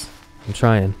 guys. I'm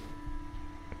trying.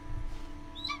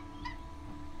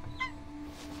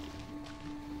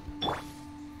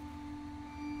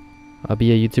 I'll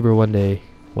be a YouTuber one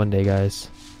day, guys.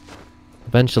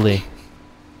 Eventually.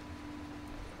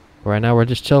 Right now, we're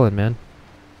just chilling, man.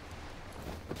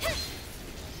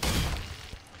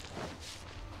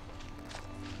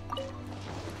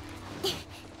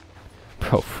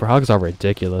 Bro, frogs are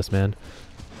ridiculous, man.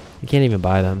 You can't even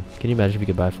buy them. Can you imagine if you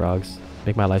could buy frogs?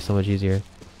 Make my life so much easier.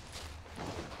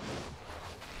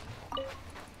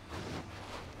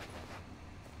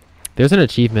 There's an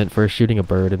achievement for shooting a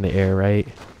bird in the air, right?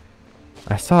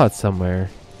 I saw it somewhere.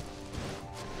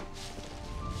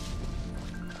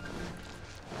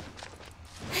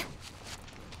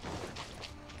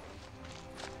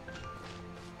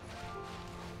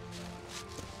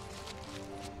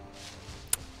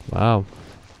 Wow.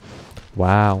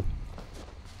 Wow.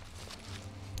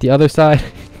 The other side.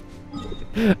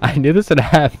 I knew this would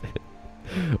happen.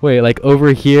 Wait, like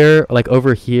over here,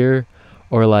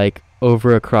 or like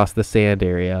over across the sand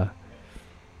area.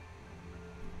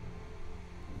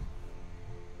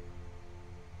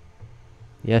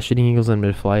 Yeah, shooting eagles in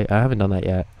mid-flight. I haven't done that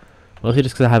yet. Mostly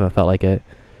just because I haven't felt like it.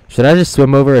 Should I just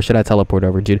swim over or should I teleport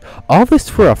over, dude? All this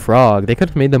for a frog. They could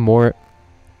have made them more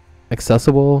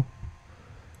accessible.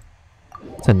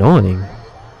 It's annoying.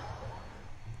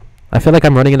 I feel like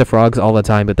I'm running into frogs all the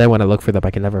time, but then when I look for them, I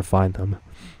can never find them.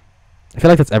 I feel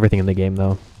like that's everything in the game,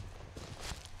 though.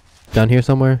 Down here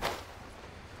somewhere?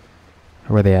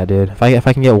 Where are they at, dude? If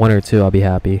I can get one or two, I'll be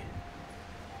happy.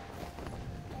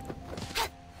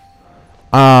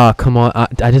 Ah, come on.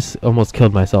 I just almost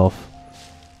killed myself.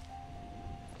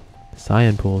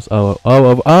 Cyan pools. Oh,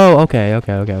 okay. I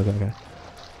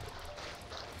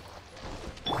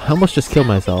almost just killed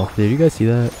myself. Did you guys see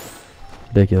that?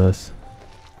 Ridiculous.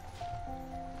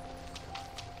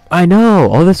 I know!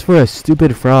 All this for a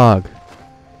stupid frog.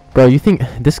 Bro, you think...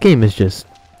 This game is just...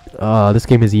 this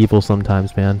game is evil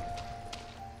sometimes, man.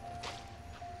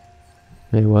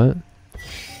 Wait, what?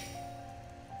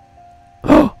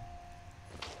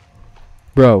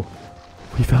 Bro,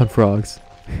 we found frogs.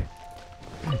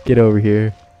 Get over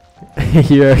here.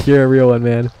 you're a real one,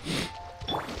 man.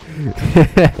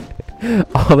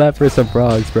 All that for some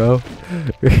frogs, bro.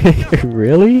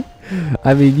 Really?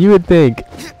 I mean, you would think...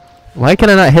 Why can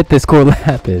I not hit this core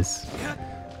lapis?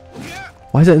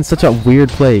 Why is it in such a weird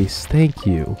place? Thank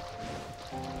you.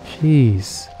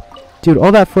 Jeez. Dude,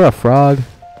 all that for a frog?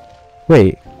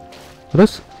 Wait. Are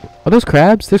those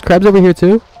crabs? There's crabs over here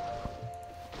too?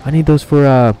 I need those for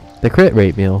the crit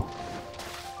rate meal.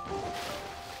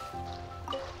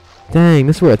 Dang,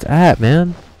 this is where it's at,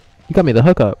 man. You got me the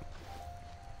hookup.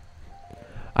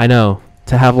 I know.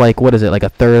 To have like, what is it, like a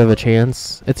third of a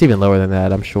chance? It's even lower than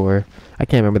that, I'm sure. I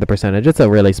can't remember the percentage. It's a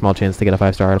really small chance to get a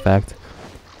 5-star artifact.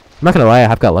 I'm not gonna lie, I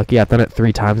have got lucky. I've done it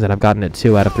 3 times and I've gotten it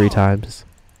 2 out of 3 times.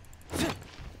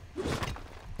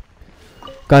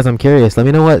 Guys, I'm curious. Let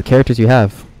me know what characters you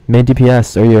have. Main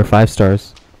DPS or your 5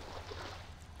 stars.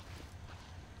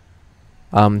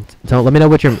 Don't let me know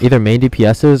what your either main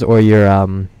DPSs or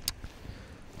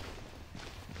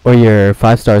your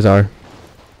 5 stars are.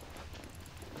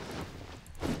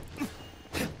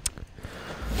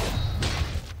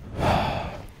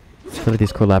 Some of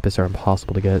these core lapis are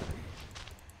impossible to get.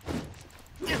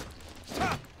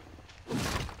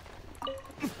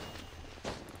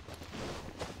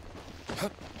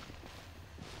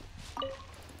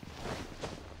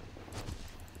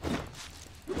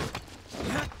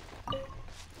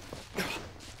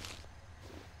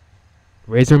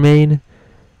 Razor main?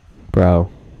 Bro.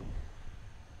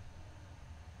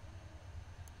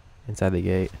 Inside the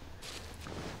gate.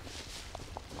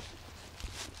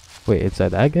 Wait, inside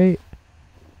that gate?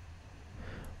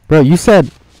 Bro, you said...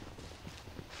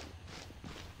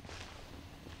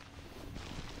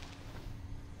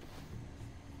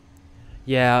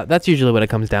 Yeah, that's usually what it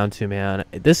comes down to, man.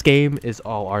 This game is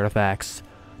all artifacts.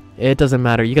 It doesn't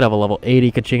matter. You could have a level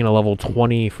 80 Keqing and a level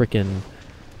 20 freaking...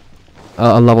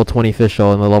 a level 20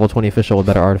 official, and the level 20 official with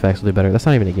better artifacts will do better. That's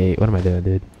not even a gate. What am I doing,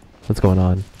 dude? What's going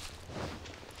on?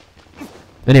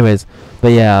 Anyways,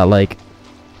 but yeah, like...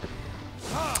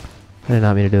 I did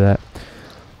not mean to do that.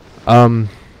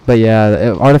 But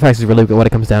yeah, artifacts is really what it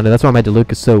comes down to. That's why my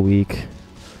Diluc is so weak.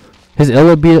 His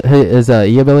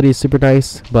E ability is super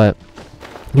nice, but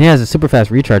he has a super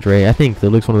fast recharge rate. I think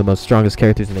Diluc's one of the most strongest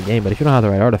characters in the game, but if you don't have the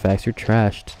right artifacts, you're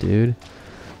trashed, dude.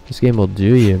 This game will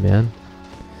do you, man.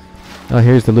 Oh,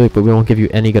 here's Diluc, but we won't give you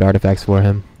any good artifacts for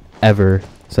him. Ever.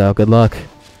 So, good luck.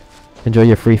 Enjoy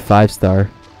your free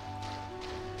 5-star.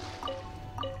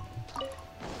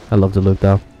 I love Diluc,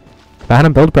 though. If I had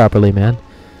him build properly, man.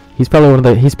 He's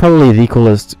probably the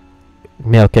coolest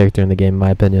male character in the game, in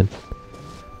my opinion.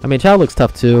 I mean, Chao looks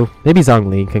tough too. Maybe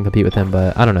Zhongli can compete with him,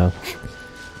 but I don't know.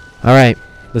 Alright,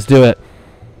 let's do it.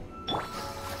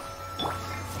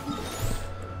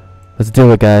 Let's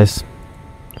do it, guys.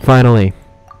 Finally.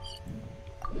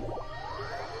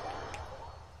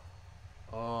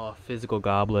 Oh, physical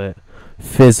goblet.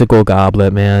 Physical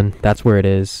goblet, man. That's where it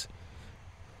is.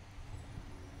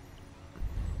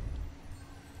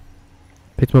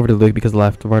 Picked him over to Luke because of the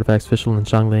lack of artifacts, Fischl, and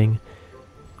Xiangling.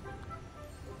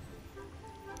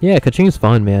 Yeah, Keqing's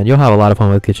fun, man. You'll have a lot of fun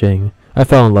with Keqing. I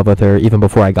fell in love with her even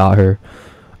before I got her.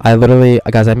 I literally,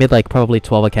 guys, I made like probably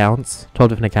 12 accounts, 12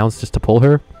 different accounts just to pull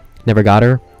her. Never got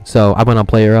her. So I went on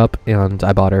Player Up and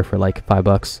I bought her for like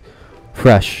 $5.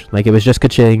 Fresh. Like it was just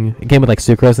Keqing. It came with like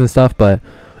sucrose and stuff, but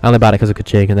I only bought it because of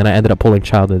Keqing, and then I ended up pulling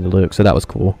Child into Luke, so that was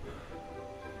cool.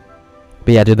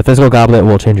 But yeah, dude, the physical goblet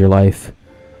will change your life.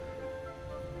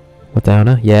 What,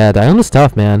 Diona? Yeah, Diona's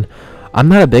tough, man. I'm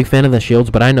not a big fan of the shields,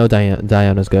 but I know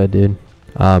Diona's good, dude.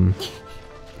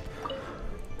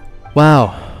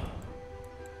 Wow.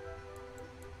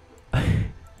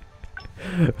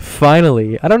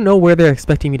 Finally. I don't know where they're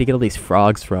expecting me to get all these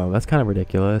frogs from. That's kind of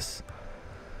ridiculous.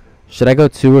 Should I go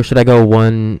 2 or should I go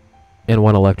 1 and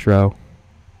 1 Electro?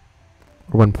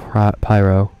 Or 1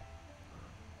 Pyro?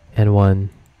 And 1...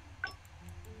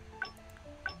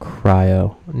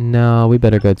 Cryo. No, we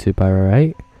better go 2 Pyro,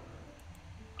 right?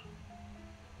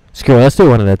 Screw it, let's do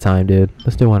 1 at a time, dude.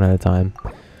 Let's do 1 at a time.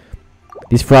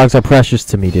 These frogs are precious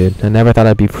to me, dude. I never thought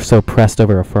I'd be so pressed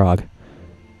over a frog.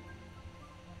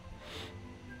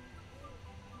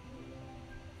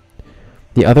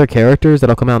 The other characters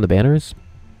that'll come out in the banners?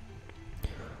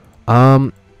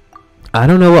 I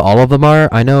don't know what all of them are.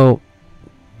 I know,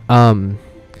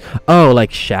 oh,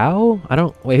 like Shao?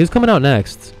 Wait, who's coming out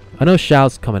next? I know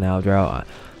Shao's coming out, bro.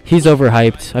 He's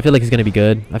overhyped. I feel like he's gonna be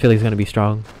good. I feel like he's gonna be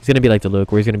strong. He's gonna be like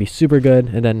Diluc, where he's gonna be super good,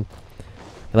 and then,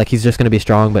 like, he's just gonna be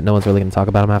strong, but no one's really gonna talk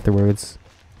about him afterwards.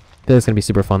 I feel like it's gonna be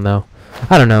super fun, though.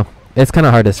 I don't know. It's kind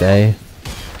of hard to say.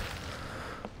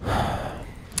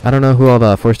 I don't know who all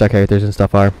the 4-star characters and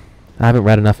stuff are. I haven't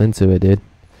read enough into it, dude.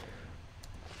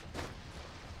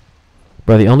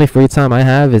 Bro, the only free time I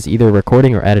have is either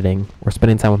recording or editing, or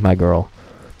spending time with my girl.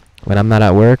 When I'm not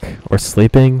at work, or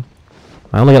sleeping,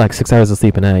 I only get like 6 hours of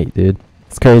sleep a night, dude.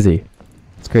 It's crazy.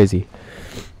 It's crazy.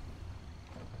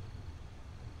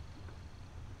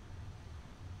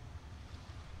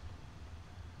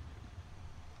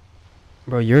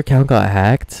 Bro, your account got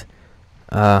hacked?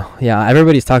 Yeah,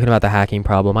 everybody's talking about the hacking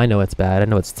problem. I know it's bad. I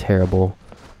know it's terrible.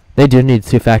 They do need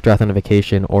 2-factor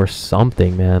authentication or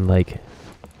something, man. Like,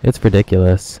 it's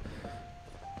ridiculous.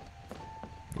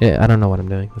 Yeah, I don't know what I'm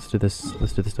doing. Let's do this.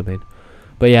 Let's do this domain.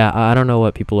 But yeah, I don't know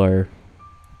what people are...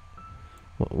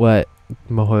 What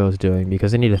Mihoyo's doing,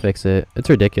 because they need to fix it. It's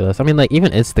ridiculous. I mean, like,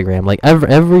 even Instagram, like,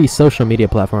 every social media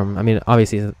platform... I mean,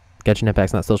 obviously, Genshin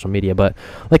Impact's not social media, but,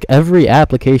 like, every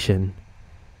application...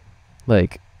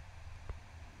 Like...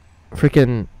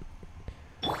 Freaking...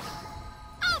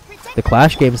 The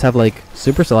Clash games have, like,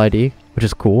 Supercell ID, which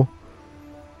is cool.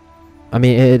 I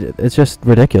mean, it's just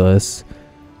ridiculous.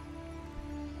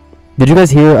 Did you guys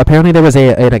hear? Apparently there was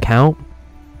an account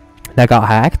that got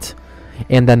hacked,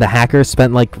 and then the hacker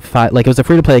spent like it was a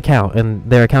free-to-play account, and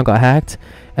their account got hacked,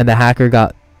 and the hacker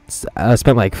got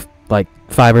spent like $5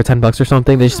 or $10 or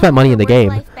something. They just spent money in the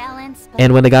game.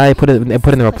 And when the guy put in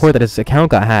the report that his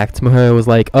account got hacked, Mihoyo was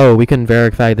like, "Oh, we can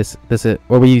verify they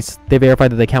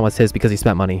verified that the account was his because he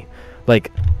spent money."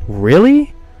 Like,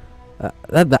 really?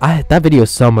 That video is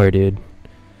somewhere, dude.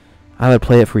 I would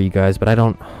play it for you guys, but I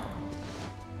don't.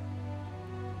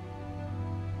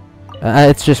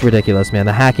 It's just ridiculous, man.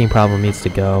 The hacking problem needs to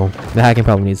go. The hacking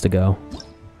problem needs to go.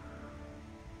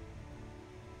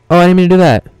 Oh, I didn't mean to do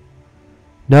that.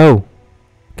 No,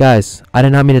 guys, I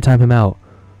did not mean to time him out.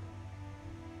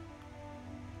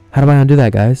 How do I undo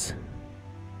that, guys?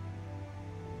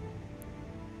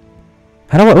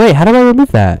 How do I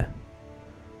remove that?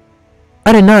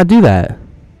 I did not do that.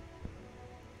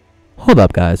 Hold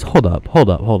up, guys. Hold up.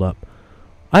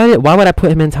 Why would I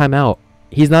put him in timeout?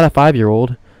 He's not a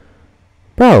 5-year-old.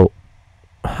 Bro,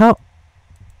 how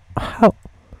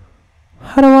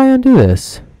do I undo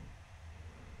this?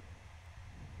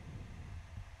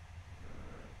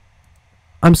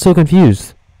 I'm so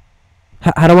confused.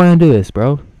 How do I undo this,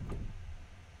 bro?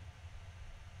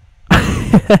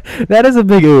 That is a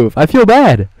big oof. I feel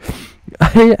bad.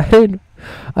 I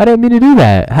didn't mean to do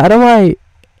that. How do I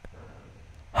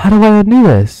undo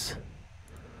this?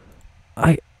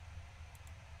 I'm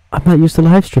not used to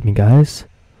live streaming, guys.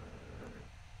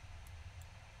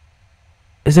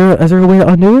 Is there a way to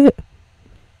undo it?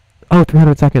 Oh,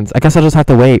 300 seconds. I guess I'll just have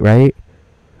to wait, right?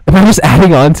 Am I just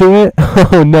adding on to it?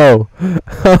 Oh no.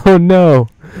 Oh no.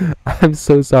 I'm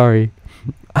so sorry.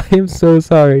 I am so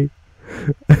sorry.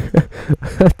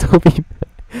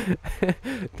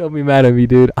 Don't be mad at me,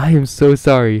 dude. I am so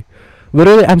sorry.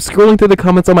 Literally, I'm scrolling through the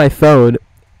comments on my phone,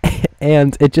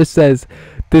 and it just says,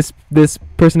 this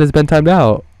person has been timed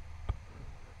out.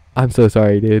 I'm so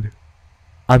sorry, dude.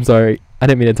 I'm sorry. I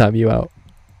didn't mean to time you out.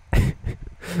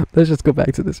 Let's just go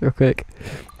back to this real quick.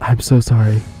 I'm so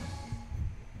sorry.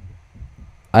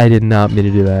 I did not mean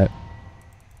to do that.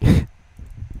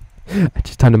 I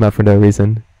just timed him out for no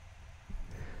reason.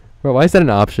 Bro, why is that an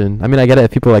option? I mean, I get it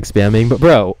if people are like spamming, but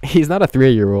bro, he's not a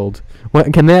 3-year-old.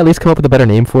 Can they at least come up with a better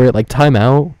name for it? Like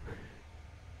timeout?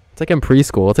 It's like in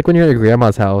preschool. It's like when you're at your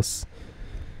grandma's house.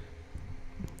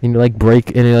 And you like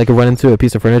break and you like run into a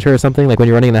piece of furniture or something. Like when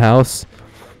you're running in the house.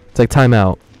 It's like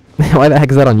timeout. Why the heck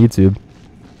is that on YouTube?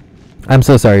 I'm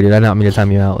so sorry, dude. I did not mean to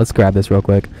time you out. Let's grab this real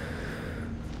quick.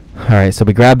 Alright, so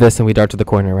we grab this and we dart to the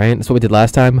corner, right? That's what we did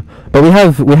last time. But we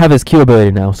have his Q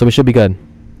ability now, so we should be good.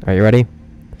 Alright, you ready?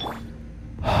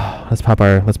 Let's pop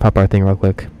our thing real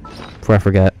quick before I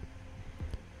forget.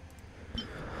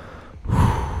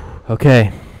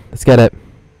 Okay, let's get it.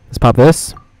 Let's pop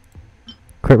this.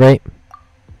 Crit rate.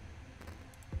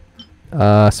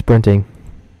 Sprinting.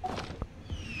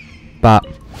 Bop.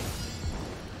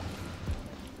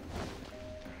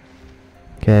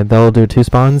 Okay, they'll do 2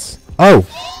 spawns. Oh!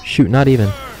 Shoot, not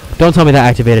even. Don't tell me that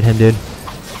activated him, dude.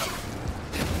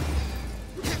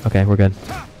 Okay, we're good.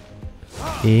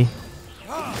 E.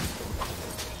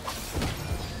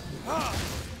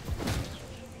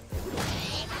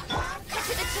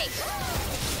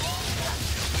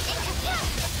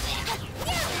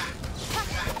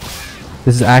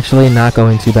 This is actually not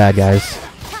going too bad, guys.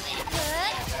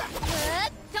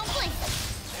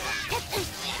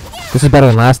 This is better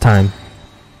than last time.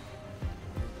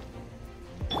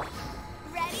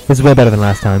 This is way better than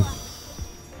last time.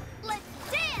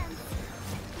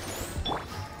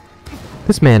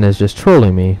 This man is just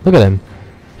trolling me. Look at him.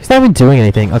 He's not even doing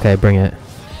anything. Okay, bring it.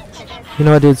 You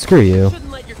know what, dude? Screw you.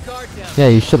 Yeah,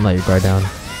 you shouldn't let your guard down.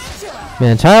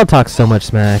 Man, Child talks so much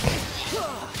smack.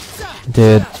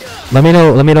 Dude, let me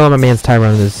know when my man's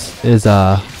Tyrone is his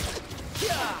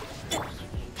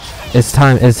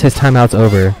timeout's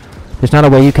over. There's not a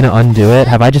way you can undo it.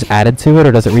 Have I just added to it,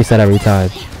 or does it reset every time?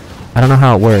 I don't know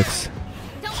how it works.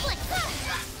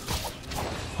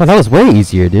 Oh, that was way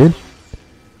easier, dude.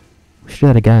 We should do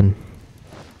that again.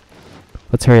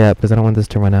 Let's hurry up, because I don't want this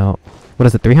to run out. What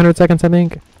is it, 300 seconds, I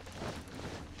think?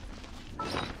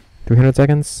 300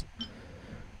 seconds?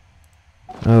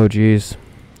 Oh, jeez.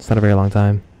 It's not a very long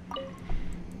time.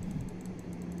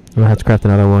 I'm gonna have to craft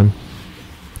another one.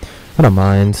 I don't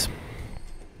mind.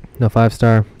 No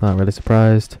 5-star. Not really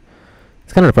surprised.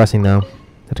 It's kind of depressing, though.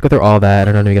 I have to go through all that.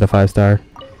 I don't even get a 5-star.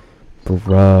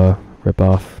 Bruh. Rip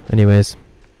off. Anyways.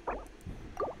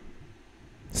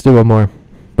 Let's do one more.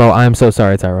 Bro, I'm so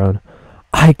sorry, Tyrone.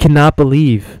 I cannot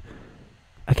believe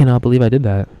I did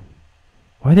that.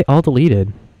 Why are they all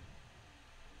deleted?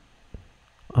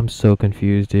 I'm so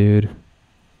confused, dude.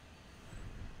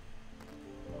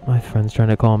 My friend's trying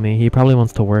to call me. He probably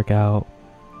wants to work out.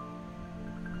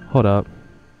 Hold up.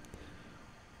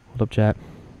 Hold up, chat.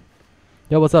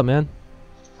 Yo, what's up, man?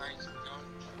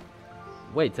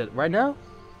 Wait, right now?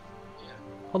 Yeah.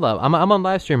 Hold up. I'm on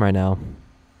live stream right now.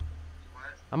 What?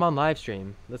 I'm on live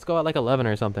stream. Let's go at like 11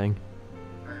 or something.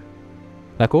 Alright.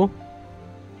 That cool?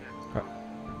 Yeah. Right.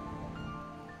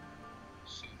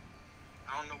 Shoot.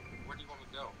 I don't know. Where do you want me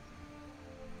to go?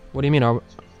 What do you mean? Are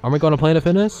we going to Planet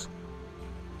Fitness?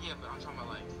 Yeah, but I'm talking about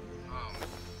like,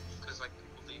 cause like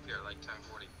people leave here at like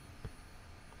 10:40.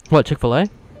 What, Chick-fil-A?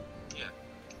 Yeah.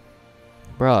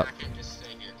 Bro. I can't just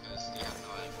stay here because they have to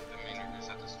like, the managers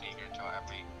have to stay here until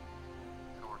every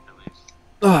coworker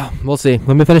leaves. We'll see.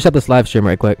 Let me finish up this live stream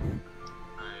right quick. Alright.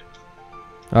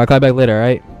 I'll call you back later,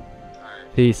 alright?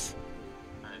 Alright. Peace.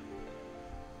 Alright.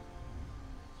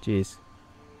 Jeez.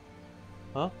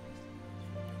 Huh?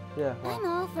 Yeah. I'm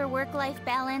all for work-life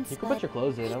balance. You can put your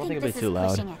clothes in. I don't think it'll be this too is loud.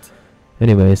 pushing it.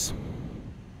 Anyways.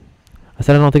 I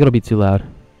said I don't think it'll be too loud.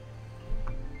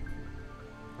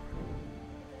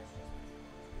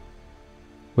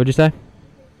 What'd you say?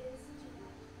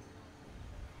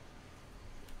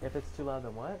 If it's too loud,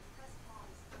 then what?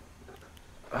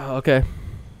 Oh, okay.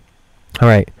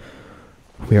 Alright.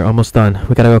 We are almost done.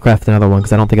 We gotta go craft another one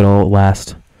because I don't think it'll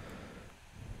last.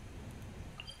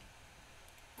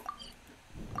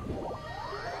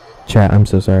 Chat, I'm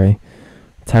so sorry.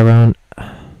 Tyrone,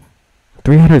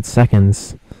 300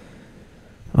 seconds.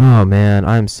 Oh man,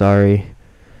 I'm sorry.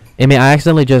 I mean, I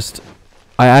accidentally just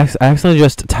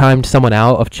timed someone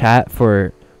out of chat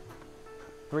for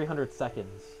 300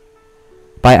 seconds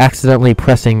by accidentally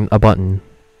pressing a button.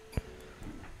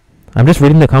 I'm just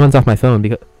reading the comments off my phone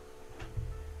because.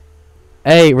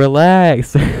 Hey,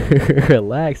 relax,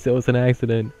 relax. It was an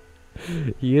accident.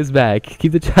 He is back.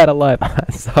 Keep the chat alive.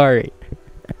 I'm sorry.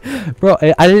 Bro,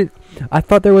 I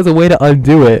thought there was a way to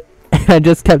undo it, and I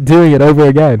just kept doing it over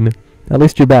again. At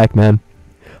least you're back, man.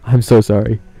 I'm so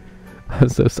sorry. I'm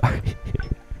so sorry.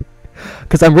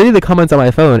 Because I'm reading the comments on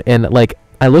my phone, and, like,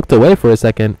 I looked away for a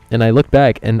second, and I looked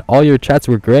back, and all your chats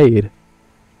were grayed.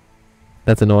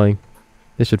 That's annoying.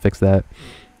 They should fix that.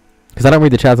 Because I don't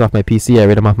read the chats off my PC, I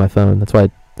read them off my phone. That's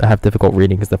why I have difficult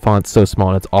reading, because the font's so small,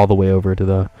 and it's all the way over to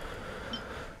the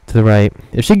right.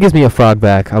 If she gives me a frog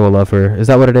back, I will love her. Is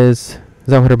that what it is? Is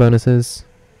that what her bonus is?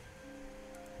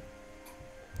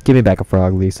 Give me back a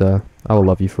frog, Lisa. I will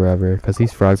love you forever, because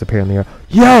these frogs apparently are...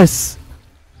 Yes!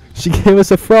 She gave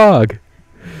us a frog!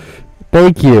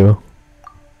 Thank you.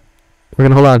 We're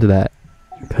gonna hold on to that,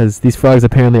 because these frogs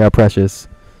apparently are precious.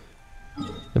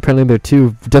 Apparently they're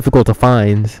too difficult to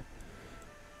find.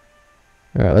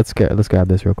 Alright, let's grab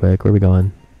this real quick. Where are we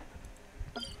going?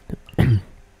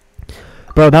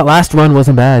 Bro, that last run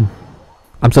wasn't bad.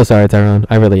 I'm so sorry, Tyrone.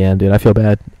 I really am, dude. I feel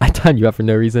bad. I timed you up for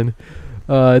no reason.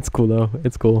 It's cool, though.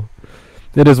 It's cool.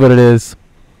 It is what it is.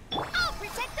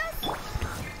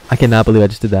 I cannot believe I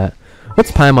just did that.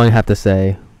 What's Paimon have to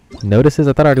say? Notices?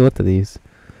 I thought I already looked at these.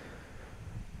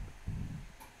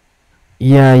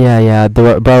 Yeah.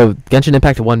 Bro, Genshin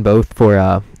Impact won both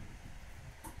for,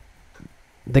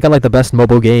 they got, like, the best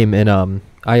mobile game in,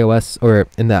 iOS, or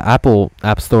in the Apple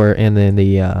App Store and in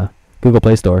the, Google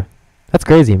Play Store. That's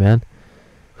crazy, man.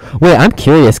 Wait, I'm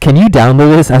curious. Can you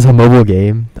download this as a mobile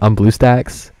game on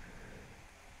BlueStacks?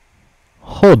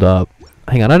 Hold up.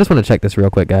 Hang on, I just want to check this real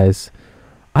quick, guys.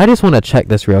 I just want to check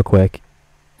this real quick.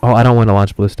 Oh, I don't want to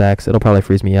launch BlueStacks. It'll probably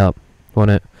freeze me up,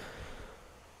 won't it?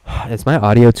 Is my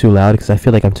audio too loud? Because I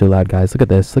feel like I'm too loud, guys. Look at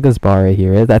this. Look at this bar right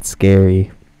here. That's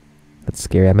scary. That's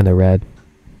scary. I'm in the red.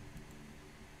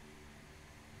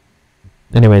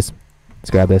 Anyways, let's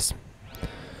grab this.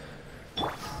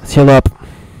 Let's heal up.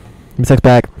 Give me a sec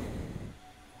back.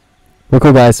 We're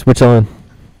cool, guys. We're chilling.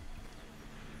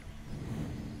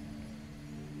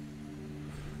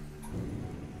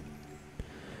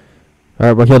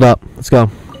 Alright, we're healed up. Let's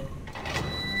go.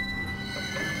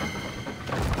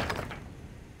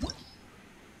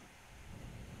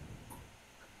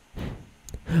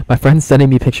 My friend's sending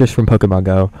me pictures from Pokemon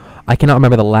Go. I cannot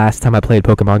remember the last time I played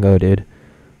Pokemon Go, dude.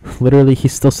 Literally, he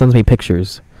still sends me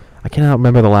pictures. I cannot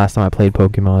remember the last time I played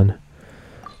Pokemon.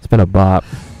 It's been a bop.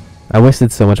 I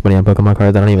wasted so much money on Pokemon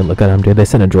cards, I don't even look at them, dude. They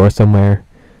sit in a drawer somewhere.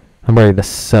 I'm ready to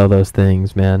sell those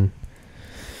things, man.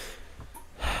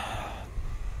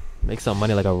 Make some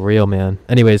money like a real man.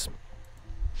 Anyways.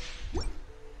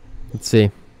 Let's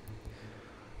see.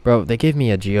 Bro, they gave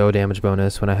me a Geo damage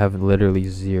bonus when I have literally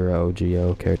 0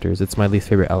 Geo characters. It's my least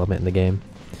favorite element in the game.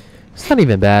 It's not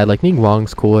even bad. Like, Ning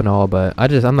Wong's cool and all, but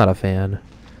I'm not a fan.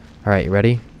 Alright, you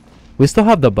ready? We still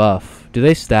have the buff. Do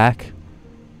they stack?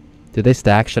 Do they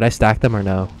stack? Should I stack them or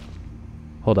no?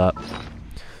 Hold up.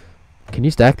 Can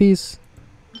you stack these?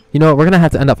 You know what? We're gonna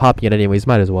have to end up hopping it anyways.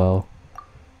 Might as well.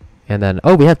 And then...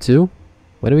 Oh, we have 2?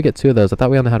 When did we get 2 of those? I thought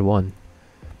we only had 1.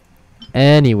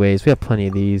 Anyways, we have plenty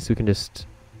of these. We can just...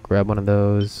 grab one of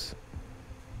those.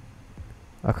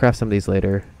 I'll craft some of these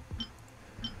later.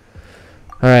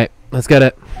 Alright, let's get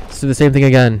it. Let's do the same thing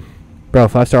again. Bro,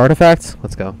 5-star artifacts?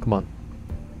 Let's go. Come on.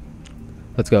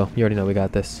 Let's go. You already know we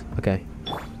got this. Okay.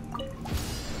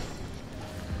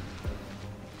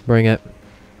 Bring it.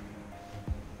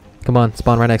 Come on,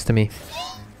 spawn right next to me.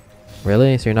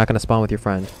 Really? So you're not going to spawn with your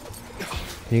friend?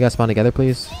 Can you guys spawn together,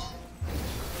 please?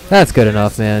 That's good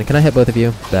enough, man. Can I hit both of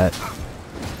you? Bet.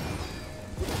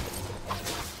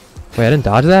 Wait, I didn't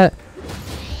dodge that?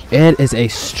 It is a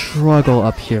struggle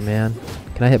up here, man.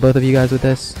 Can I hit both of you guys with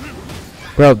this?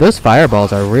 Bro, those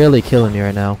fireballs are really killing me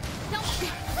right now.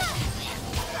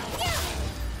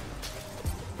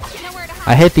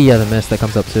 I hate the mist that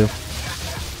comes up too.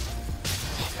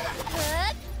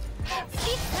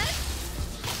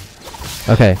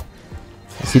 Okay.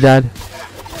 See, Dad?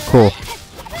 Cool.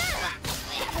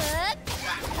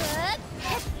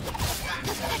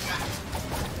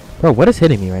 Bro, what is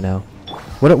hitting me right now?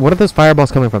 What are those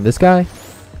fireballs coming from? This guy?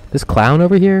 This clown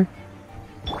over here?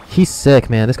 He's sick,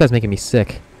 man. This guy's making me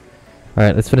sick.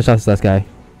 Alright, let's finish off this last guy.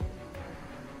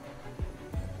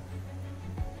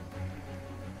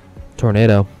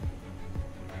 Tornado.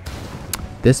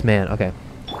 This man. Okay.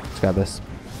 Let's grab this.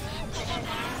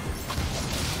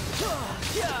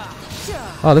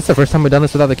 Oh, this is the first time we've done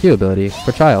this without the Q ability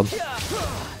for child.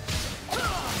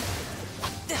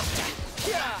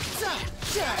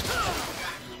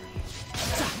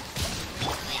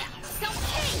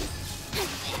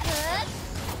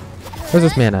 Where's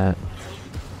this man at?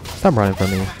 Stop running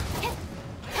from me.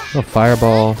 Oh,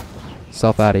 fireball.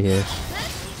 Self out of here.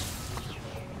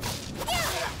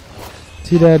 Is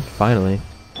he dead? Finally.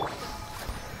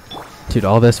 Dude,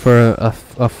 all this for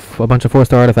a bunch of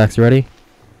 4-star artifacts. You ready?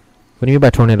 What do you mean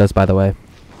by tornadoes, by the way?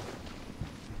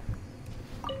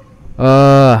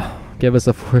 Give us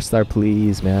a 4-star,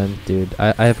 please, man. Dude,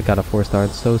 I haven't got a 4-star in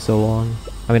so long.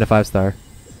 I mean, a 5-star.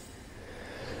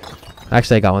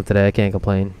 Actually, I got one today. I can't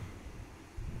complain.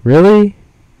 Really?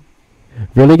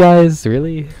 Really, guys?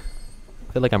 Really?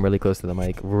 I feel like I'm really close to the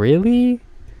mic. Really?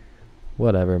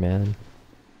 Whatever, man.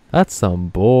 That's some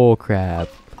bull crap.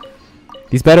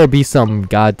 These better be some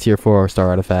god tier 4-star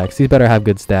artifacts. These better have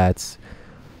good stats.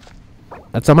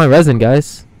 That's all my resin,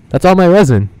 guys. That's all my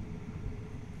resin.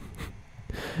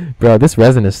 Bro, this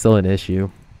resin is still an issue.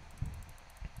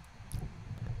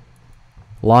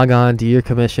 Log on, do your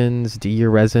commissions, do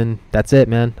your resin. That's it,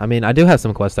 man. I mean, I do have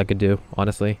some quests I could do,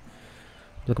 honestly.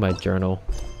 Look at my journal.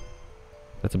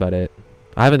 That's about it.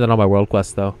 I haven't done all my world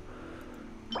quests, though.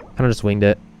 Kind of just winged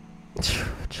it.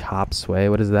 Chop sway,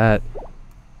 what is that?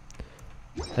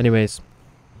 Anyways,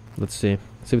 let's see.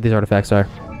 Let's see what these artifacts are.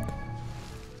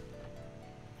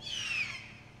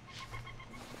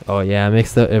 Oh yeah, it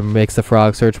makes the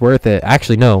frog search worth it.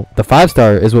 Actually, no, the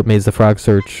 5-star is what makes the frog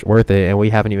search worth it, and we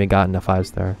haven't even gotten a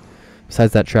 5-star.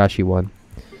 Besides that trashy one.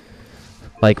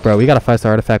 Like, bro, we got a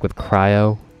 5-star artifact with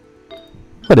cryo.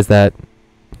 What is that?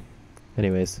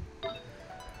 Anyways,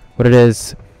 what it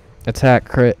is? Attack,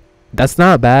 crit, That's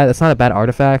not bad. That's not a bad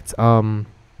artifact.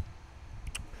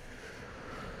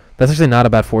 That's actually not a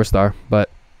bad 4-star, but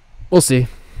we'll see.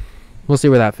 We'll see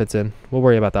where that fits in. We'll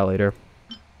worry about that later.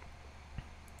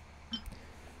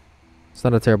 It's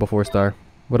not a terrible 4-star.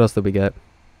 What else did we get?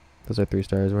 Those are 3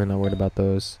 stars. We're not worried about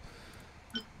those.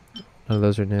 None of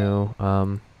those are new.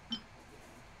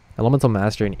 Elemental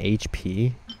Master and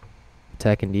HP.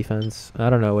 Attack and defense. I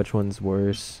don't know which one's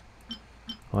worse,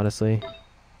 honestly.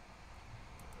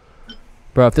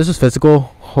 Bro, if this was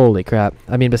physical, holy crap.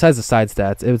 I mean, besides the side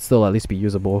stats, it would still at least be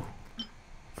usable.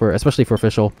 Especially for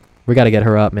official. We gotta get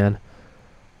her up, man.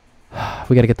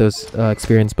 We gotta get those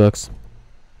experience books.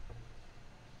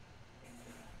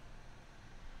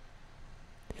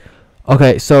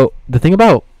 Okay, so the thing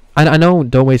about... I know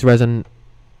don't waste resin.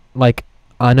 Like,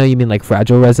 I know you mean like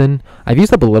fragile resin. I've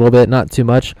used up a little bit, not too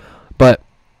much. But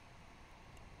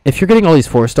if you're getting all these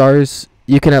 4 stars...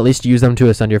 you can at least use them to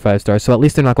ascend your 5 stars, so at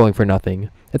least they're not going for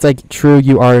nothing. It's like, true,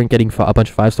 you aren't getting a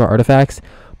bunch of 5-star artifacts,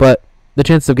 but the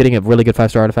chance of getting a really good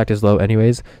 5-star artifact is low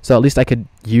anyways, so at least I could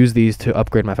use these to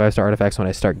upgrade my 5-star artifacts when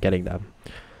I start getting them.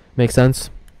 Make sense?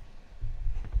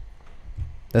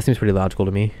 That seems pretty logical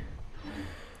to me.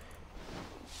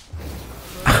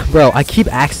 Bro, I keep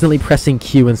accidentally pressing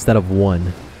Q instead of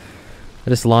 1. I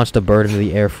just launched a bird into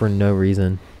the air for no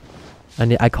reason.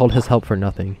 I called his help for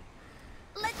nothing.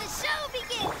 Let's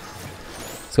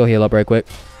go heal up right quick.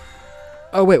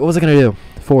 Oh wait, what was I gonna do?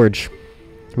 Forge.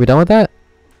 Are we done with that?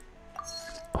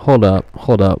 Hold up,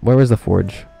 hold up. Where was the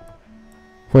forge?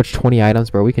 Forge 20 items,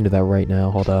 bro. We can do that right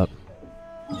now. Hold up.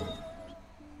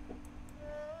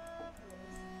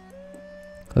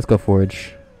 Let's go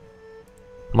forge.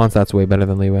 Mondstadt's way better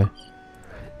than leeway.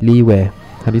 Leeway.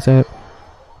 How do you say it?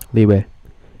 Leeway.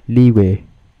 Leeway.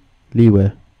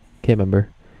 Leeway. Can't remember.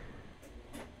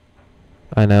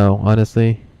 I know,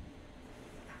 honestly.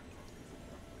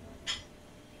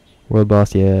 World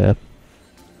boss, yeah.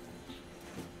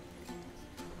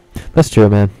 That's true,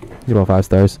 man. You're about 5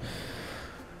 stars.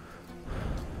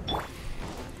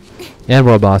 And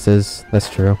world bosses. That's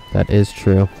true. That is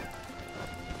true.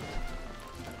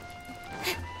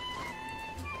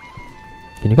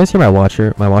 Can you guys hear my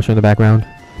watcher in the background?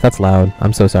 That's loud.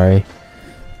 I'm so sorry.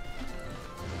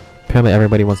 Apparently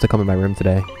everybody wants to come in my room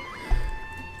today.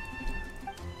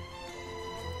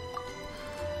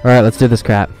 Alright, let's do this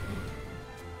crap.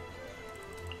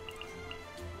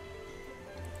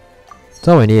 That's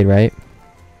all we need, right?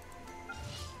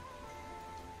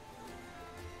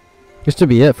 This should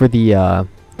be it for the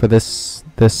for this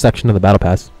section of the battle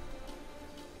pass.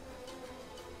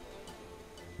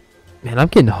 Man, I'm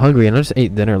getting hungry and I just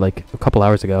ate dinner like a couple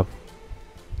hours ago.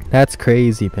 That's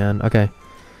crazy, man. Okay.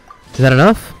 Is that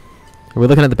enough? Are we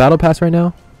looking at the battle pass right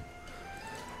now?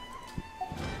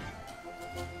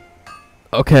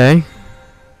 Okay.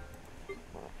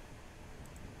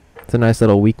 It's a nice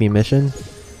little weekly mission.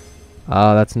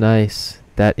 Oh, that's nice.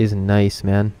 That is nice,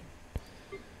 man.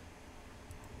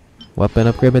 Weapon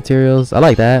upgrade materials. I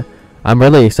like that. I'm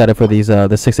really excited for these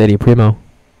the 680 Primo.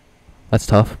 That's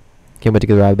tough. Can't wait to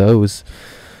grab those.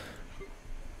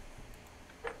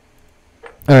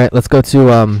 Alright, let's go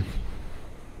to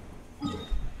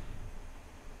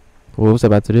what was I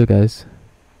about to do, guys?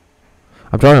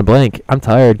 I'm drawing a blank. I'm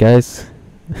tired, guys.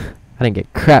 I didn't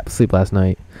get crap sleep last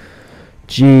night.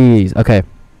 Jeez. Okay.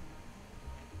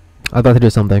 I was about to do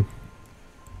something.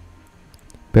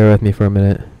 Bear with me for a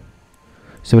minute.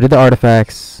 So we did the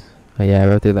artifacts. Oh yeah, we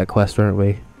went through that quest, weren't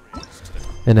we?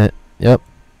 In it. Yep.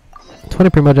 20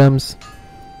 Primo Gems.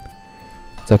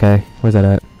 It's okay. Where's that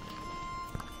at?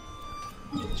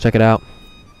 Let's check it out.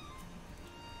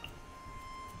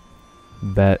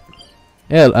 Bet.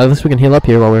 Yeah, at least we can heal up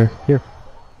here while we're here.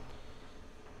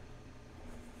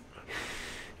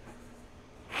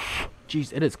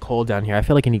 Jeez, it is cold down here. I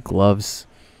feel like I need gloves.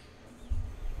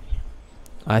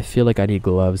 I feel like I need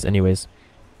gloves. Anyways.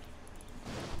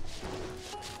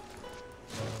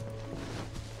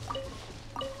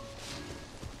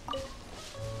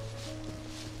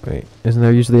 Wait, isn't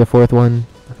there usually a 4th one?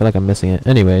 I feel like I'm missing it.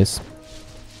 Anyways.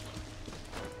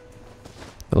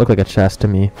 It looked like a chest to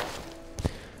me.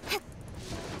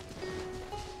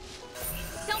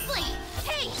 Don't blink.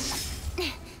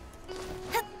 Hey.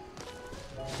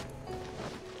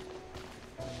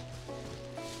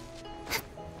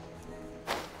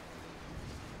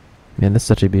 Man, this is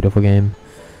such a beautiful game.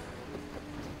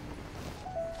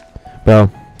 Bro,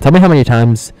 tell me how many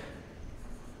times...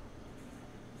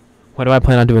 When do I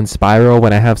plan on doing Spiral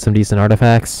when I have some decent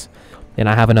artifacts and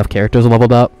I have enough characters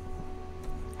leveled up?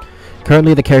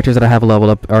 Currently, the characters that I have leveled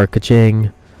up are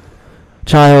Keqing,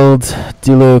 Child,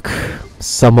 Diluc,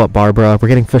 somewhat Barbara. We're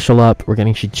getting Fischl up. We're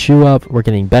getting Shichu up. We're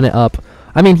getting Bennett up.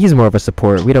 I mean, he's more of a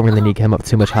support. We don't really need him up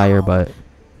too much higher, but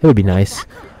it would be nice.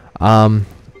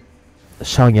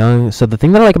 Xiangyang. So the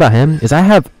thing that I like about him is I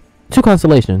have 2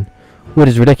 constellation, which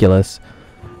is ridiculous.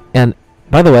 And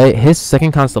by the way, his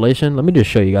second constellation, let me just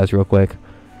show you guys real quick.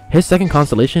 His second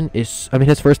constellation is, I mean,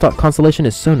 his first constellation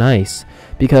is so nice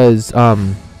because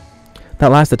that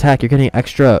last attack, you're getting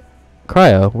extra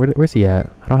cryo. Where's he at?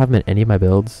 I don't have him in any of my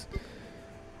builds.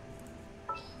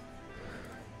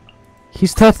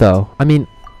 He's tough though. I mean,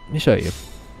 let me show you.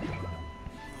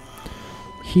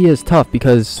 He is tough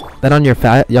because then on your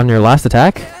last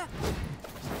attack,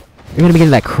 you're gonna be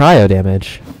getting that cryo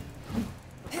damage.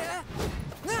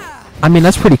 I mean,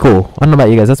 that's pretty cool. I don't know about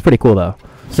you guys, that's pretty cool though.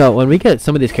 So when we get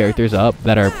some of these characters up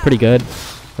that are pretty good,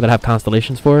 that have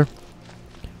constellations for,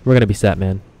 we're gonna be set,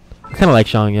 man. I kind of like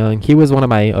Xiangyang. He was one of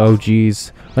my OGs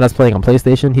when I was playing on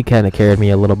PlayStation. He kind of carried me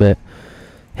a little bit.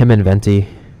 Him and Venti.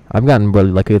 I've gotten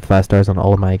really lucky with 5 stars on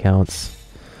all of my accounts.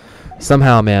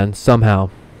 Somehow, man. Somehow.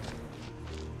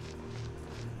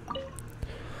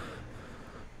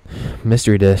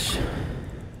 Mystery dish.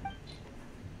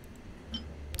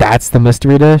 That's the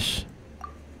mystery dish?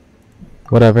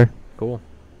 Whatever. Cool.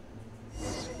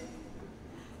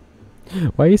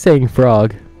 Why are you saying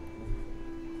frog?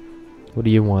 What do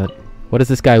you want? What does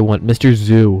this guy want? Mr.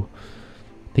 Zoo.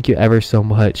 Thank you ever so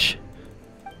much.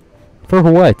 For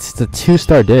what? It's a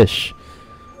 2-star dish.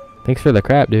 Thanks for the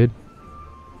crap, dude.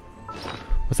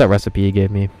 What's that recipe he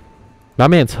gave me? My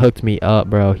man's hooked me up,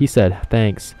 bro. He said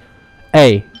thanks.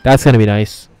 Hey, that's gonna be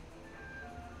nice.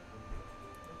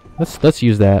 Let's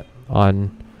use that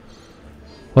on,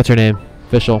 what's her name?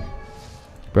 Fischl.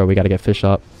 Bro, we gotta get Fish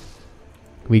up.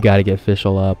 We gotta get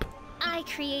Fischl up.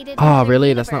 Oh,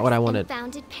 really? That's not what I wanted.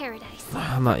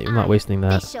 I'm not wasting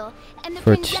that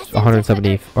for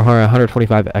 170 or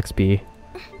 125 XP.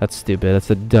 That's stupid. That's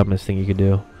the dumbest thing you could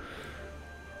do.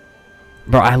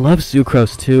 Bro, I love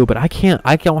Sucrose too, but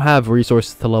I don't have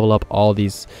resources to level up all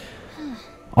these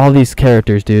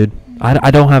characters, dude.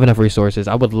 I don't have enough resources.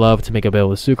 I would love to make a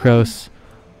build with Sucrose.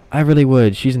 I really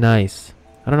would. She's nice.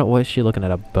 I don't know what is she looking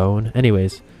at, a bone.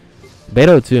 Anyways,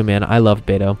 Beto too, man. I love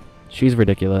Beto. She's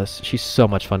ridiculous. She's so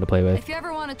much fun to play with. If you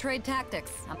ever want to trade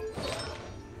tactics.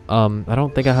 I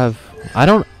don't think I have.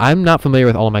 I'm not familiar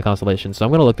with all of my constellations, so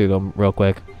I'm gonna look through them real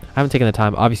quick. I haven't taken the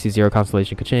time. Obviously, 0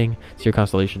 constellation Keqing, 0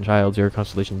 constellation Child, 0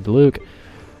 constellation Diluc,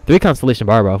 3 constellation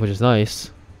Barbara, which is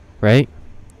nice, right?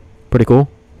 Pretty cool.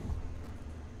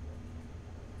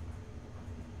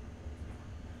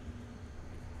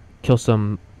 Kill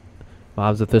some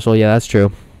mobs official. Yeah, that's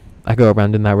true. I go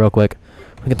around doing that real quick.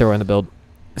 We can throw her in the build.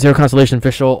 0 constellation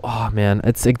official. Oh man,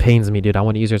 it pains me, dude. I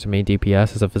want to use her as a main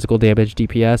DPS, as a physical damage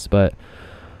DPS, but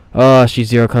oh, she's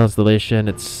 0 constellation.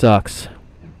 It sucks.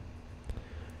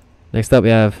 Next up, we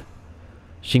have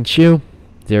Xingqiu,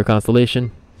 0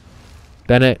 constellation.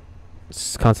 Bennett,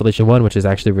 constellation 1, which is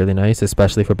actually really nice,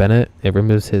 especially for Bennett. It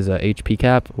removes his HP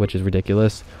cap, which is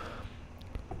ridiculous.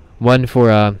 1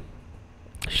 for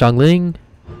Xiangling.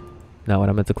 Not what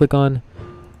I meant to click on.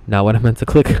 Not what I meant to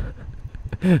click.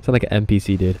 Sound like an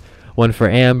NPC, dude. 1 for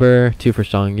Amber, 2 for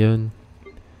Xiangyun,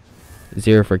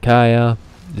 0 for Kaya,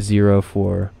 0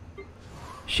 for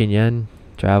Xinyan,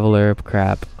 Traveler,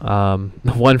 crap.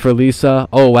 1 for Lisa.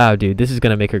 Oh wow, dude, this is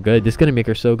gonna make her good. This is gonna make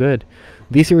her so good.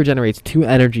 Lisa regenerates 2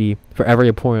 energy for every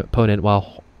opponent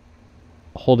while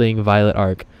holding Violet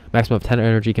Arc. Maximum of 10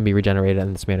 energy can be regenerated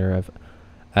in this manner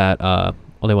at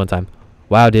only 1 time.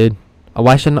 Wow, dude.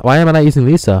 Why am I not using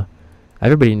Lisa?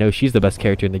 Everybody knows she's the best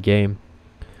character in the game.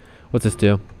 What's this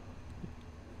do?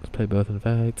 Let's play both in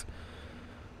fact.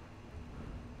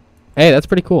 Hey, that's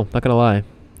pretty cool. Not gonna lie.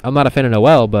 I'm not a fan of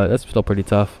Noelle, but that's still pretty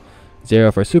tough.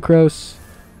 0 for Sucrose.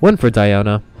 1 for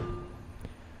Diana.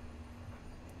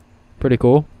 Pretty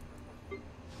cool.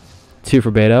 2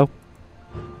 for Beto.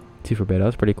 2 for Beto.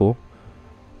 That's pretty cool.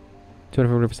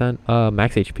 240%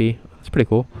 max HP. That's pretty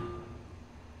cool.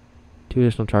 2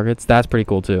 additional targets. That's pretty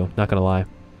cool too. Not gonna lie.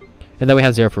 And then we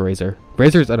have 0 for Razor.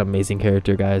 Razor's an amazing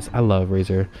character, guys. I love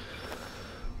Razor.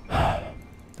 I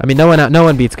mean, no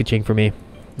one beats Keqing for me.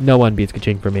 No one beats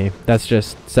Keqing for me. That's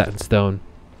just set in stone.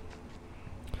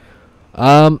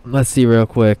 Let's see real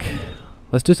quick.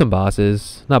 Let's do some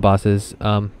bosses. Not bosses.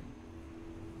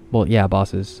 Well, yeah,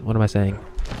 bosses. What am I saying?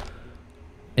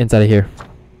 Inside of here.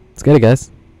 Let's get it,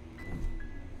 guys.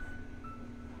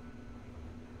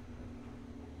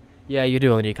 Yeah, you do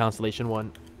only need Constellation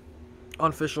 1.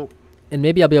 Unofficial. And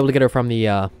maybe I'll be able to get her from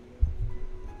the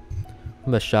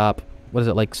shop. What is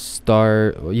it, like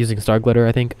using Star Glitter,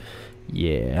 I think?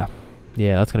 Yeah.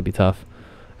 Yeah, that's gonna be tough.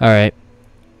 Alright.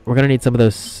 We're gonna need some of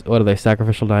those, what are they,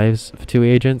 sacrificial knives for 2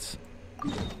 agents?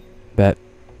 Bet.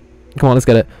 Come on, let's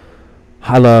get it.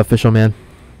 I love official, man.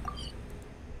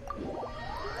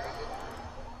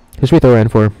 Who should we throw her in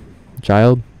for?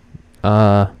 Child?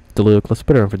 Diluc. Let's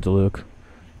put her in for Diluc.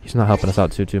 He's not helping us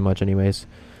out too much anyways.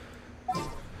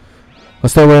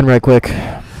 Let's throw her in right quick.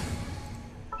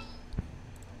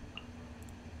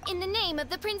 In the name of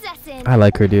the princessin. I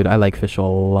like her, dude. I like Fischl a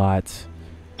lot.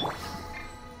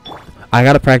 I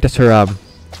gotta practice her,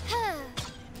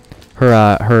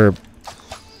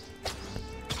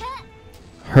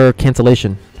 her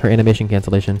cancellation. Her animation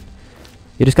cancellation.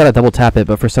 You just gotta double tap it,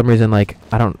 but for some reason, like,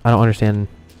 I don't understand.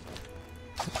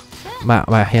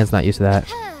 My hand's not used to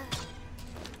that.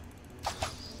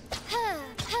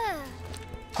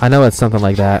 I know it's something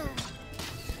like that.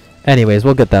 Anyways,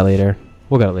 we'll get that later.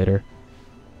 We'll get it later.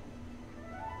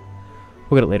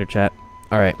 We'll get it later, chat.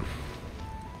 Alright.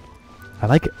 I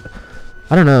like it.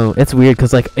 I don't know. It's weird,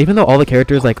 because, like, even though all the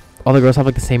characters, like, all the girls have,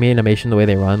 like, the same animation, the way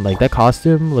they run, like, that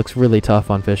costume looks really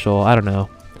tough on Fischl. I don't know.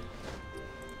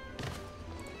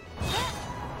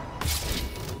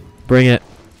 Bring it.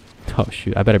 Oh,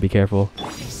 shoot. I better be careful.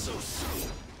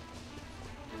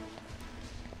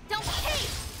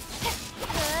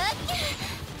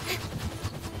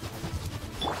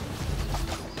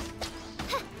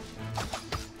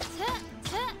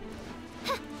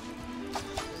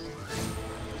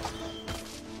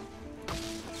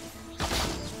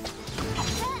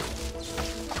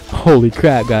 Holy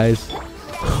crap, guys.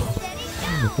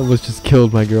 Almost just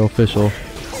killed my girl Fischl.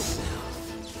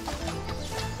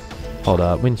 Hold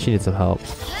up, she needs some help.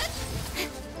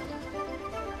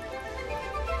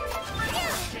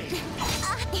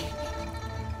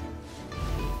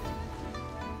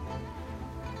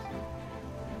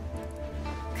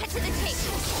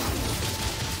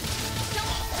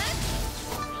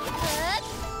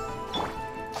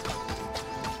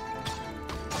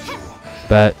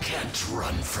 Bet.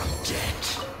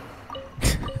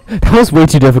 That was way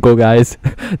too difficult, guys.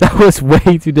 That was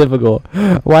way too difficult.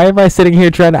 Why am I sitting here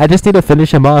trying to... I just need to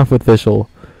finish him off with Fischl.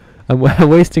 I'm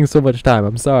wasting so much time.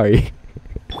 I'm sorry.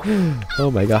 Oh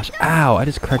my gosh. Ow, I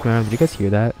just cracked my arm. Did you guys hear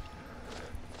that?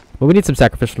 Well, we need some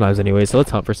sacrificial knives anyway, so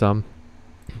let's hunt for some.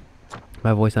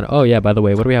 My voice on... Oh, yeah, by the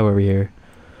way, what do we have over here?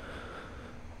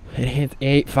 Enhanced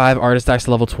 8-5 artist axe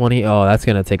level 20. Oh, that's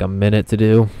going to take a minute to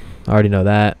do. I already know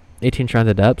that. 18 shrines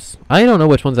of depths. I don't know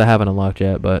which ones I haven't unlocked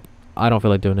yet, but... I don't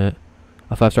feel like doing it.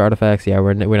 A 5-star artifacts, yeah,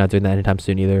 we're not doing that anytime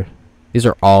soon either. These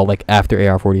are all like after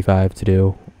AR-45 to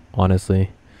do,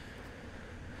 honestly.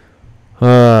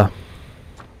 Let's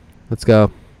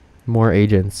go. More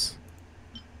agents.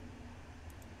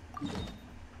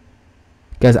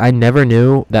 Guys, I never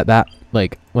knew that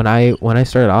like when I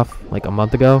started off like a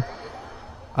month ago,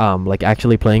 like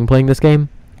actually playing this game,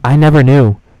 I never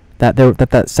knew that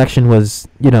that section was,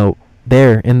 you know,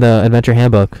 there in the adventure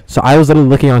handbook. So I was literally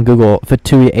looking on Google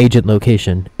Fatui agent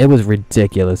location. It was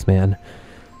ridiculous, man.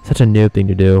 Such a noob thing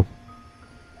to do.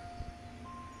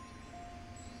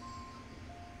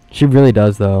 She really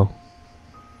does, though.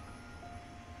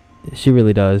 She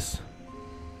really does.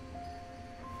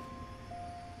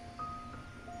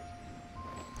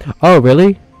 Oh,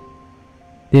 really?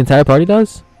 The entire party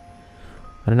does?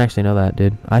 I didn't actually know that,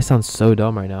 dude. I sound so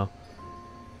dumb right now.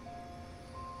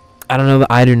 I don't know.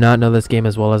 I do not know this game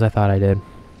as well as I thought I did.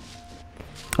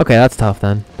 Okay, that's tough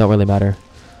then. Don't really matter.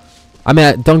 I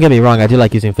mean, don't get me wrong. I do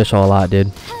like using Fischl a lot,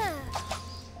 dude.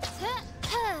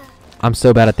 I'm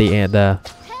so bad at the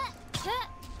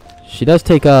She does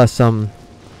take some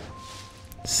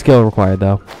skill required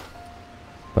though.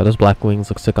 But those black wings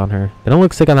look sick on her. They don't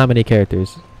look sick on that many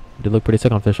characters. They look pretty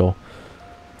sick on Fischl.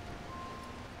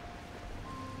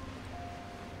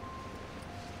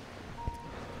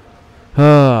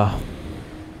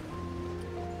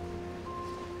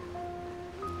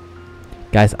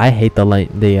 Guys, I hate the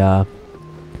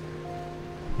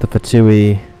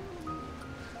Fatui,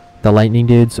 the lightning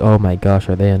dudes. Oh my gosh,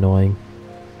 are they annoying.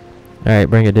 Alright,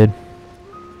 bring it, dude.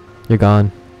 You're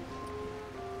gone.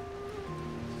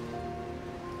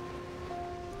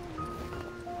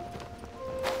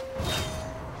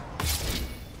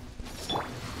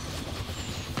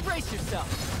 Brace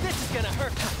yourself. This is gonna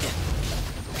hurt.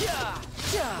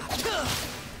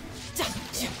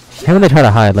 How when they try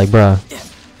to hide, like, bruh.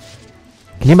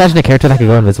 Can you imagine a character that could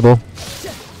go invisible?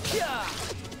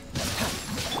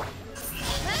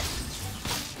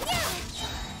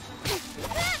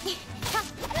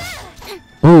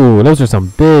 Ooh, those are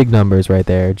some big numbers right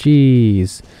there.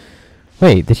 Jeez.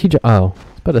 Wait, did he oh, I was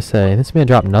about to say, this man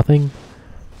dropped nothing?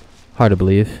 Hard to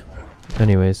believe.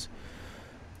 Anyways.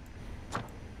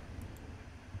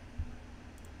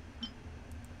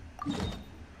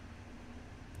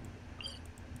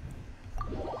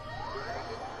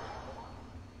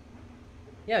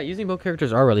 Yeah, using both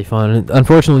characters are really fun.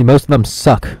 Unfortunately, most of them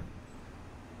suck.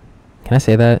 Can I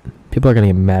say that? People are gonna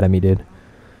get mad at me, dude.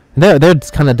 They're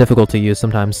kind of difficult to use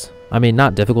sometimes. I mean,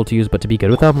 not difficult to use, but to be good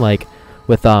with them. Like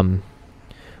with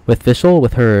Fischl,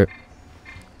 with her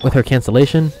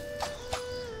cancellation,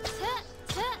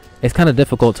 it's kind of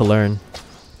difficult to learn.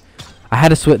 I had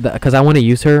to switch because I want to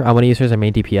use her. I want to use her as a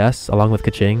main DPS along with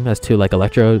Keqing as two like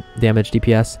electro damage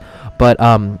DPS. But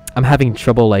I'm having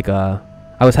trouble. Like I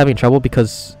was having trouble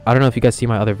because I don't know if you guys see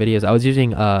my other videos. I was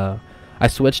using I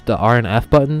switched the R and F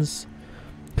buttons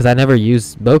because I never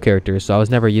used bow characters, so I was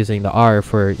never using the R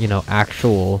for, you know,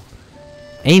 actual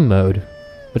aim mode,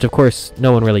 which of course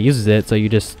no one really uses it, so you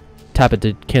just tap it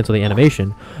to cancel the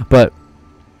animation. But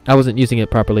I wasn't using it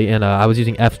properly, and I was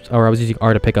using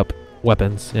R to pick up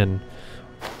weapons, and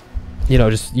you know,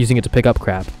 just using it to pick up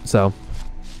crap. So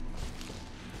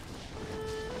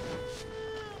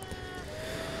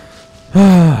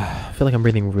I feel like I'm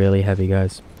breathing really heavy,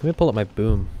 guys. Let me pull up my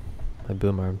boom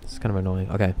arm. It's kind of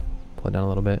annoying. Okay, pull it down a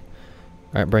little bit.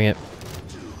 All right, bring it.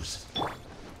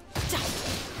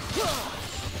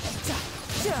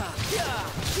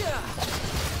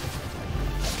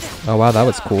 Oh wow, that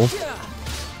was cool.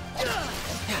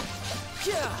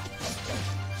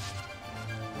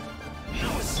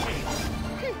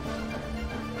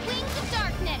 Wings of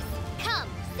darkness, come,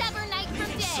 sever night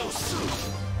from day.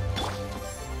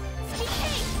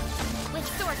 With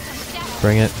sword comes shadow.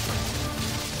 Bring it.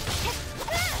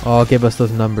 Oh, give us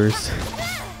those numbers.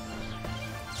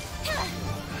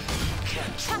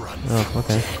 Oh,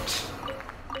 okay.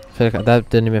 I feel like that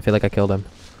didn't even feel like I killed him.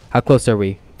 How close are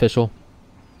we, Fischl?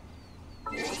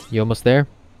 You almost there?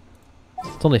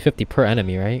 It's only 50 per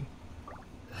enemy, right?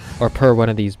 Or per one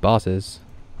of these bosses.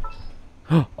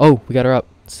 Oh, we got her up.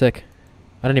 Sick.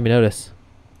 I didn't even notice.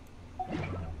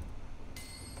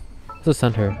 Let's just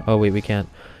send her. Oh wait, we can't.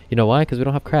 You know why? Because we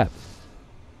don't have crap.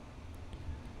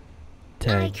 I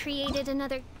Dang. created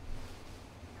another.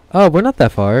 Oh, we're not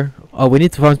that far. Oh, we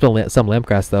need to farm some lamp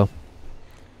grass though.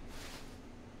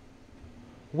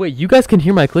 Wait, you guys can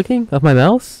hear my clicking of my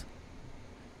mouse?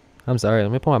 I'm sorry,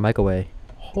 let me pull my mic away.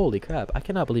 Holy crap, I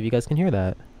cannot believe you guys can hear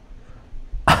that.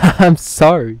 I'm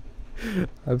sorry.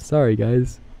 I'm sorry,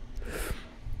 guys.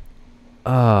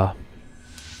 Let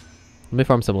me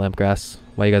farm some lamp grass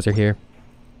while you guys are here.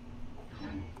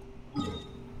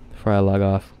 Before I log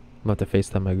off. I'm about to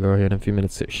FaceTime my girl here in a few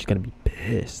minutes. She's gonna be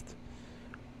pissed.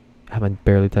 I haven't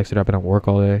barely texted her. I've been at work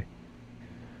all day.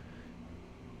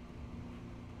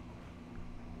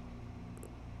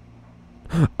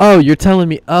 Oh, you're telling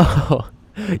me. Oh,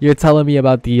 you're telling me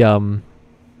about the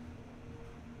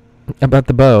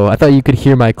bow. I thought you could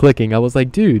hear my clicking. I was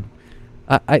like, dude,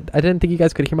 I didn't think you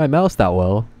guys could hear my mouse that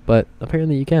well, but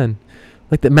apparently you can.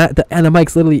 Like and the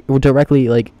mic's literally directly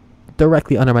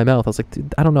under my mouth. I was like,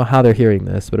 dude, I don't know how they're hearing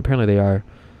this, but apparently they are.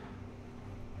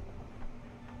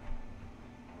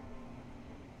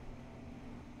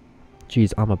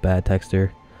 Jeez, I'm a bad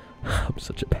texter. I'm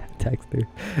such a bad texter.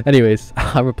 Anyways,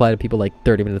 I reply to people like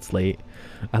 30 minutes late.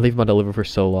 I leave them on deliver for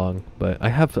so long, but I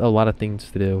have a lot of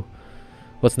things to do.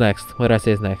 What's next? What did I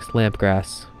say is next?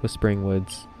 Lampgrass, Whispering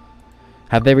Woods.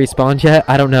 Have they respawned yet?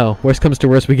 I don't know. Worst comes to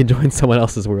worst, we can join someone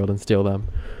else's world and steal them.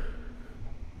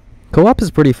 Co-op is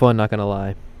pretty fun, not gonna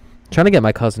lie. Trying to get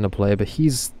my cousin to play, but he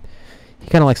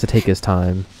kind of likes to take his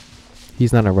time.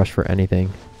 He's not in a rush for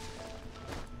anything.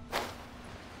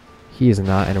 He is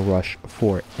not in a rush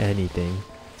for anything.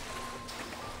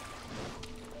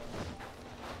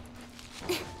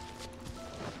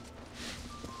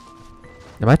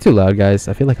 Am I too loud, guys?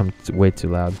 I feel like I'm way too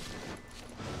loud.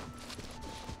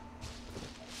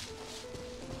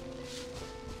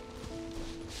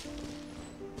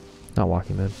 Not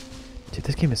Walking Man. Dude,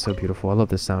 this game is so beautiful. I love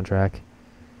this soundtrack.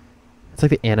 It's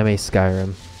like the anime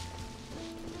Skyrim.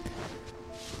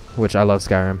 Which I love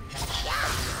Skyrim.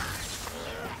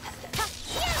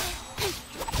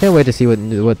 Can't wait to see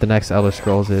what the next Elder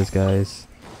Scrolls is, guys.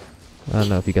 I don't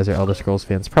know if you guys are Elder Scrolls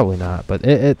fans. Probably not, but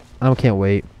I can't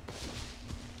wait.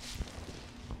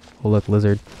 Oh look,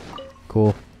 lizard.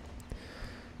 Cool.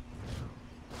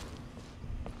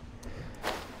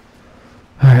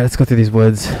 Alright, let's go through these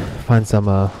woods. Find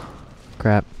some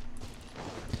crap.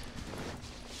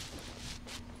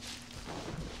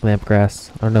 Lamp grass.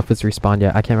 I don't know if it's respawned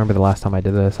yet. I can't remember the last time I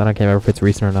did this. I don't care if it's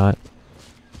recent or not.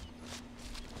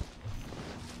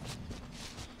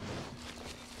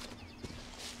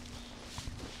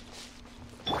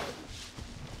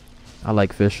 I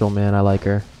like Fischl, man. I like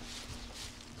her.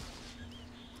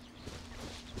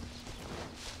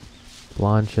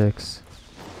 Blonde chicks.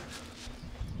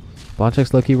 Blonde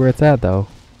chicks low-key where it's at, though.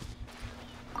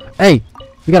 Hey!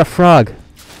 We got a frog!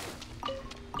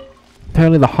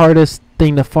 Apparently the hardest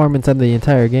thing to farm inside the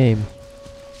entire game.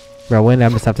 Bro, when I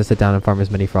just have to sit down and farm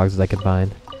as many frogs as I can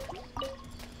find.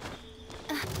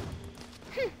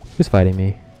 Who's fighting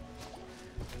me?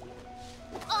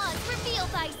 Oz, reveal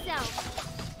thyself.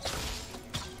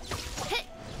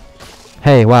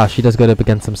 Hey, wow, she does good up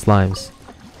against some slimes.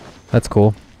 That's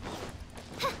cool.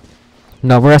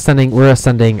 No, we're ascending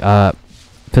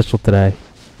Pistol today.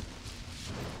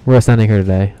 We're ascending her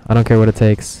today. I don't care what it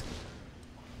takes.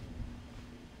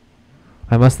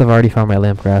 I must have already found my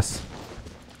lamp grass.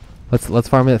 Let's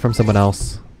farm it from someone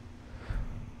else.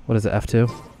 What is it,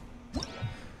 F2?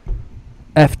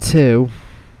 F2.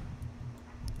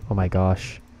 Oh my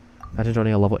gosh. Imagine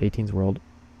joining a level 18's world.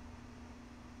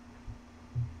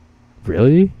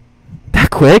 Really? That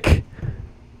quick?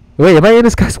 Wait, am I in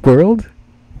this guy's world?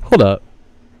 Hold up.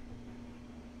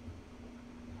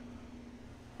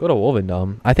 Go to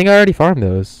Wolvendom. I think I already farmed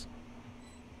those.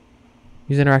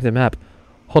 Use interactive map.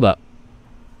 Hold up.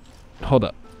 Hold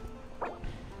up.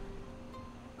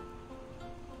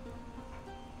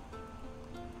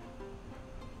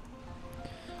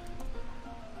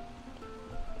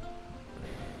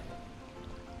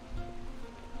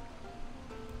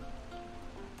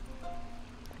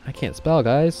 I can't spell,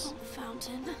 guys.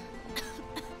 Fountain.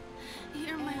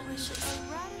 Hear my wishes.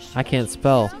 I can't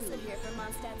spell. Also here for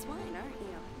Mondstadt's wine, aren't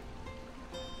you?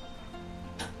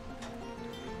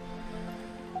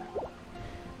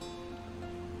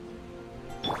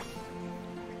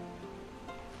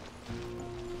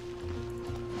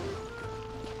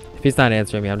 If he's not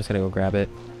answering me, I'm just gonna go grab it.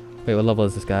 Wait, what level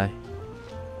is this guy?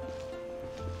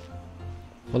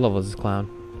 What level is this clown?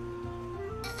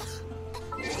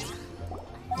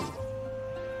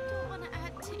 Don't want to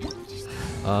add to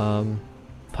energy.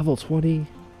 Level 20.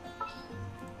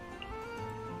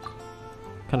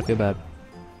 Kind of feel bad.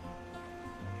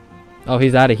 Oh,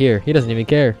 he's out of here. He doesn't even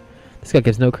care. This guy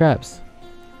gives no craps.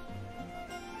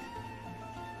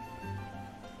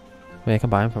 Wait, I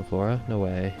can buy him from Flora? No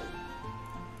way.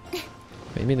 Wait,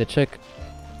 you mean the chick?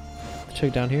 The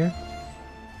chick down here?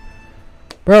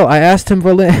 Bro, I asked him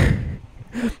for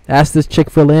asked this chick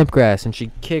for lamp grass and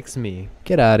she kicks me.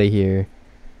 Get out of here.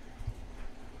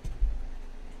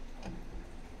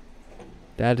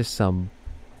 That is some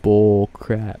bull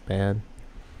crap, man.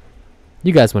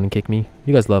 You guys wouldn't kick me.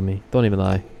 You guys love me. Don't even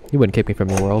lie. You wouldn't kick me from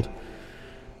your world.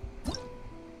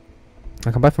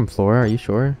 I can buy from Flora, are you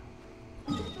sure?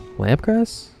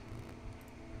 Lampgrass?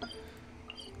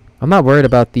 I'm not worried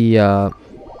about the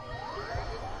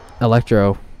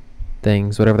Electro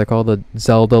things, whatever they're called, the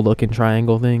Zelda looking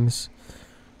triangle things.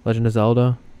 Legend of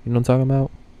Zelda. You know what I'm talking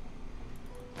about?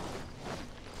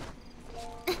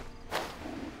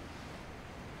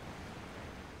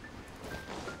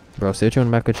 Bro, stay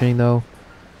tuned with Keqing though.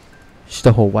 She's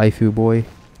the whole waifu, boy.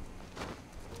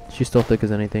 She's still thick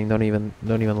as anything. Don't even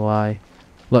lie.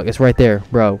 Look, it's right there,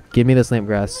 bro. Give me this lamp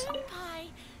grass. Pie.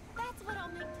 That's what I'll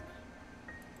make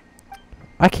tonight.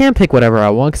 I can't pick whatever I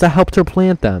want because I helped her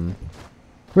plant them.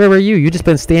 Where were you? You just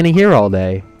been standing here all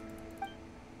day.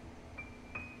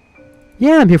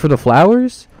 Yeah, I'm here for the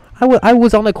flowers. I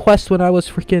was on a quest when I was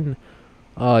freaking.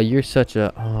 Oh, you're such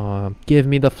a. Give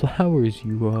me the flowers,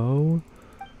 you hoe.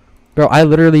 Bro, I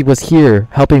literally was here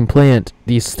helping plant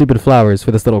these stupid flowers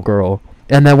for this little girl.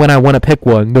 And then when I want to pick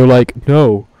one, they're like,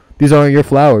 no, these aren't your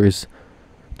flowers.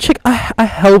 Chick, I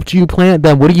helped you plant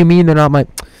them. What do you mean they're not my...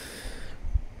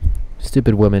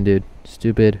 Stupid women, dude.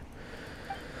 Stupid.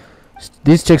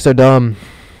 These chicks are dumb.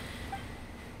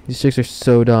 These chicks are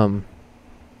so dumb.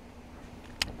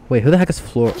 Wait, who the heck is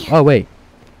Flora? Oh, wait.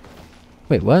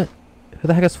 Wait, what? Who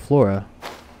the heck is Flora?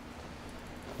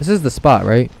 This is the spot,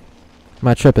 right? Am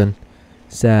I tripping?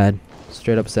 Sad.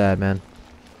 Straight up sad, man.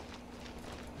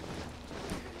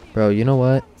 Bro, you know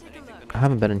what? I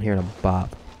haven't been in here in a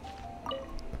bop. I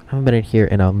haven't been in here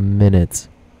in a minute.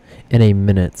 In a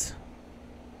minute.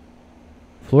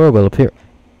 Flora will appear.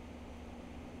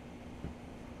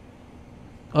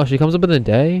 Oh, she comes up in the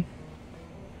day?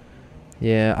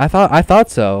 Yeah, I thought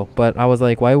so, but I was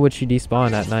like, why would she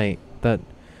despawn at night?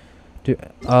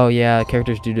 Oh yeah,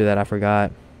 characters do that, I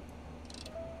forgot.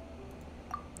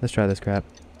 Let's try this crap.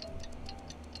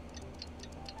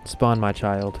 Spawn my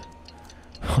child.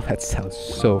 Oh, that sounds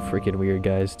so freaking weird,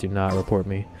 guys. Do not report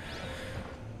me.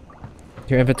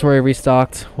 Your inventory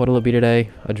restocked. What'll it be today?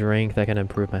 A drink that can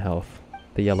improve my health.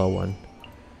 The yellow one.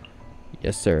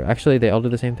 Yes, sir. Actually, they all do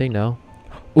the same thing, no?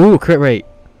 Ooh, crit rate.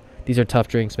 These are tough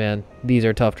drinks, man. These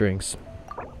are tough drinks.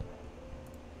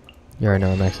 You already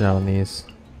know I'm maxing out on these.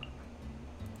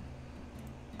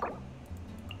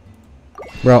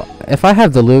 Bro, if I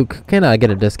have the Luke, can I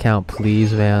get a discount,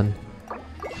 please, man?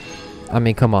 I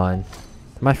mean, come on.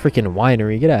 My freaking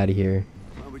winery. Get out of here.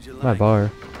 My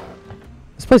bar.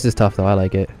 This place is tough though. I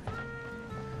like it.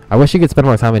 I wish you could spend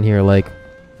more time in here. Like,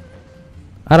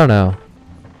 I don't know.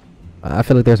 I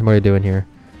feel like there's more to do in here.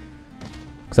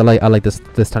 Cause I like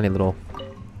this tiny little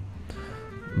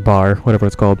bar, whatever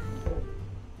it's called.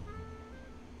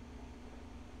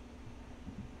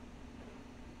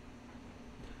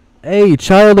 Hey,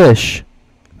 Childish.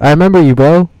 I remember you,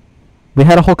 bro. We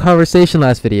had a whole conversation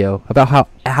last video about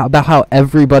how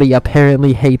everybody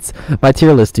apparently hates my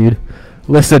tier list, dude.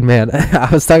 Listen, man. I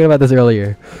was talking about this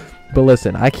earlier. But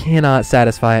listen, I cannot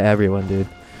satisfy everyone, dude.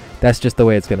 That's just the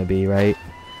way it's gonna be, right?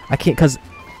 I can't, cause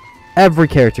every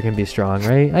character can be strong,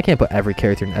 right? I can't put every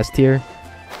character in S tier.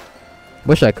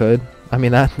 Wish I could. I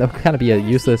mean, that would kind of be a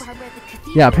useless.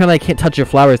 Yeah, apparently I can't touch your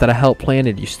flowers that I helped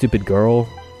planted, you stupid girl.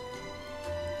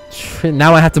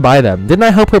 Now I have to buy them. Didn't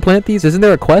I help her plant these? Isn't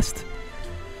there a quest?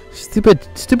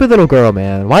 Stupid little girl,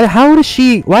 man. Why does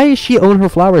she own her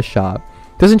flower shop?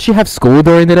 Doesn't she have school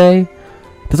during the day?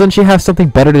 Doesn't she have something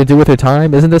better to do with her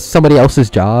time? Isn't this somebody else's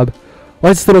job?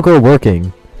 Why is this little girl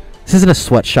working? This isn't a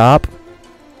sweatshop.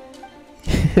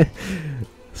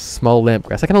 Small lamp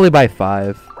grass. I can only buy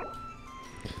 5.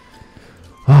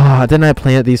 Ah, didn't I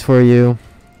plant these for you?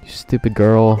 You stupid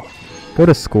girl. Go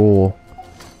to school.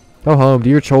 Go home. Do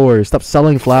your chores. Stop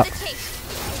selling flowers.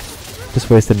 Just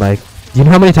wasted my... You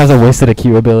know how many times I wasted a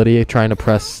Q ability trying to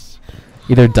press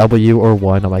either W or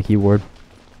 1 on my keyboard?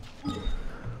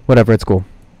 Whatever, it's cool.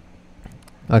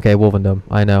 Okay, Wolvendom.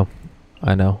 I know.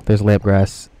 There's lamp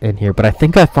grass in here, but I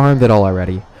think I farmed it all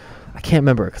already. I can't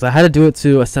remember, because I had to do it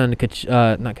to ascend not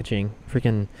Keqing.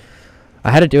 Freaking...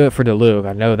 I had to do it for Diluc,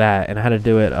 I know that, and I had to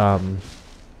do it, Now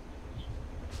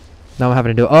I'm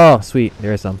having to do it... Oh, sweet,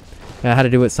 there is some. Yeah, I had to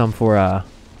do it some for,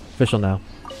 Official now.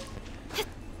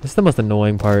 This is the most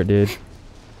annoying part, dude.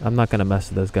 I'm not gonna mess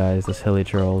with those guys, those hilly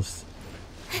trolls.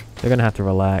 They're gonna have to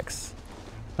relax.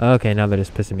 Okay, now they're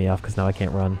just pissing me off, because now I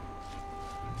can't run.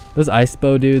 Those ice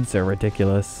bow dudes are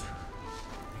ridiculous.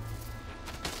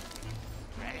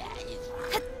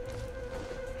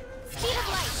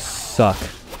 Suck.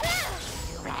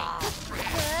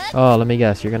 Oh, let me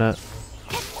guess. You're gonna...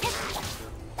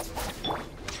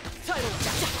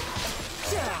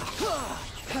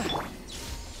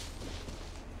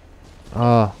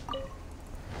 Oh.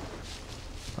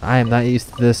 I am not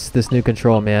used to this new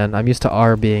control, man. I'm used to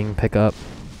R being pick up.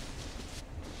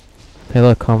 Hey,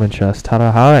 look, common chest. How did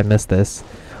I miss this?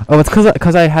 Oh, it's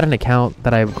cause I had an account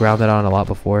that I grounded on a lot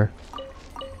before.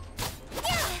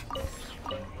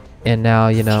 And now,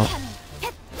 you know...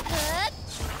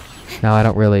 Now I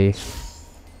don't really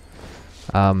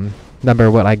remember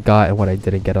what I got and what I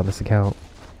didn't get on this account.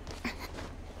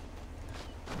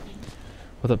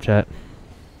 What's up, chat?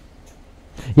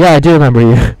 Yeah, I do remember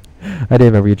you. I do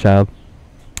remember you,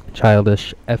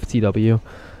 Childish FTW.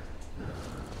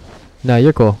 No,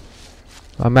 you're cool.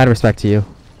 I'm mad respect to you.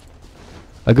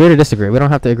 Agree to disagree. We don't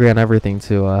have to agree on everything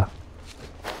to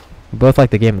we both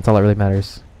like the game. That's all that really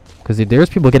matters. Because there was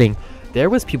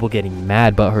people getting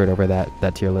mad butthurt over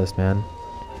that tier list, man.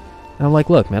 And I'm like,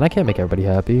 look, man, I can't make everybody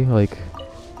happy. Like,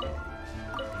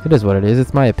 it is what it is.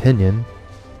 It's my opinion.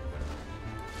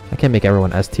 I can't make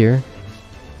everyone S tier.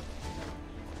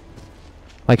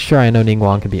 Like, sure, I know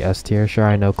Ningguang can be S tier. Sure,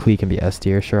 I know Klee can be S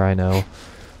tier. Sure, I know...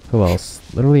 Who else?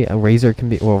 Literally, a Razor can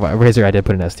be... Well, Razor I did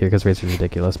put in S tier because Razor's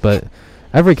ridiculous. But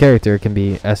every character can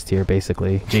be S tier,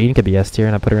 basically. Jean can be S tier,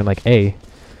 and I put her in, like, A.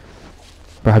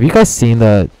 Bro, have you guys seen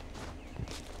the...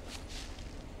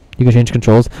 You can change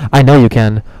controls? I know you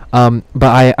can.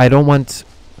 But I don't want...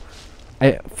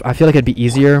 I feel like it'd be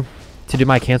easier to do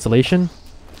my cancellation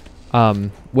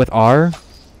with R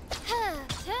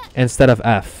instead of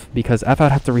F, because F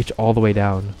I'd have to reach all the way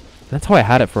down. And that's how I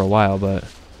had it for a while, but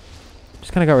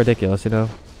just kind of got ridiculous, you know?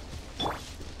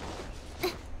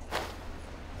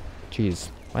 Jeez,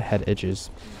 my head itches.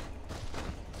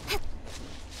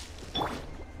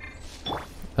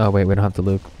 Oh wait, we don't have to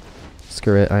Luke.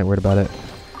 Screw it, I ain't worried about it.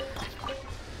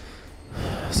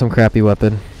 Some crappy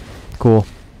weapon. Cool.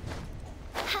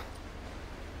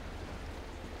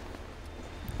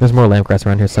 There's more lamp grass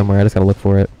around here somewhere, I just gotta look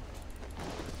for it.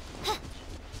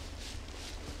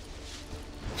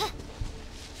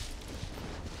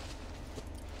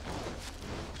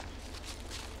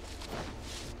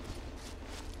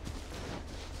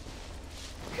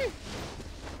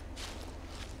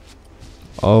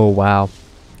 Oh wow,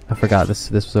 I forgot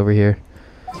this was over here.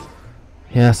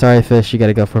 Yeah, sorry fish, you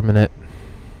gotta go for a minute.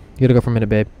 You gotta go for a minute,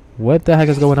 babe. What the heck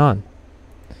is going on?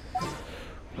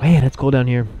 Man, it's cold down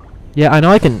here. Yeah, I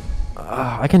know I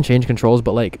can change controls,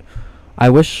 but like I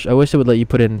wish it would let you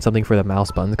put in something for the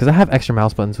mouse buttons, because I have extra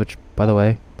mouse buttons, which, by the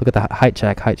way, look at the height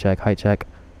check.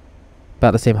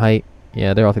 About the same height.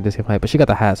 Yeah, they're all the same height, but she got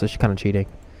the hat, so she's kind of cheating.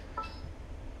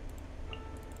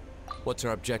 What's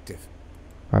our objective?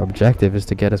 Our objective is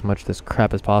to get as much of this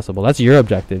crap as possible. That's your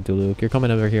objective, Duluke. You're coming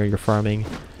over here, you're farming.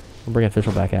 I'm bringing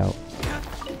Official back out.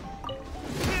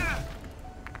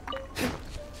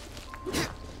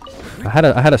 I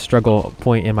had a struggle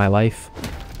point in my life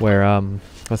where I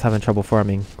was having trouble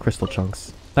farming crystal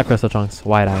chunks. Not crystal chunks,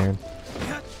 white iron.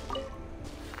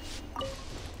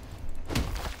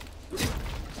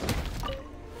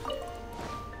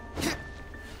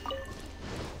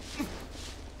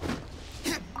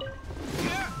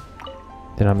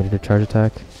 Did not mean to do charge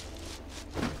attack.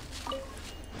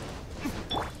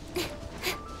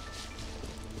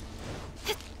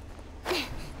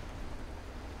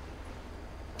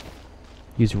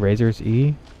 Use Razor's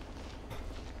E.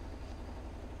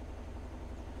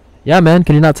 Yeah, man,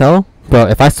 can you not tell? Bro,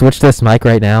 if I switch this mic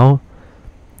right now,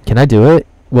 can I do it?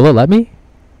 Will it let me?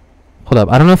 Hold up,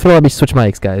 I don't know if it'll let me switch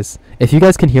mics, guys. If you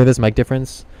guys can hear this mic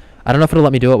difference, I don't know if it'll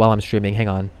let me do it while I'm streaming. Hang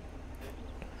on.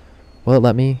 Will it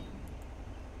let me?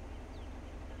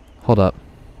 Hold up.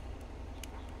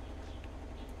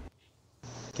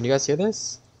 Can you guys hear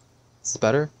this? Is this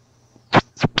better?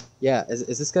 Yeah, is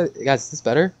this guys, is this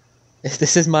better?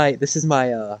 This is my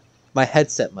my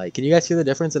headset mic. Can you guys hear the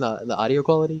difference in the audio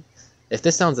quality? If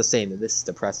this sounds the same, then this is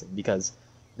depressing, because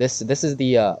this is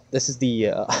the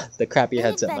the crappy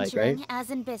headset mic, right? As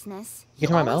in business, You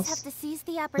can hear my always mouse? have to seize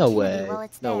the No opportunity way. while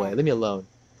it's No there. way. Leave me alone.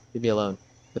 Leave me alone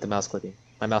with the mouse clicking.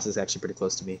 My mouse is actually pretty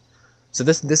close to me. So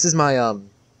this is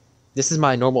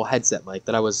my normal headset mic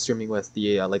that I was streaming with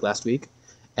the like last week,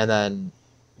 and then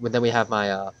we have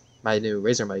my my new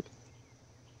Razer mic.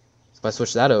 So if I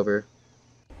switch that over,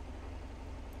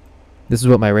 this is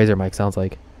what my Razer mic sounds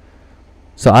like.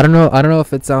 So I don't know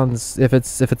if it sounds if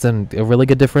it's a really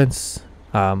good difference.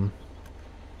 I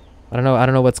don't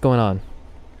know what's going on.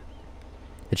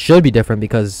 It should be different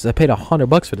because I paid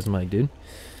 $100 for this mic, dude.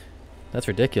 That's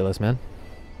ridiculous, man.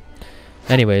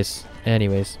 Anyways, I'm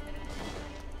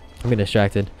getting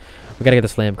distracted. We gotta get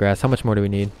this lamp grass. How much more do we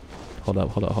need? Hold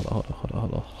up.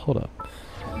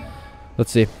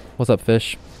 Let's see. What's up,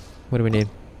 fish? What do we need?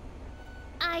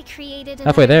 I created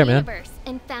Halfway there, man.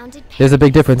 And founded There's a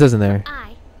big difference, isn't there?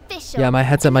 Fish Yeah, my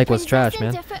headset mic was trash,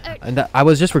 man. And I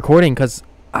was just recording because,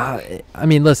 I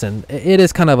mean, listen, it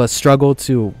is kind of a struggle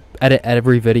to edit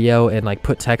every video and like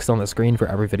put text on the screen for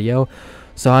every video.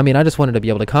 So I mean, I just wanted to be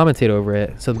able to commentate over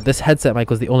it. So this headset mic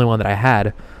was the only one that I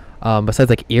had, besides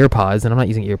like earpods, and I'm not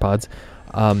using earpods.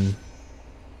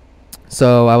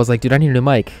 So I was like, dude, I need a new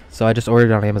mic. So I just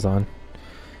ordered it on Amazon.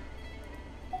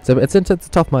 So it's a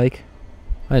tough mic.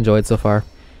 I enjoy it so far.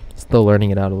 Still learning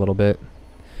it out a little bit,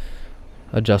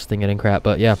 adjusting it and crap.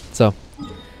 But yeah, so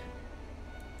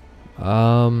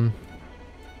why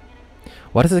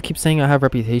does it keep saying I have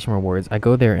reputation rewards? I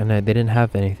go there and they didn't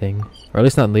have anything, or at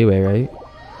least not in Leeway, right?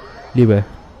 Leeway.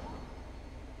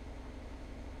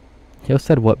 He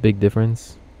said what big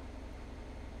difference?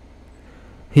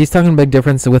 He's talking big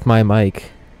difference with my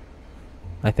mic,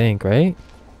 I think, right?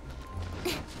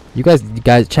 You guys,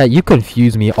 chat, you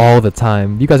confuse me all the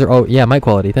time. You guys are, oh yeah, mic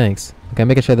quality, thanks. Okay,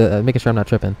 making sure I'm not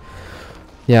tripping.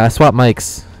 Yeah, I swapped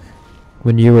mics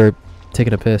when you were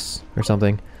taking a piss or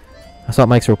something. I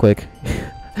swapped mics real quick.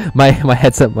 my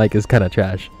headset mic is kind of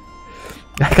trash.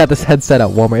 I got this headset at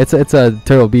Walmart. It's a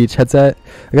Turtle Beach headset.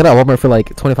 I got it at Walmart for like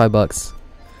 $25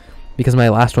 because my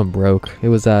last one broke. It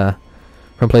was from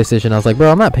PlayStation. I was like, bro,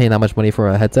 I'm not paying that much money for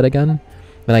a headset again.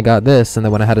 Then I got this, and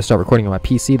then when I had to start recording on my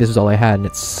PC, this is all I had, and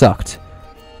it sucked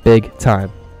big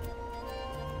time.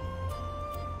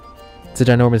 It's a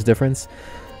ginormous difference.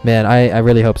 Man, I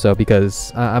really hope so,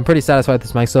 because I'm pretty satisfied with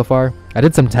this mic so far. I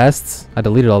did some tests. I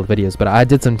deleted all the videos, but I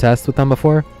did some tests with them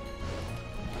before.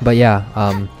 But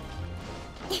yeah,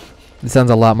 it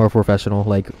sounds a lot more professional.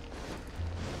 Like,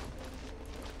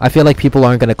 I feel like people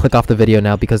aren't going to click off the video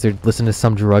now because they're listening to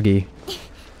some druggie.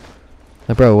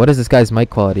 Like, bro, what is this guy's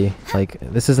mic quality? Like,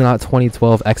 this is not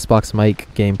 2012 Xbox mic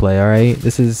gameplay, alright?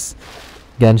 This is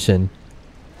Genshin.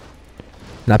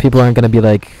 Now people aren't going to be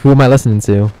like, who am I listening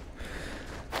to?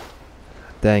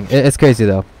 Dang, it's crazy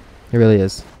though. It really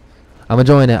is. I'm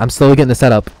enjoying it. I'm slowly getting the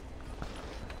setup.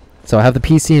 So I have the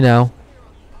PC now.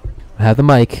 I have the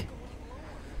mic.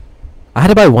 I had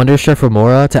to buy Wondershare for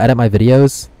Mora to edit my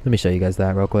videos. Let me show you guys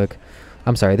that real quick.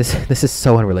 I'm sorry, this is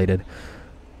so unrelated.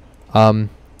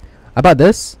 I bought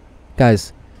this.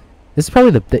 Guys, this is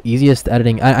probably the easiest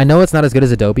editing. I know it's not as good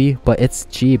as Adobe, but it's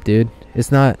cheap, dude.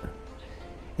 It's not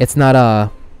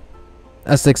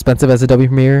as expensive as Adobe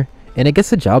Premiere. And it gets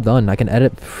the job done. I can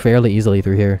edit fairly easily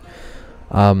through here.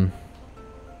 But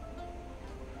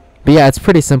yeah, it's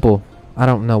pretty simple. I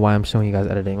don't know why I'm showing you guys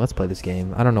editing. Let's play this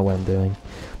game. I don't know what I'm doing.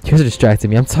 You guys are distracting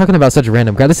me. I'm talking about such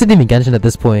random crap. This isn't even Genshin at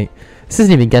this point. This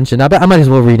isn't even Genshin. I might as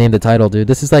well rename the title, dude.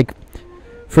 This is like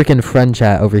freaking friend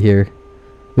chat over here.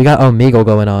 We got Omegle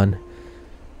going on.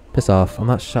 Piss off. I'm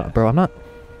not shot, bro. I'm not.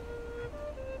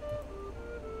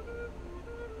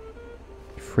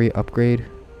 Free upgrade.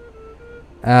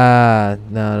 No.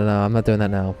 I'm not doing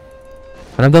that now.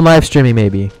 When I'm done live streaming,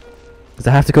 maybe. Because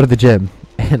I have to go to the gym.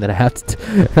 And then I have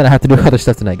to do other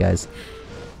stuff tonight, guys.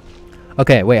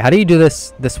 Okay, wait. How do you do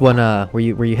this one where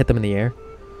you hit them in the air?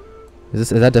 Is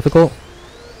that difficult?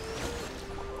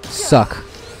 Suck.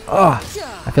 Oh,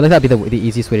 I feel like that'd be the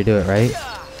easiest way to do it, right?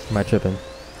 Am I tripping?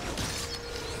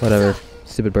 Whatever.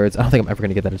 Stupid birds. I don't think I'm ever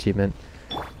gonna get that achievement.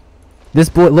 This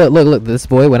boy, look. This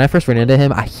boy. When I first ran into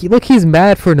him, he's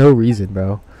mad for no reason,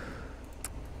 bro.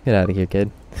 Get out of here,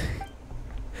 kid.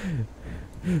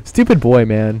 Stupid boy,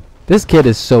 man. This kid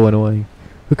is so annoying.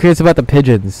 Who cares about the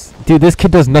pigeons? Dude, this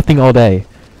kid does nothing all day.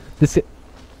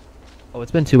 Oh,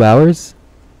 it's been 2 hours?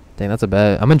 Dang, that's a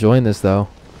bet. I'm enjoying this, though.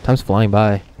 Time's flying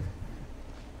by.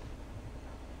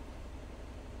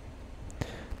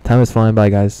 Time is flying by,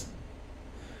 guys.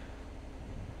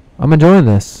 I'm enjoying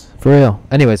this. For real.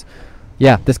 Anyways.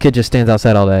 Yeah, this kid just stands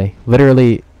outside all day.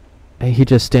 Literally, he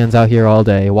just stands out here all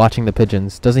day watching the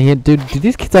pigeons. Doesn't he? Dude, do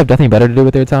these kids have nothing better to do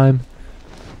with their time?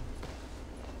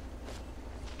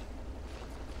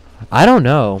 I don't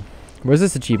know. Where's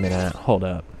this achievement at? Hold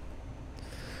up.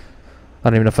 I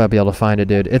don't even know if I'll be able to find it,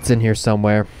 dude. It's in here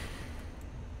somewhere.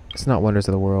 It's not Wonders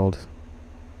of the World.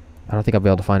 I don't think I'll be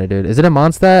able to find it, dude. Is it in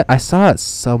Mondstadt? I saw it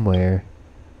somewhere.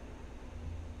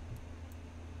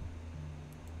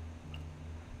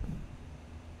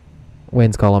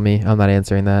 Wayne's calling me. I'm not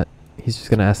answering that. He's just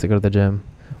gonna ask to go to the gym.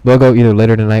 We'll go either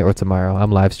later tonight or tomorrow.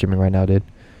 I'm live streaming right now, dude.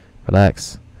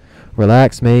 Relax.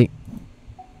 Relax, mate.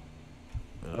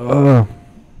 Ugh.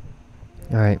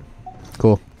 Alright.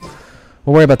 Cool.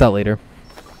 We'll worry about that later.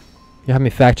 You have me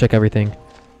fact check everything.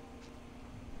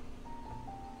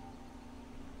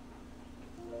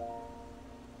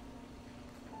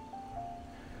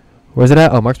 Where's it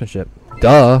at? Oh, marksmanship.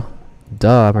 Duh.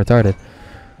 Duh, I'm retarded.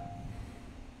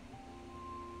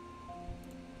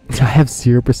 I have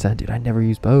 0%, dude. I never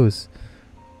use bows.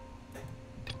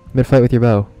 Mid-fight with your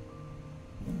bow.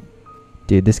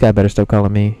 Dude, this guy better stop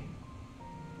calling me.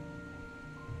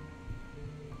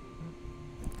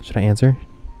 Should I answer?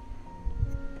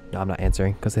 No, I'm not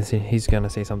answering because he's gonna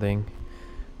say something.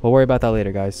 We'll worry about that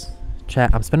later, guys.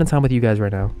 Chat. I'm spending time with you guys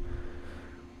right now.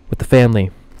 With the family.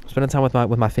 I'm spending time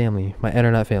with my family, my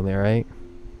internet family. All right.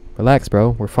 Relax, bro.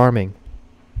 We're farming.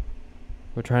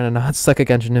 We're trying to not suck at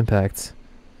Genshin Impact.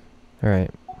 All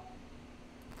right.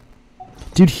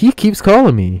 Dude, he keeps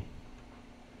calling me.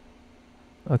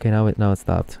 Okay, now it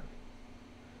stopped.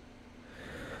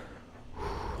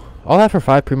 All that for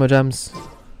 5 Primo Gems.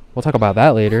 We'll talk about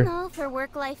that later. I'm all for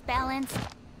work-life balance,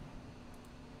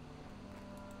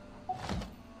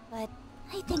 but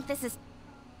I think this is...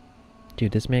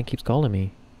 Dude, this man keeps calling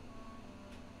me.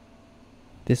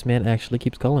 This man actually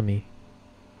keeps calling me.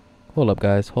 Hold up,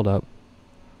 guys. Hold up.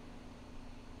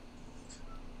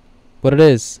 What it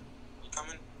is? You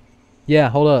coming? Yeah,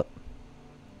 hold up.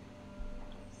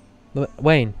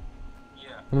 Wayne,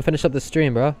 Yeah. I'm gonna finish up this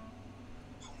stream, bro.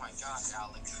 Oh my god,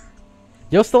 Alex.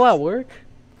 You're still at work?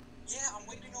 Yeah, I'm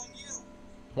waiting on you.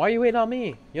 Why are you waiting on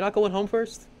me? You're not going home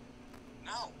first?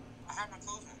 No, I have my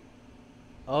clothes on.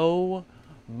 Oh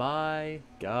my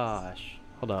gosh.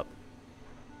 Hold up.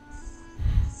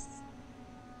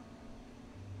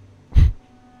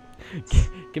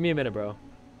 Give me a minute, bro. Oh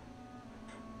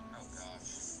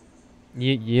gosh.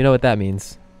 You know what that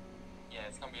means. Yeah,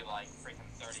 it's gonna be like freaking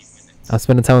 30 minutes. I'm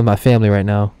spending time with my family right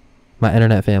now. My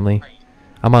internet family. Great.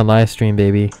 I'm on live stream,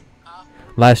 baby.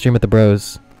 Live stream with the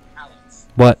bros. Alex.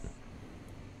 What?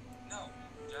 No,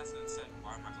 Jasmine said,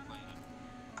 why am I complaining?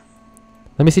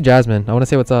 Let me see Jasmine. I want to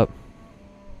say what's up.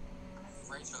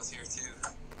 Rachel's here too.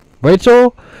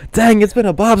 Rachel? Dang, it's been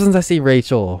a bob since I see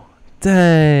Rachel.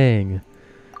 Dang.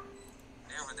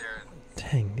 They're over there.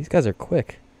 Dang, these guys are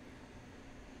quick.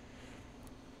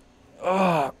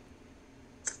 Oh.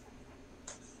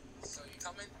 So you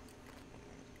coming?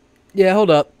 Yeah, hold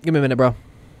up. Give me a minute, bro. What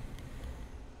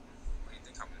do you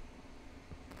think coming?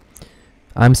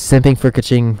 I'm simping for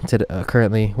Keqing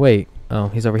currently. Wait. Oh,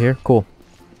 he's over here? Cool.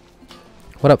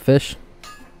 What up, fish?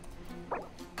 Bro,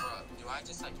 do I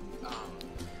just like, can I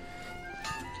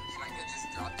get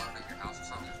just dropped off at your house or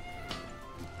something?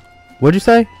 What'd you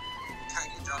say? Can I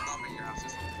get dropped off at your house or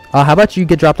something? How about you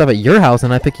get dropped off at your house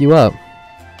and I pick you up?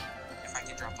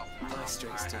 My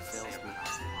strength still fails me.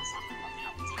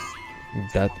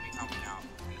 That.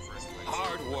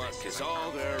 Hard work is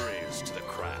all there is to the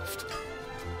craft.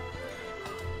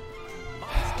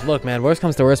 Look, man, worst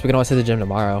comes to worst, we can always hit the gym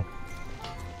tomorrow.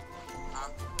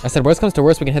 I said, worst comes to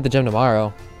worst, we can hit the gym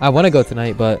tomorrow. I want to go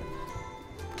tonight, but...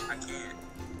 I can't.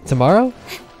 Tomorrow? No,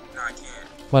 I can't.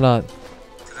 Why not?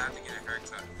 Because I have to get a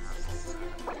haircut.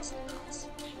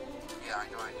 Yeah, I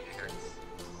know I need a haircut.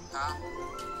 Huh?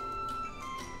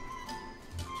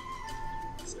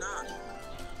 It's not.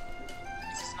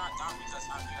 This is not done because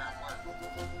I'm here at work.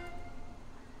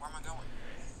 Where am I going?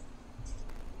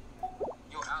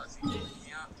 Yo, Alex, you pick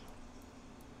me up?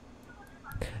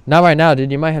 Not right now,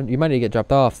 dude. You might need to get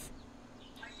dropped off.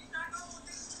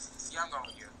 Yeah, I'm going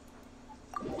with you.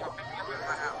 Yo, pick me up at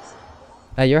my house.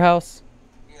 At your house?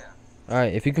 Yeah.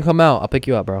 Alright, if you can come out, I'll pick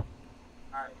you up, bro.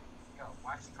 Alright. Yo,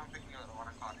 why don't you come pick me up at 1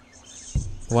 o'clock?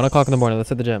 1 o'clock in the morning, let's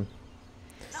hit the gym.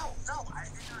 No, I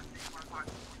did not say 1 o'clock.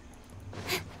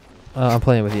 I'm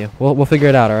playing with you. We'll figure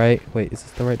it out, alright? Wait, is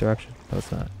this the right direction? No,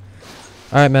 it's not.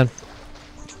 Alright, man.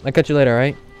 I'll catch you later,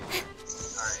 alright?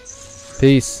 Alright.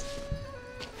 Peace.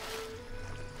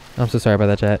 I'm so sorry about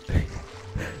that, chat.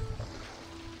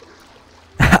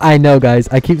 I know, guys.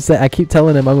 I keep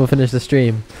telling him I'm gonna finish the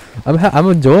stream. I'm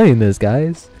enjoying this,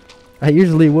 guys. I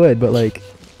usually would, but like,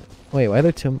 wait, why are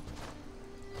there two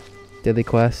daily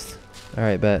quest? All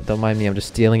right, bet. Don't mind me. I'm just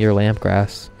stealing your lamp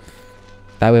grass.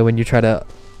 That way, when you try to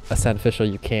ascend official,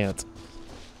 you can't,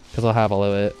 cause I'll have all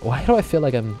of it. Why do I feel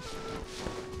like Am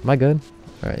I good?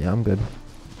 All right, yeah, I'm good.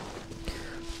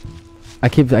 I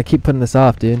keep putting this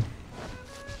off, dude.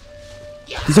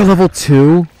 These are level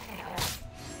 2?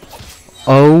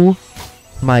 Oh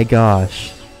my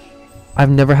gosh.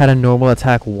 I've never had a normal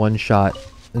attack one shot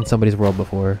in somebody's world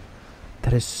before.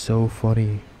 That is so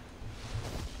funny.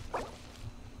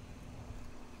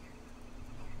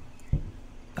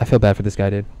 I feel bad for this guy,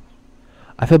 dude.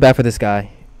 I feel bad for this guy.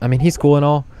 I mean, he's cool and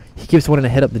all. He keeps wanting to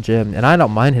hit up the gym, and I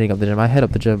don't mind hitting up the gym. I hit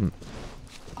up the gym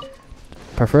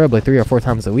preferably 3 or 4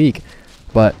 times a week.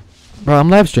 But, bro, I'm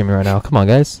live streaming right now. Come on,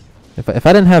 guys. If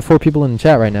I didn't have 4 people in the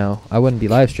chat right now, I wouldn't be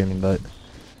live streaming, but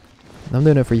I'm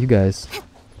doing it for you guys.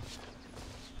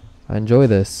 I enjoy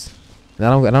this. And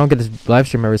I don't get to live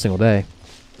stream every single day.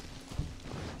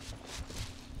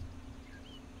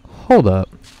 Hold up.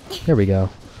 Here we go.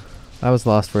 I was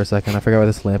lost for a second. I forgot where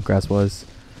this lamp grass was.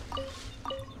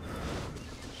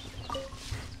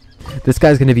 This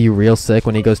guy's gonna be real sick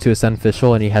when he goes to Ascend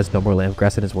Official and he has no more lamp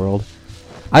grass in his world.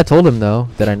 I told him though,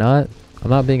 did I not? I'm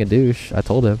not being a douche. I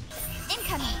told him.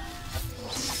 Incoming.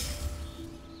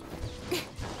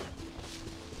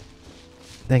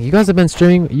 Dang, you guys have been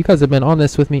streaming. You guys have been on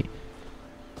this with me.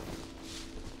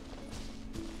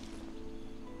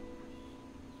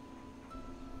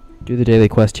 Do the daily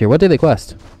quest here. What daily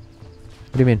quest?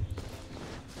 What do you mean?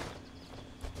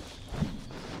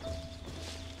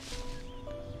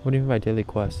 What do you mean by daily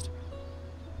quest?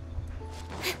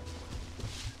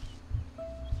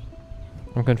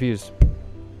 I'm confused.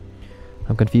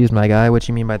 I'm confused, my guy. What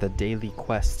you mean by the daily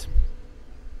quest?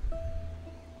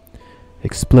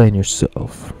 Explain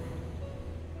yourself.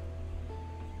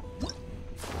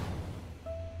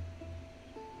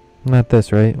 Not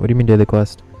this, right? What do you mean daily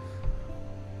quest?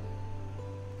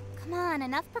 Come on,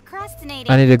 enough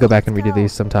procrastinating. I need to go back and Let's redo go.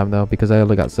 these sometime though, because I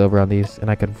only got silver on these, and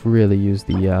I could really use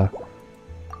the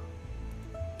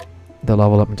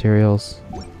level up materials.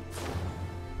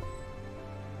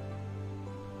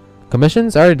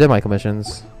 Commissions? I already did my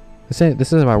commissions. This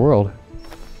isn't my world.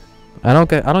 I don't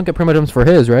get primo gems for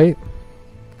his, right?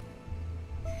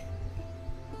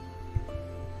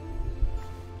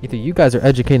 Either you guys are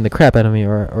educating the crap out of me,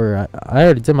 or I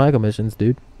already did my commissions,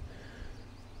 dude.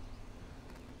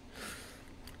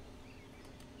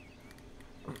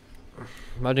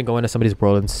 Imagine going to somebody's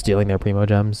world and stealing their primo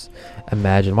gems.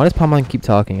 Imagine. Why does Paimon keep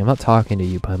talking? I'm not talking to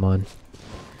you, Paimon.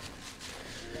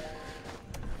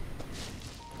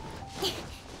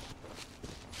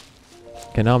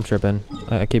 Okay, now I'm tripping.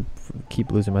 I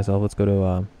keep losing myself. Let's go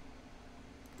to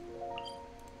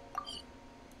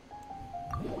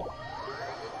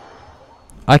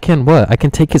I can what? I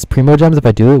can take his primo gems if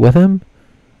I do it with him?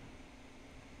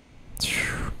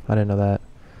 I didn't know that.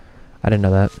 I didn't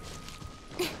know that.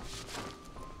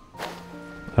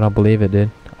 I don't believe it,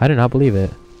 dude. I did not believe it.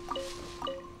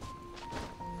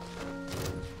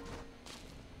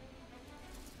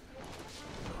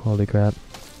 Holy crap.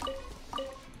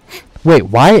 Wait,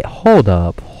 why? Hold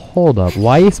up. Hold up.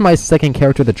 Why is my second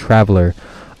character the Traveler?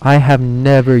 I have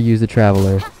never used the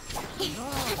Traveler.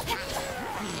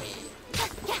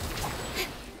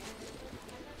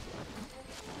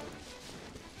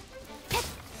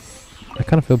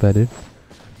 kind of feel bad, dude.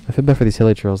 I feel bad for these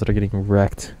hilly trolls that are getting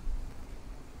wrecked.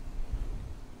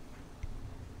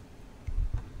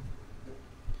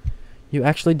 You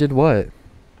actually did what?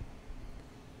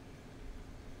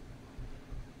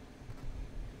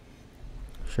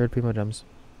 Shared primo gems.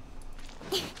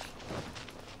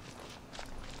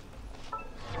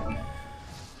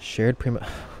 Shared primo.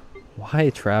 Why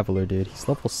a traveler, dude? He's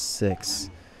level 6.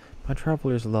 My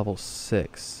traveler's level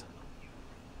 6.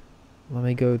 Let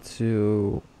me go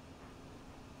to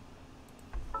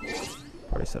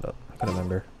party setup. I can't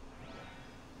remember.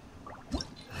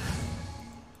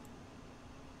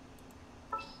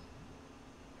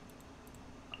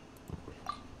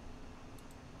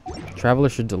 Traveler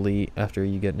should delete after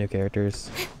you get new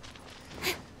characters.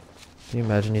 Can you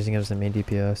imagine using it as the main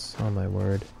DPS? Oh my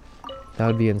word. That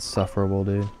would be insufferable,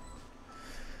 dude.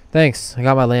 Thanks. I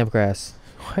got my lamp grass.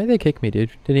 Why did they kick me,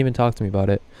 dude? Didn't even talk to me about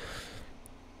it.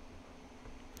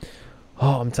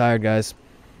 Oh, I'm tired, guys.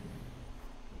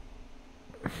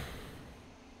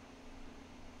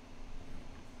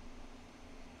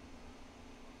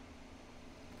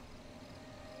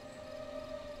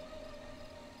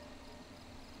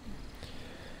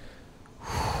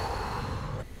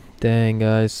 Dang,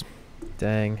 guys.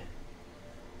 Dang.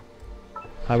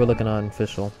 How are we looking on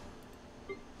official?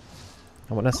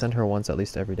 I want to send her once at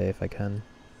least every day if I can.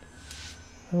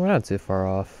 We're not too far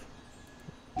off.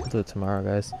 We'll do it tomorrow,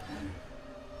 guys.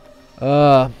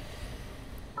 I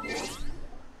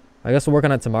guess we'll work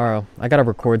on it tomorrow. I gotta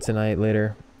record tonight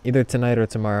later. Either tonight or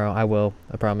tomorrow. I will.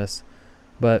 I promise.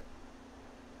 But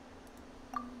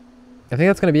I think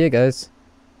that's gonna be it, guys.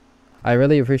 I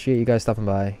really appreciate you guys stopping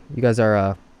by. You guys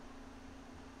are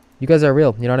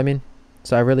real, you know what I mean?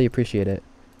 So I really appreciate it.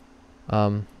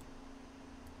 If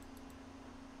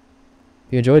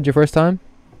you enjoyed your first time,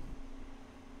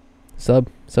 sub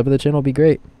to the channel would be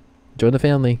great. Join the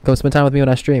family. Come spend time with me when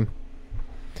I stream.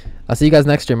 I'll see you guys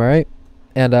next stream, alright?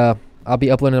 And I'll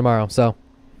be uploading tomorrow. So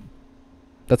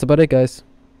that's about it, guys.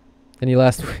 Any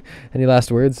last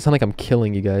words? It sounds like I'm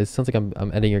killing you guys. It sounds like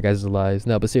I'm ending your guys' lives.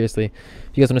 No, but seriously,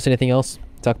 if you guys want to say anything else,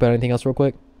 talk about anything else real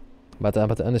quick. I'm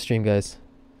about to end the stream, guys.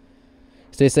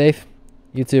 Stay safe.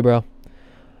 You too, bro.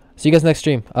 See you guys next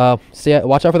stream.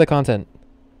 Watch out for the content.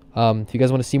 If you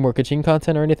guys want to see more Keqing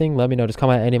content or anything, let me know. Just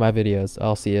comment on any of my videos.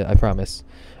 I'll see it. I promise.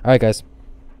 Alright, guys.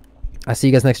 I'll see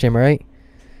you guys next stream, alright?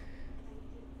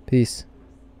 Peace.